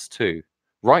us two.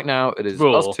 Right now, it is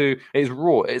raw. Us two. It is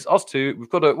raw. It's us two. We've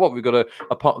got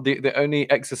the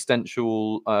only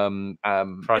existential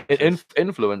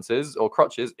influences or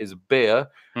crutches is beer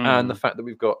and the fact that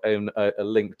we've got a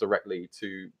link directly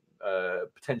to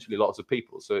potentially lots of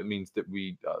people. So it means that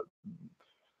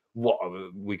what are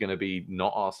we going to be?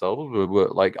 Not ourselves. We're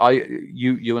like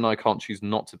you and I can't choose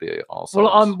not to be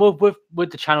ourselves. Well,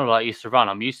 with the channel that I used to run,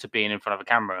 I'm used to being in front of a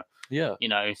camera. Yeah,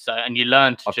 So and you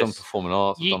learn to. I've done performing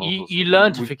arts. You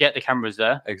learn to forget the camera's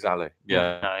there. Exactly.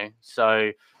 Yeah.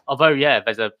 So although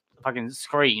there's a fucking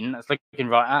screen that's looking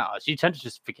right at us, you tend to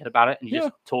just forget about it and you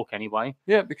just talk anyway.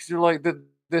 Yeah, because you're like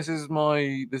this is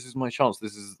my chance.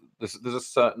 There's a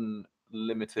certain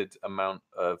limited amount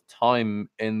of time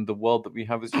in the world that we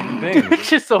have as human beings. It's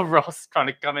just saw Ross trying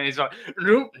to come in. He's like,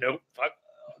 nope, fuck.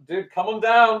 Dude, come on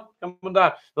down.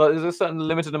 Like, there's a certain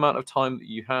limited amount of time that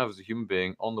you have as a human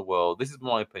being on the world. This is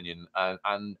my opinion,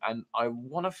 and I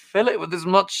want to fill it with as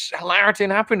much hilarity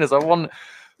and happiness. I want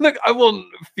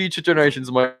future generations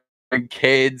of my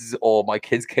kids or my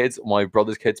kids' kids, or my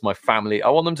brother's kids, my family. I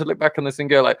want them to look back on this and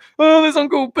go like, "Oh, there's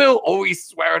Uncle Bill. Oh, he's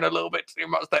swearing a little bit too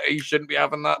much. That he shouldn't be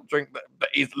having that drink. But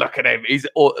he's look at him. He's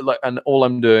and all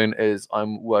I'm doing is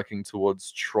I'm working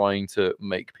towards trying to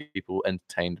make people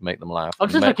entertained, make them laugh. I'm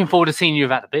just looking forward to seeing you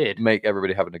without the beard. Make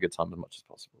everybody having a good time as much as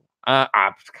possible. I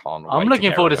can't. I'm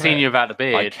looking forward to seeing you without the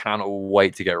beard. I can't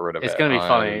wait to get rid of it. It's going to be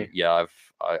funny. Yeah,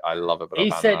 I love it. But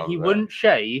he said he wouldn't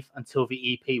shave until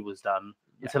the EP was done.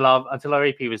 Until our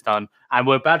EP was done, and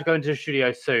we're about to go into the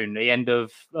studio soon. The end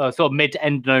of sort of mid to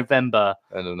end November.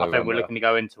 I think we're looking to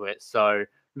go into it. So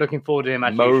looking forward to him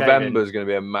actually November is going to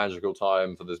be a magical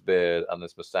time for this beard and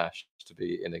this mustache to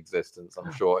be in existence.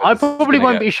 I'm sure. I probably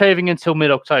won't be shaving until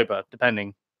mid-October,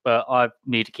 depending. But I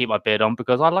need to keep my beard on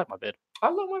because I like my beard. I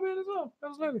love my beard as well.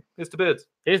 Absolutely. Here's the beards.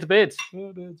 Here's the beards.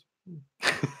 Yeah, beards.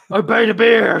 Obey the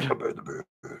beard. Obey the beard.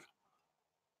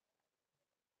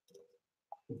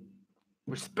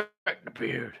 Respect the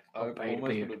beard. Obey the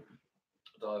beard.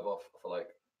 Dive off for like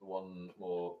one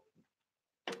more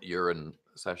urine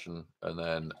session, and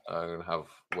then we're gonna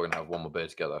have one more beer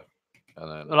together, and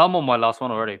then. Well, I'm on my last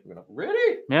one already.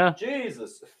 Really? Yeah.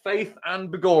 Jesus, Faith and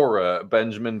Begora,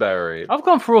 Benjamin Berry. I've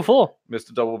gone through all four.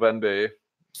 Mr. Double Ben B,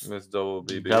 Mr. Double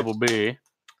B. Double B.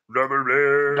 Double B.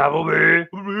 Double B.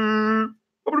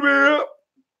 Double B.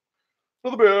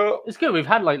 Another beer. It's good. We've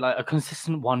had like a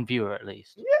consistent one viewer at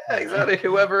least. Yeah, exactly.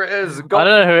 Whoever it is. I don't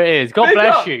know who it is. God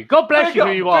bless you. God bless you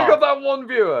who you are. Pick up that one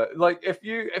viewer. Like if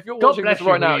you're watching this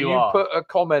right now, you put a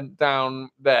comment down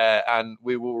there, and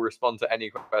we will respond to any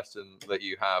question that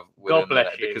you have. God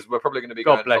bless you. Because we're probably going to be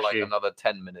going for like another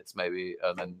 10 minutes, maybe,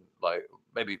 and then like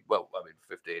maybe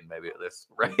 15, maybe at this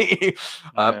rate.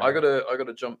 I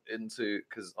gotta jump into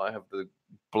because I have the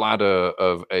bladder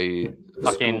of a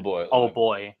fucking old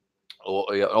boy.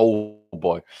 Oh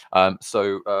boy.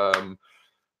 So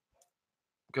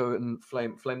go and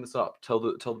flame this up. Tell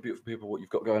the beautiful people what you've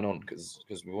got going on because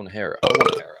we want to hear it. I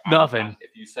want to hear it. Nothing.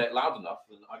 If you say it loud enough,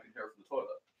 then I can hear it from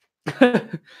the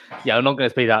toilet. Yeah, I'm not going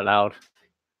to speak that loud.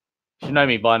 You should know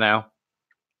me by now.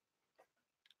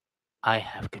 I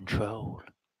have control.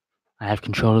 I have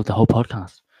control of the whole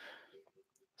podcast.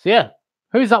 So yeah,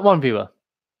 who's that one viewer?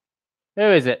 Who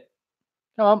is it?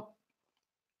 Come on.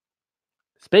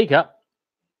 Speak up.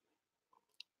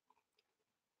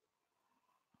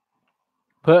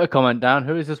 Put a comment down.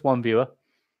 Who is this one viewer?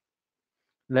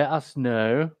 Let us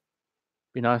know.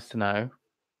 Be nice to know.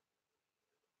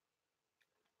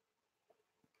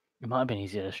 It might have been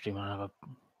easier to stream on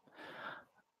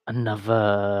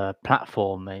another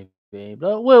platform, maybe.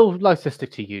 But Will likes to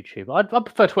stick to YouTube. I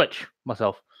prefer Twitch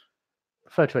myself.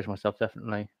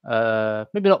 Definitely.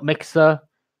 Maybe not Mixer.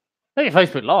 Maybe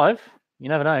Facebook Live. You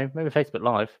never know. Maybe Facebook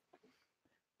Live.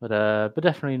 But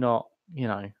definitely not. You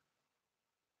know,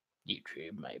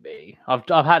 YouTube. Maybe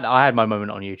I had my moment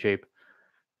on YouTube.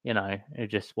 You know, it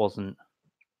just wasn't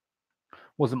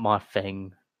my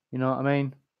thing. You know what I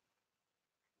mean?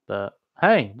 But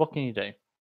hey, what can you do?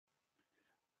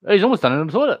 He's almost done it in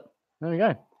the toilet. There we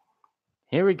go.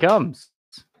 Here he comes.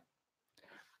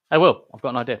 Hey, Will, I've got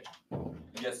an idea.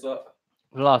 Yes, sir.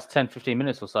 For the last 10, 15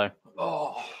 minutes or so.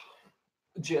 Oh,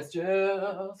 yes.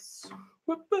 Go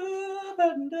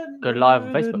live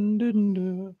on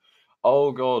Facebook.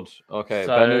 Oh God. Okay.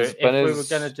 So Ben is we were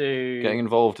going to do... getting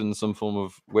involved in some form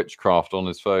of witchcraft on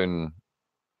his phone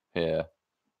here.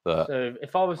 So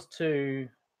if I was to...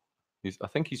 I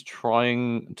think he's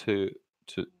trying to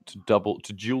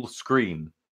dual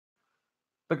screen.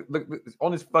 Look,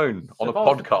 on his phone, on a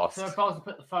podcast. So if I was to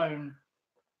put the phone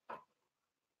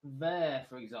there,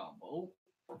 for example,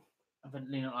 and then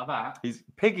lean it like that. He's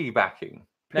piggybacking.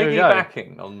 There we go.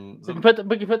 Piggybacking on. So we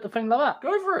can put the thing like that.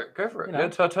 Go for it. You know?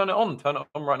 Yeah, turn it on. Turn it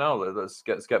on right now. Let's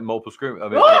get multiple screen. I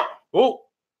mean, oh,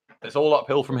 it's all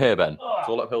uphill from here, Ben. It's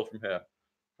all uphill from here.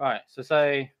 Right. So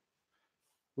say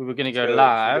we were going to go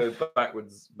live. Go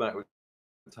backwards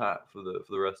tap for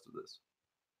the rest of this,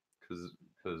 because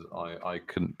I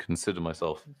couldn't consider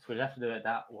myself. So we'd have to do it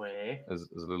that way. As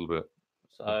a little bit.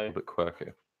 So a little bit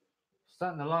quirky.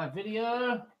 Starting the live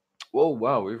video. Whoa!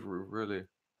 Wow, we've really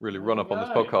run up on this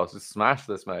podcast. We've smashed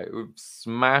this, mate. We've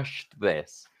smashed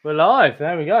this. We're live.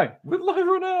 There we go. We're live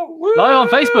right now. Woo! Live on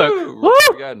Facebook.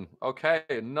 Woo! Again. Okay,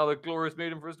 another glorious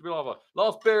meeting for us to be live on.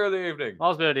 Last beer of the evening.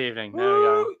 There we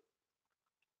go.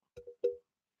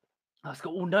 Oh, it's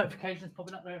got all notifications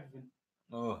popping up there. Everything.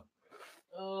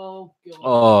 Oh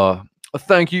God.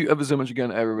 Thank you ever so much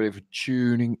again, everybody, for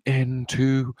tuning in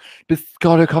to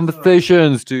Biscotti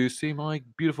Conversations to see my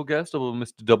beautiful guest,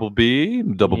 Mr. Double B,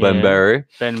 Ben Berry.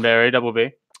 Ben Berry, Double B.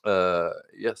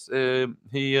 Yes,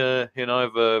 he and I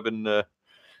have been,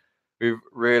 we've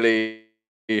really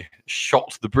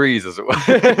shot the breeze, as it were.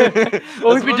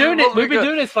 Well, we've been doing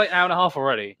this for like an hour and a half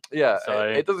already. Yeah, so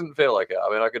it doesn't feel like it.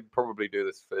 I mean, I could probably do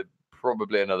this for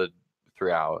probably another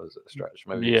 3 hours at a stretch,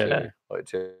 maybe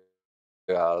 2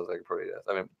 hours. I could probably do this.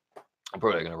 I mean, I'm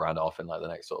probably going to round off in like the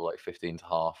next sort of like 15 to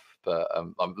half. But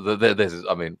this is,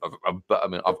 I mean,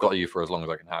 I've got you for as long as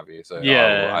I can have you. So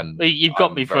yeah, you've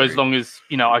got me for as long as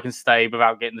I can stay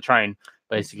without getting the train.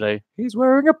 Basically, he's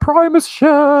wearing a Primus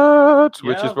shirt,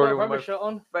 which is probably one of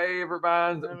my favorite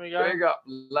bands. There we go. Big up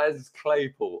Les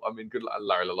Claypool. I mean, good luck,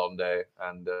 Larry Lalonde,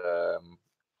 and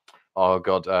oh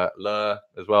God, Lur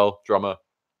as well, drummer.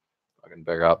 I can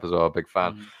big up as well, big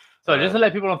fan. So just to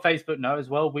let people on Facebook know as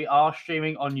well, we are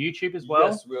streaming on YouTube as well.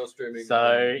 Yes, we are streaming.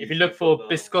 So if you look for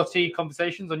Biscotti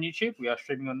Conversations on YouTube, we are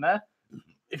streaming on there.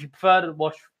 If you prefer to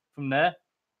watch from there,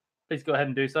 please go ahead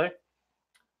and do so.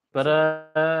 But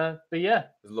yeah,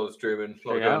 there's a lot of streaming, a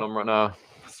lot going on right now.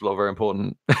 It's a lot of very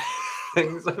important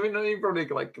things. I mean, you probably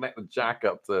can like connect the jack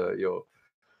up to your.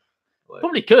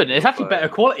 Probably could. It's actually better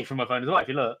quality from my phone as well. If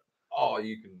you look. Oh,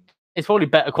 you can. It's probably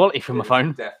better quality from my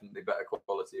phone. Definitely better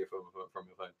quality from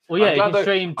your phone. Well, yeah, you can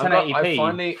stream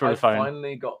 1080p from the phone. I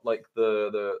finally got like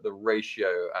the ratio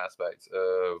aspect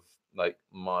of like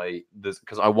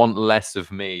because I want less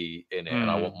of me in it and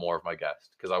I want more of my guest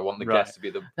because I want the guest to be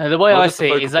the. No, the way I see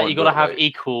it is that you got to have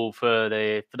equal for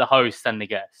the host and the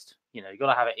guest. You got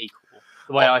to have it equal.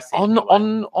 The way I see it.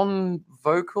 On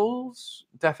vocals,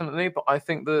 definitely, but I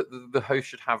think the host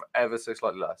should have ever so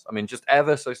slightly less. I mean, just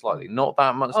ever so slightly, not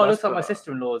that much. Oh, it looks like my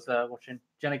sister-in-law's watching.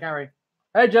 Jenna Gary.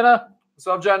 Hey, Jenna. What's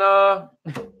up, Jenna?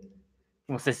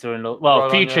 My sister-in-law. Well,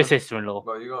 future sister-in-law.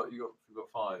 Well, you got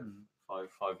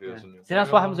 5 years. See,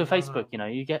 that's what happens with Facebook.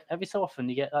 You get every so often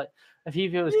you get like a few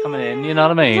viewers coming in. You know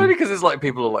what I mean? It's only because it's like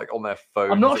people are like on their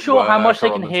phones. I'm not sure how much they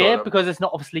can hear because it's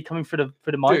not obviously coming through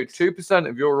the mic. Dude, 2%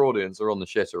 of your audience are on the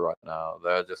shitter right now.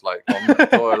 They're just like on the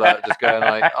toilet, just going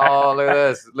like, "Oh, look at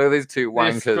this! Look at these two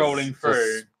wankers scrolling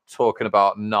through, talking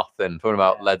about nothing, talking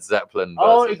about Led Zeppelin."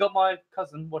 Oh, you got my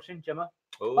cousin watching, Gemma.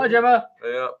 Oh. Hi, Gemma.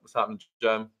 Yeah, what's happening,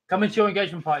 Gem? Coming to your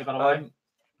engagement party, by the way.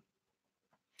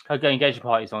 Her engagement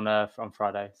party's on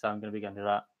Friday, so I'm going to be going to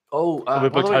that. Oh, we by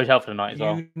booked the a way, hotel for the night as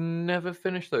well. you never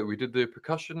finished though. We did the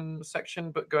percussion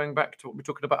section, but going back to what we were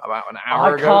talking about an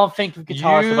hour I ago. can't think of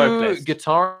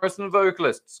guitarists or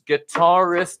vocalists.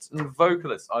 Guitarists and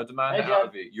vocalists. I demand Hey, it out Joe.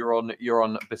 of you. You're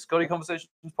on Biscotti Conversations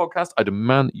podcast. I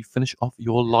demand that you finish off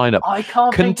your lineup. I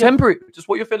can't Contemporary, just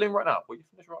what you're feeling right now. What you're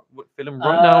feeling think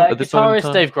of, right now at this time.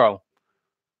 guitarist Dave Grohl.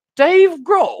 Dave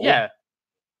Grohl. Yeah.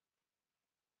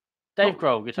 Dave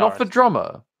Grohl, guitarist. Not for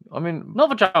drummer. I mean, Not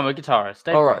for drummer, guitarist.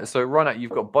 Dave all Grohl. right. So right now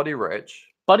you've got Buddy Rich.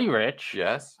 Buddy Rich.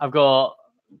 Yes. I've got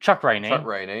Chuck Rainey. Chuck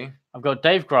Rainey. I've got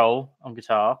Dave Grohl on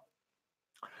guitar.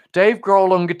 Dave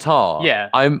Grohl on guitar. Yeah.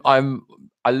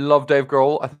 I love Dave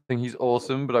Grohl. I think he's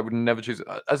awesome, but I would never choose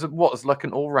as like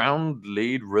an all-round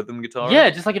lead rhythm guitarist. Yeah,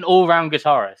 just like an all-round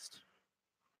guitarist.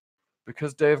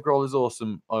 Because Dave Grohl is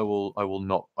awesome, I will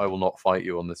not fight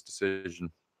you on this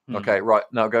decision. Okay, right.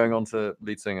 Now going on to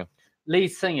lead singer. Lead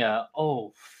singer.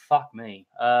 Oh, fuck me.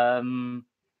 Don't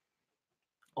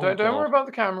worry about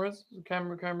the cameras. The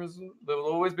cameras, they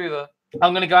will always be there.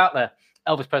 I'm going to go out there.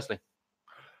 Elvis Presley.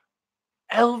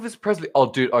 Elvis Presley.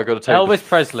 Oh, dude, I got to tell you Elvis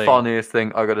Presley. Funniest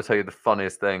thing. I got to tell you the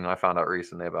funniest thing I found out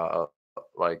recently about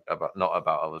not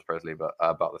about Elvis Presley, but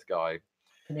about this guy.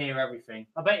 Can hear everything.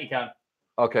 I bet you can.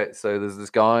 Okay, so there's this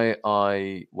guy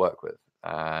I work with,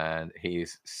 and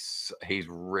he's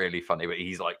really funny, but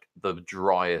he's like the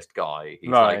driest guy.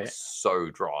 He's like so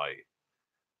dry,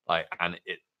 like, and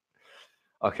it.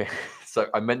 Okay, so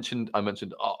I mentioned we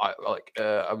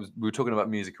were talking about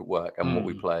music at work and what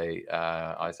we play.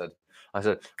 I said,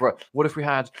 right, what if we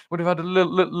had a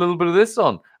little bit of this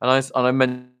on? And I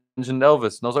mentioned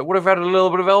Elvis, and I was like, what if we had a little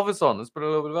bit of Elvis on? Let's put a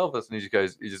little bit of Elvis. And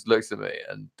he just looks at me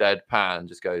and deadpan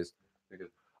just goes,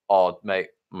 oh mate,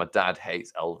 my dad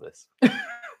hates Elvis. And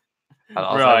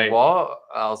I was like, what?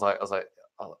 I was like,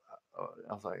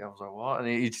 what? And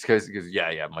he just goes,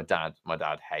 yeah, my dad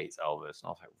hates Elvis. And I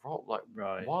was like, what? Like,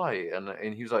 why?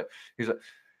 And he was like,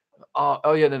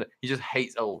 oh yeah, no, he just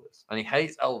hates Elvis, and he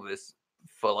hates Elvis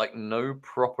for like no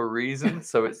proper reason.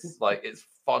 So it's like it's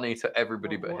funny to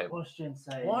everybody but him. What's Jen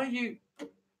saying? Why are you?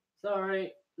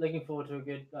 Sorry, looking forward to a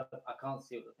good. I can't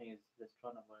see what the thing is. Just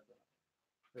trying to work it.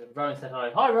 Rowan said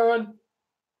hi. Hi, Rowan.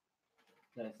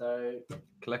 Yeah, so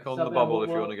click on the bubble if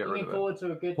you want to get rid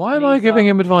of it. Why am I giving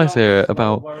him advice here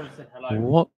about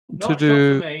what to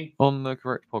do on the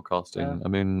correct podcasting? Yeah. I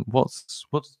mean, what's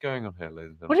going on here,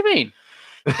 ladies and gentlemen? What do you mean?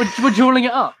 We're drawing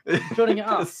it up.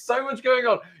 There's so much going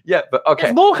on. Yeah, but okay.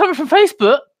 There's more coming from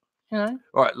Facebook. You know.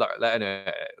 All right, let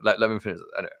me finish.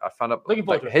 I found out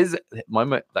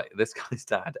this guy's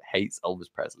dad hates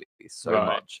Elvis Presley so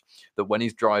much that when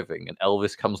he's driving and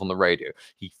Elvis comes on the radio,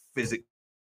 he physically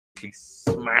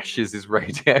smashes his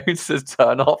radio and says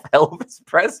turn off Elvis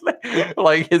Presley.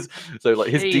 like his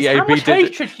DAB. How much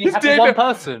hatred can you have for one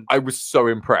person? I was so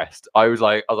impressed. I was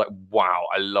like, wow,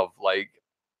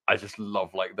 I just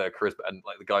love like their charisma. And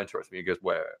like the guy interrupts me, he goes,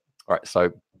 where? All right,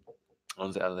 so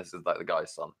and this is like the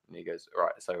guy's son, and he goes,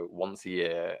 right, so once a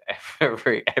year,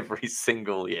 every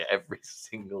single year,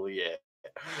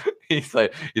 he says,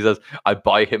 I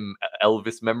buy him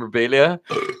Elvis memorabilia.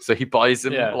 So he buys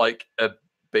him like a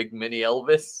big mini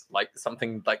Elvis, like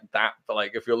something like that. But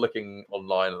like if you're looking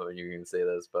online, I don't know if you can see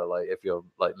this, but like if you're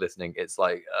like listening, it's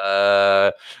like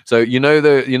so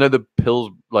the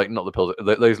pills, like not the pills,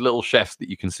 those little chefs that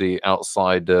you can see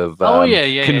outside of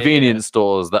convenience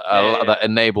stores that that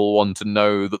enable one to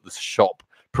know that the shop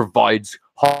provides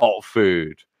hot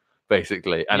food,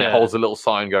 basically, and it holds a little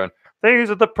sign going,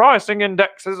 these are the pricing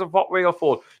indexes of what we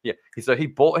afford. Yeah, so he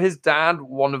bought his dad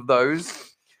one of those.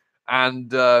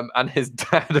 And his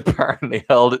dad apparently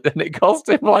hurled it, and it cost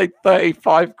him like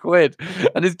 35 quid.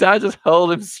 And his dad just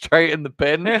hurled him straight in the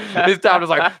bin. His dad was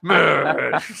like,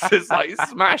 just like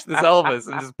smashed this Elvis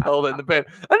and just hurled it in the bin. And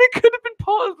it could have been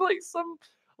part of like some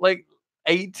like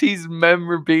 80s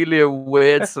memorabilia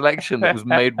weird selection that was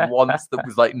made once that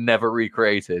was like never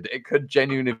recreated. It could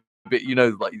genuinely. But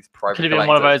like these private could have been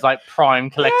one of those like prime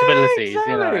collectabilities,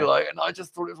 exactly. Like, and I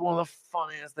just thought it was one of the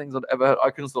funniest things I'd ever heard. I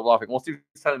couldn't stop laughing. Once he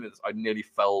was telling me this, I nearly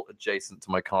fell adjacent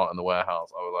to my cart in the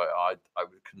warehouse. I was like, I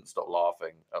couldn't stop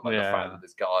laughing at like the fact that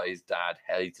this guy's dad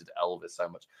hated Elvis so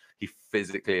much he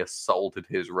physically assaulted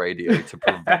his radio to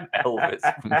prevent Elvis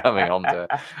from coming onto it.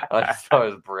 I just thought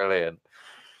it was brilliant.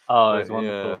 Oh, it's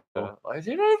wonderful. Like, do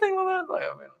you know anything like that? Like,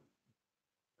 I mean,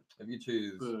 if you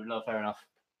choose, no, fair enough.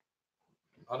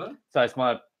 Pardon? So it's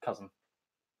my cousin.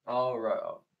 Oh, right.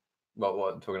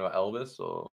 What, talking about Elvis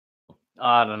or?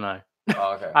 I don't know.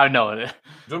 Oh, okay. I have no idea.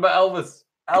 Talking about Elvis.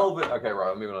 Okay,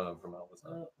 right. I'm moving on from Elvis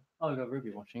now. Oh, we got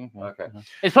Ruby watching. Okay.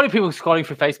 It's probably people scrolling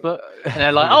through Facebook and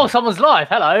they're like, oh, someone's live.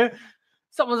 Hello.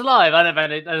 someone's live. I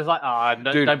was like,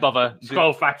 don't bother.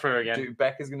 Scroll back through again. Dude,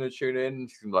 Becca's gonna tune in.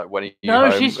 She's gonna be like, when are you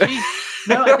No, home? she's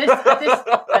no.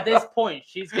 At this point,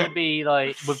 she's gonna be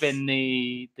like within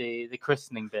the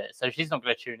christening bit, so she's not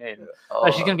gonna tune in.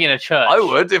 No, she's gonna be in a church. I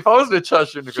would if I was in a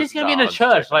church. She's gonna be in a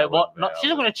church. Like what? She's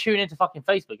not gonna tune into fucking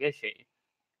Facebook, is she?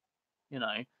 You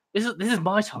know, this is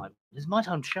my time. This is my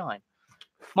time to shine.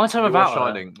 My time about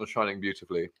shining. You're shining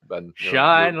beautifully, Ben.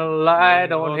 Shine a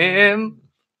light on him.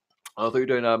 I thought you were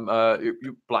doing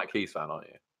you're Black Keys fan, aren't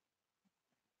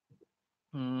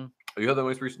you? Have you heard their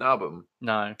most recent album?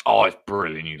 No. Oh, it's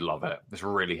brilliant. You love it. It's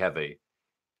really heavy.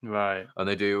 Right. And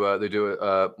they do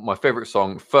my favorite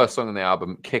song, first song on the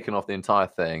album, kicking off the entire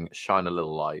thing. Shine a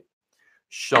Little Light.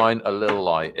 Shine a Little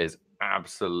Light is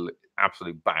absolute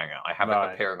banger. I have it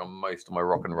appearing on most of my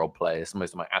rock and roll playlists,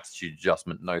 most of my Attitude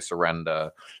Adjustment, No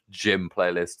Surrender, gym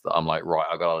playlists. That I'm like, right,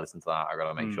 I gotta listen to that. I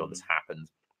gotta make sure this happens.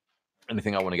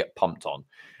 Anything I want to get pumped on.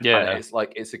 Yeah. And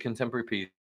it's a contemporary piece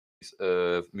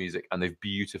of music, and they've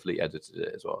beautifully edited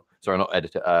it as well. Sorry, not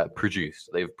edited,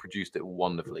 produced. They've produced it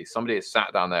wonderfully. Somebody has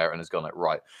sat down there and has gone like,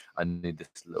 right, I need this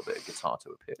little bit of guitar to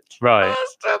a pitch. Right.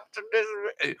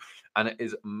 And it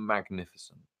is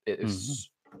magnificent. It is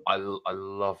I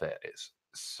love it. It's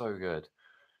so good.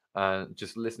 And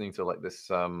just listening to like this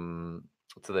to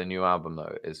their new album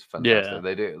though is fantastic. Yeah.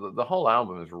 They do the whole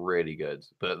album is really good,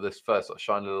 but this first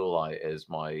Shine a Little Light is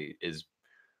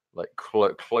like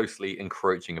closely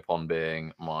encroaching upon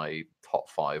being my top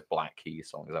 5 Black Keys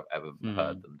songs I've ever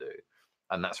heard them do.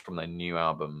 And that's from their new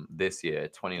album this year,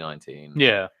 2019.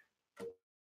 Yeah.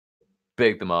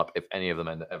 Big them up if any of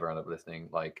them ever end up listening.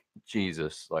 Like,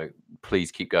 Jesus, like,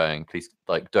 please keep going. Please,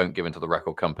 like, don't give in to the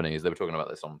record companies. They were talking about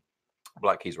this on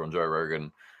Black Keys were on Joe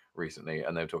Rogan recently,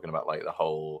 and they were talking about like the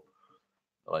whole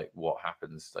like what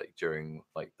happens like during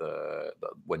like the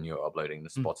when you're uploading to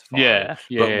Spotify.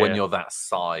 When you're that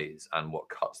size and what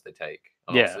cuts they take.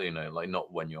 And also, you know, like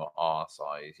not when you're our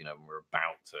size, you know, when we're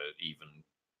about to even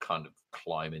kind of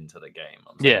climb into the game.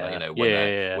 You know,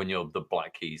 when you're the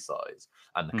Black Keys size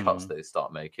and the cuts they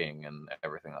start making and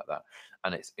everything like that.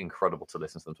 And it's incredible to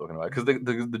listen to them talking about it, because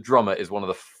the drummer is one of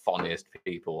the funniest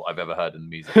people I've ever heard in the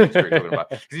music industry talking about,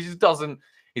 because he just doesn't.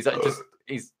 He's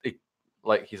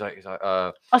like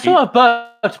I saw I've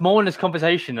burped more in this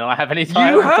conversation than I have any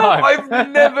time. You have?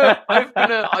 I've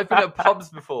been at pubs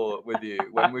before with you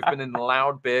when we've been in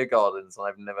loud beer gardens, and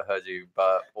I've never heard you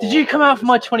burp. Did you come out for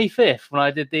my 25th when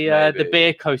I did the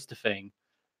beer coaster thing?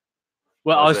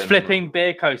 Well, I was flipping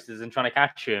beer coasters and trying to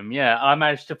catch them. Yeah, I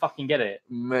managed to fucking get it.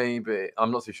 Maybe.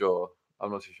 I'm not too sure.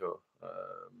 But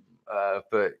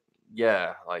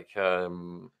yeah, but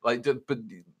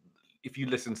if you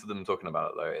listen to them talking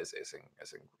about it though, it's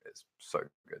so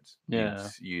good. Yeah,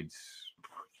 you'd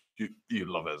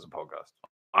love it as a podcast.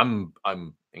 I'm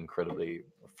incredibly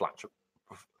flatulent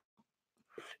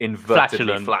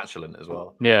as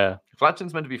well. Yeah,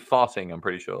 flatulent's meant to be farting, I'm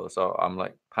pretty sure. So I'm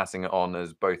like passing it on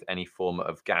as both any form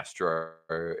of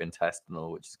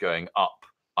gastrointestinal, which is going up,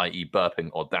 i.e.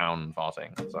 burping, or down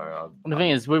farting. So the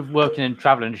thing is, with working in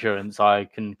travel insurance, I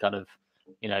can kind of,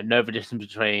 you know the difference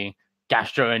between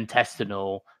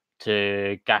gastrointestinal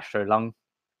to gastro lung.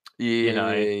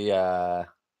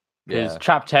 Because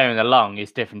trapped air in the lung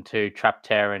is different to trapped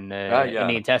air in the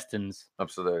intestines.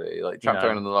 Absolutely. Like trapped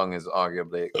air in the lung is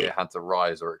arguably it had to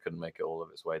rise, or it couldn't make it all of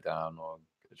its way down, or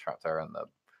trapped air in the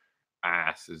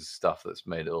ass is stuff that's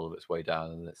made it all of its way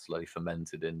down and it's slowly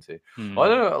fermented into. Well, I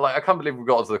don't know, like I can't believe we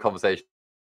got into the conversation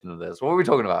of this. What are we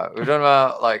talking about? We're talking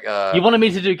about like you wanted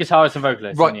me to do guitarist and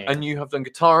vocalist, right? And you have done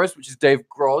guitarist, which is Dave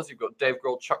Grohl. You've got Dave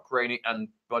Grohl, Chuck Rainey, and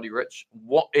Buddy Rich.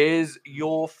 What is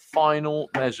your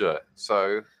final measure?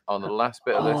 So on the last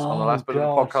bit of this, on the last bit of the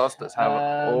podcast, let's have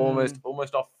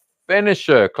almost our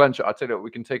finisher, clencher. I tell you what, we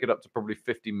can take it up to probably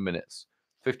 50 minutes.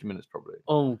 50 minutes probably.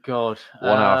 Oh god,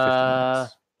 1 hour 50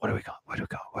 minutes. What do we got? What you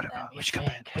got, Ben? What you got,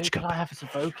 Ben? I have as a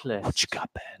vocalist? What you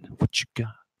got, Ben? What you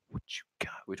got?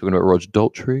 We're talking about Roger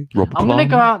Daltrey. I'm gonna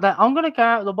go out there. I'm gonna go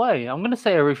out of the way. I'm gonna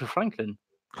say Aretha Franklin.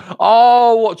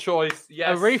 Oh, what choice!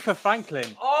 Yes, Aretha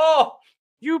Franklin. Oh,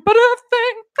 you better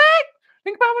think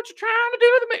about what you're trying to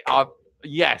do to me. Oh,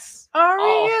 yes.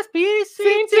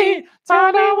 R-E-S-P-E-C-T.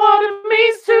 Find out what it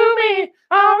means to me.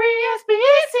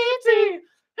 R-E-S-P-E-C-T.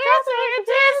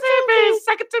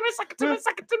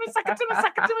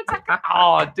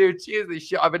 Oh, dude, she is the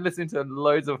shit. I've been listening to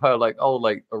loads of her, like old,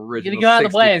 like original. You're gonna go out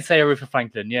of the way and say Aretha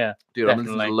Franklin, yeah. Dude, I'm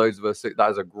listening to loads of her. That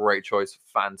is a great choice.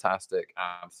 Fantastic,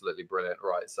 absolutely brilliant.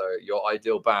 Right, so your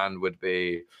ideal band would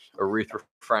be Aretha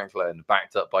Franklin,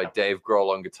 backed up by Dave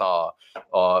Grohl on guitar,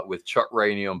 with Chuck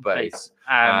Rainey on bass,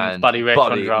 and Buddy Rich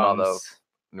on drums.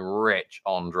 Rich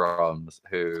on drums,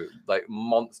 who like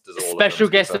monsters. All Special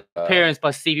of them, guest appearance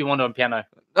by Stevie Wonder on piano.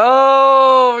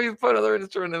 Oh, you put another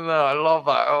instrument in there. I love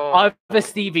that. Oh. Either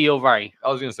Stevie or Ray.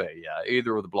 I was gonna say, yeah,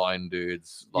 either of the blind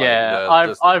dudes. Like, Yeah,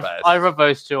 I've of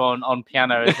those two on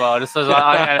piano as well. Just as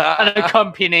an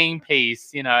accompanying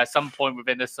piece, at some point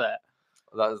within the set.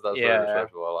 That's very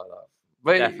respectable. I like that.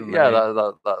 But Definitely. yeah,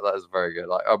 that is very good.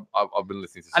 Like I've been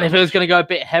listening to. And if it was going to go a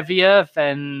bit heavier,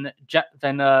 then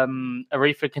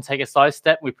Aretha can take a side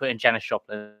step. We put in Janis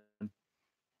Joplin.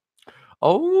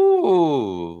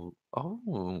 Oh.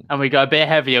 And we go a bit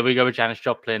heavier. We go with Janis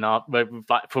Joplin.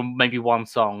 From maybe one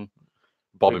song.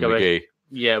 Bobby McGee.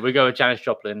 We go with Janis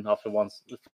Joplin after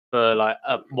for like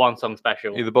a one song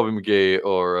special. Either Bobby McGee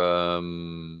or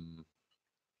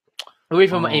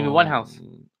even Amy Winehouse.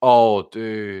 Oh,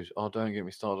 dude! Oh, don't get me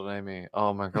started on Amy.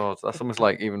 Oh my God, that's almost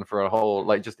like even for a whole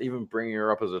just even bringing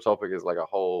her up as a topic is like a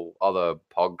whole other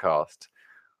podcast.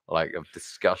 Like of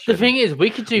discussion. The thing is, we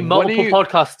could do multiple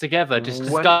podcasts together, just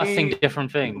discussing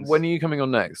different things. When are you coming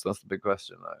on next? That's the big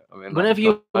question, though. I mean, whenever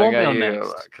you want me on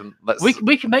next,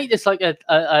 we can make this like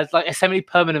a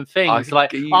semi-permanent thing. So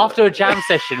like after a jam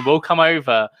session, we'll come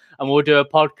over and we'll do a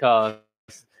podcast,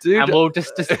 and we'll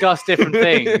just discuss different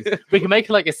things. We can make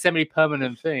it like a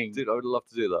semi-permanent thing. Dude, I would love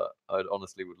to do that. I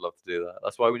honestly would love to do that.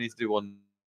 That's why we need to do one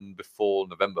before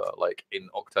November, like in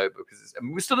October, because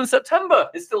we're still in September.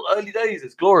 It's still early days.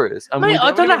 It's glorious. And mate,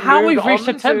 I don't know how we've reached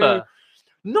September.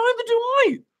 Neither do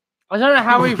I. I don't know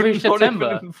how we've reached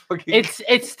September.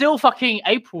 It's still fucking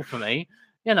April for me.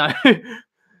 The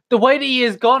way the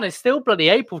year's gone, it's still bloody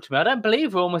April to me. I don't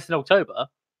believe we're almost in October.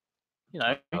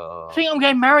 I think I'm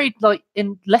getting married like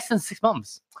in less than 6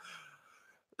 months.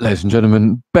 Ladies and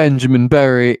gentlemen, Benjamin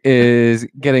Berry is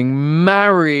getting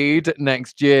married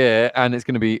next year, and it's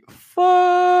going to be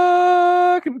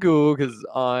fucking cool because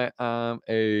I am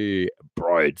a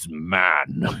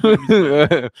bridesman.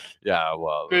 Yeah,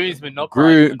 well, groomsman, not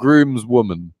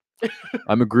groomswoman.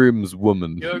 I'm a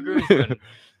groomswoman. You're a groomsman.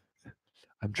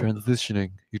 I'm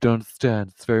transitioning. You don't understand.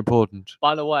 It's very important.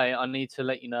 By the way, I need to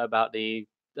let you know about the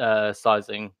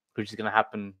sizing, which is going to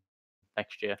happen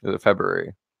next year. Is it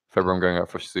February? I'm going out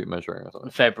for suit measuring or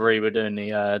something. February, we're doing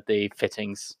the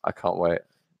fittings. I can't wait.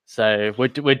 So we're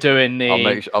doing the.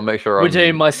 I'll make sure. We're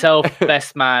doing myself,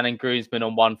 best man, and groomsman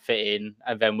on one fitting,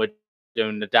 and then we're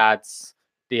doing the dads,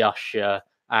 the usher,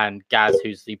 and Gaz,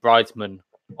 who's the bridesman,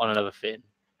 on another fitting.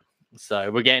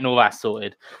 So we're getting all that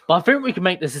sorted. But I think we can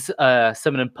make this a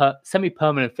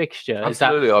semi-permanent fixture.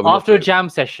 Absolutely. Is that after a jam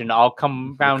session, I'll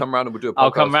come round. We'll come round and we'll do a podcast.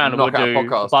 I'll come round and we'll do a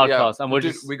podcast. Yeah. And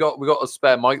we got a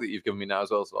spare mic that you've given me now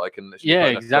as well, so I can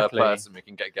literally exactly. Person. We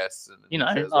can get guests. And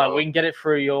we can get it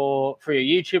through your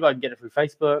YouTube. I can get it through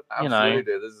Facebook. Absolutely.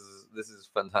 This is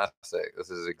fantastic. This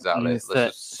is exactly. This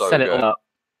is so good. Up.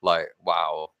 Like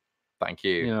wow. Thank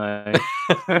you.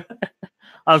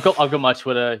 I've got my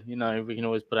Twitter. We can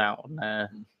always put out on there.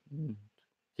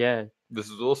 Yeah, this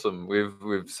is awesome. We've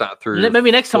sat through. Maybe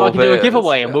next time I can do a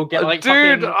giveaway and we'll get like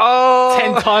 10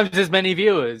 times as many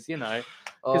viewers.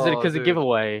 Because of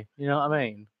giveaway. You know what I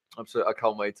mean? Absolutely. I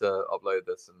can't wait to upload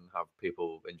this and have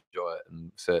people enjoy it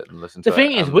and sit and listen to it. The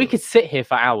thing is, we could sit here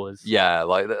for hours. Yeah,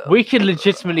 we could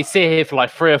legitimately sit here for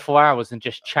like 3 or 4 hours and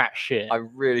just chat shit. I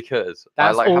really could.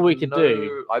 That's all we could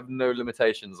do. I have no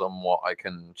limitations on what I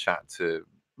can chat to,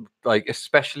 like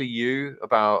especially you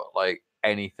about like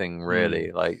anything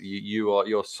really. Like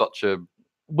you're such a.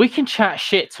 We can chat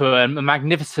shit to a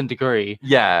magnificent degree.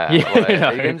 Yeah, you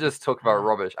can just talk about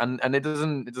rubbish, and it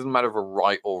doesn't matter if we're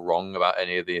right or wrong about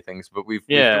any of the things, but we've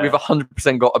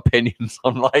 100% got opinions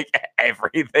on like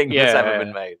everything that's ever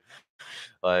been made.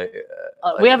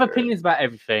 We have opinions about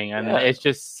everything, and it's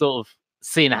just sort of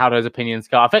seeing how those opinions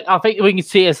go. I think we can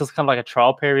see it as kind of like a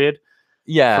trial period.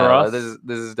 Yeah, for us.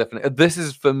 This is definitely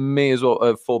for me as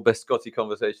well. For Biscotti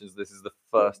Conversations, this is the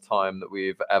first time that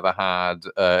we've ever had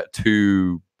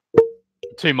two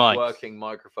mics, working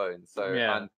microphones. So,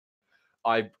 and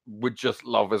I would just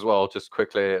love as well, just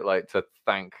quickly, like to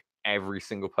thank every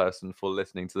single person for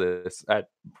listening to this.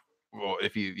 Well,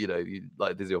 if you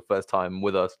like this is your first time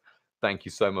with us, thank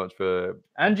you so much for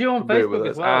you on Facebook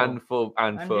as well, and for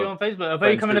you on Facebook.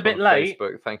 Are you coming a bit late?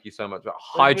 Facebook. Thank you so much for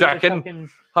hijacking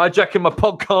my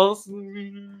podcast.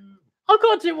 I've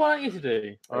got to do what I need to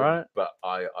do. All right, but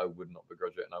I would not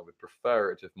begrudge it, and I would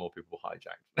prefer it if more people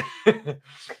hijacked.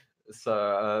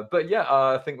 So, but yeah,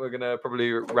 I think we're gonna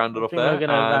probably round it off there. We're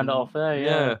gonna round it off there,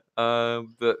 yeah.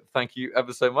 But thank you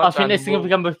ever so much. I think this is gonna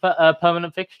become a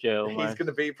permanent fixture. Almost. He's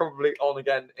gonna be probably on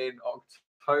again in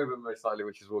October, most likely,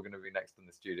 which is we're gonna be next in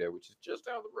the studio, which is just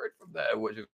down the road from there,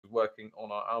 which is working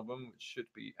on our album, which should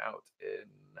be out in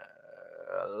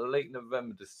late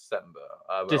November, December.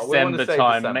 December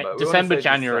time, December,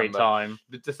 January time.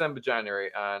 December,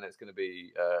 January, and it's going to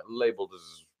be labeled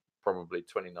as probably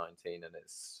 2019 and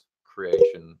its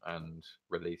creation and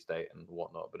release date and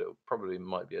whatnot, but it probably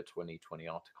might be a 2020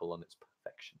 article on its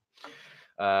perfection.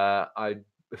 I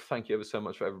thank you ever so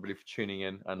much for everybody for tuning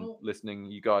in and listening.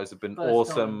 You guys have been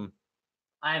awesome.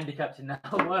 I am the captain now.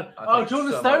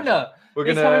 Jordan Stoner. We're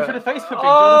He's gonna coming for the Facebook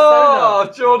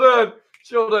thing. Jordan.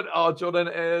 Jordan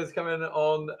is coming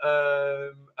on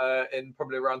in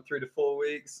probably around 3 to 4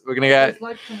 weeks. We're gonna get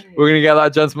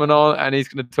that gentleman on, and he's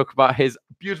gonna talk about his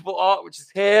beautiful art, which is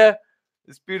here.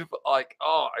 It's beautiful,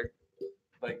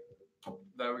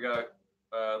 there we go.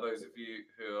 Those of you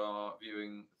who are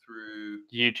viewing through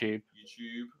YouTube,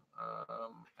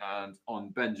 and on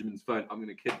Benjamin's phone, I'm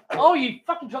gonna kid. Oh, you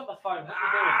fucking dropped the phone. What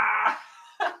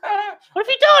are you doing? What have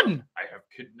you done? I have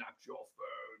kidnapped your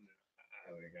phone.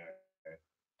 There we go.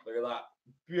 Look at that.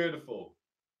 Beautiful.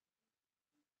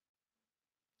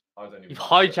 You've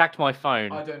hijacked my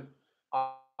phone. I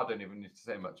don't even need to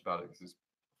say much about it because it's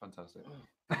fantastic.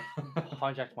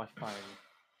 Hijacked my phone.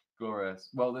 Glorious.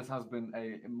 Well, this has been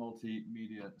a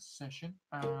multimedia session,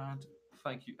 and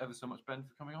thank you ever so much, Ben,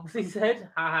 for coming on. He said,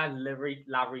 haha,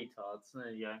 retards.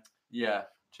 There you go. Yeah.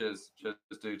 Cheers,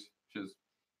 dude. Cheers.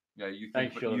 Yeah, you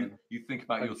think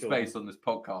about your Jordan. space on this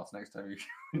podcast next time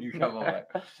you come on it.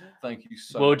 Thank you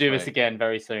so much. We'll do this again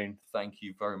very soon. Thank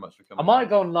you very much for coming. I might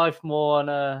go on live more on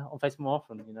Facebook more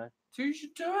often, you know. So you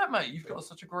should do it, mate. You've got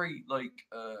such a great I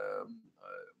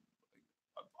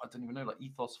don't even know,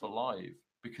 ethos for live,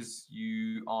 because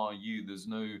you are you. There's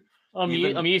no. I'm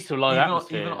used to a live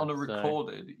atmosphere. Even on a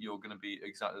recorded, you're going to be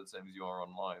exactly the same as you are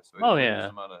on live. So it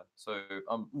doesn't matter. So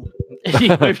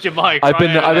you moved your mic. I've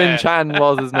been chatting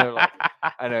while there's no.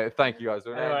 I know. Thank you guys.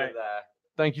 We're gonna end it there.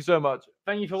 Thank you so much.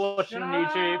 Thank you for watching on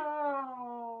YouTube.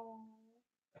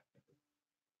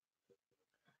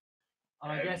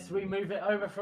 I guess we move it over from.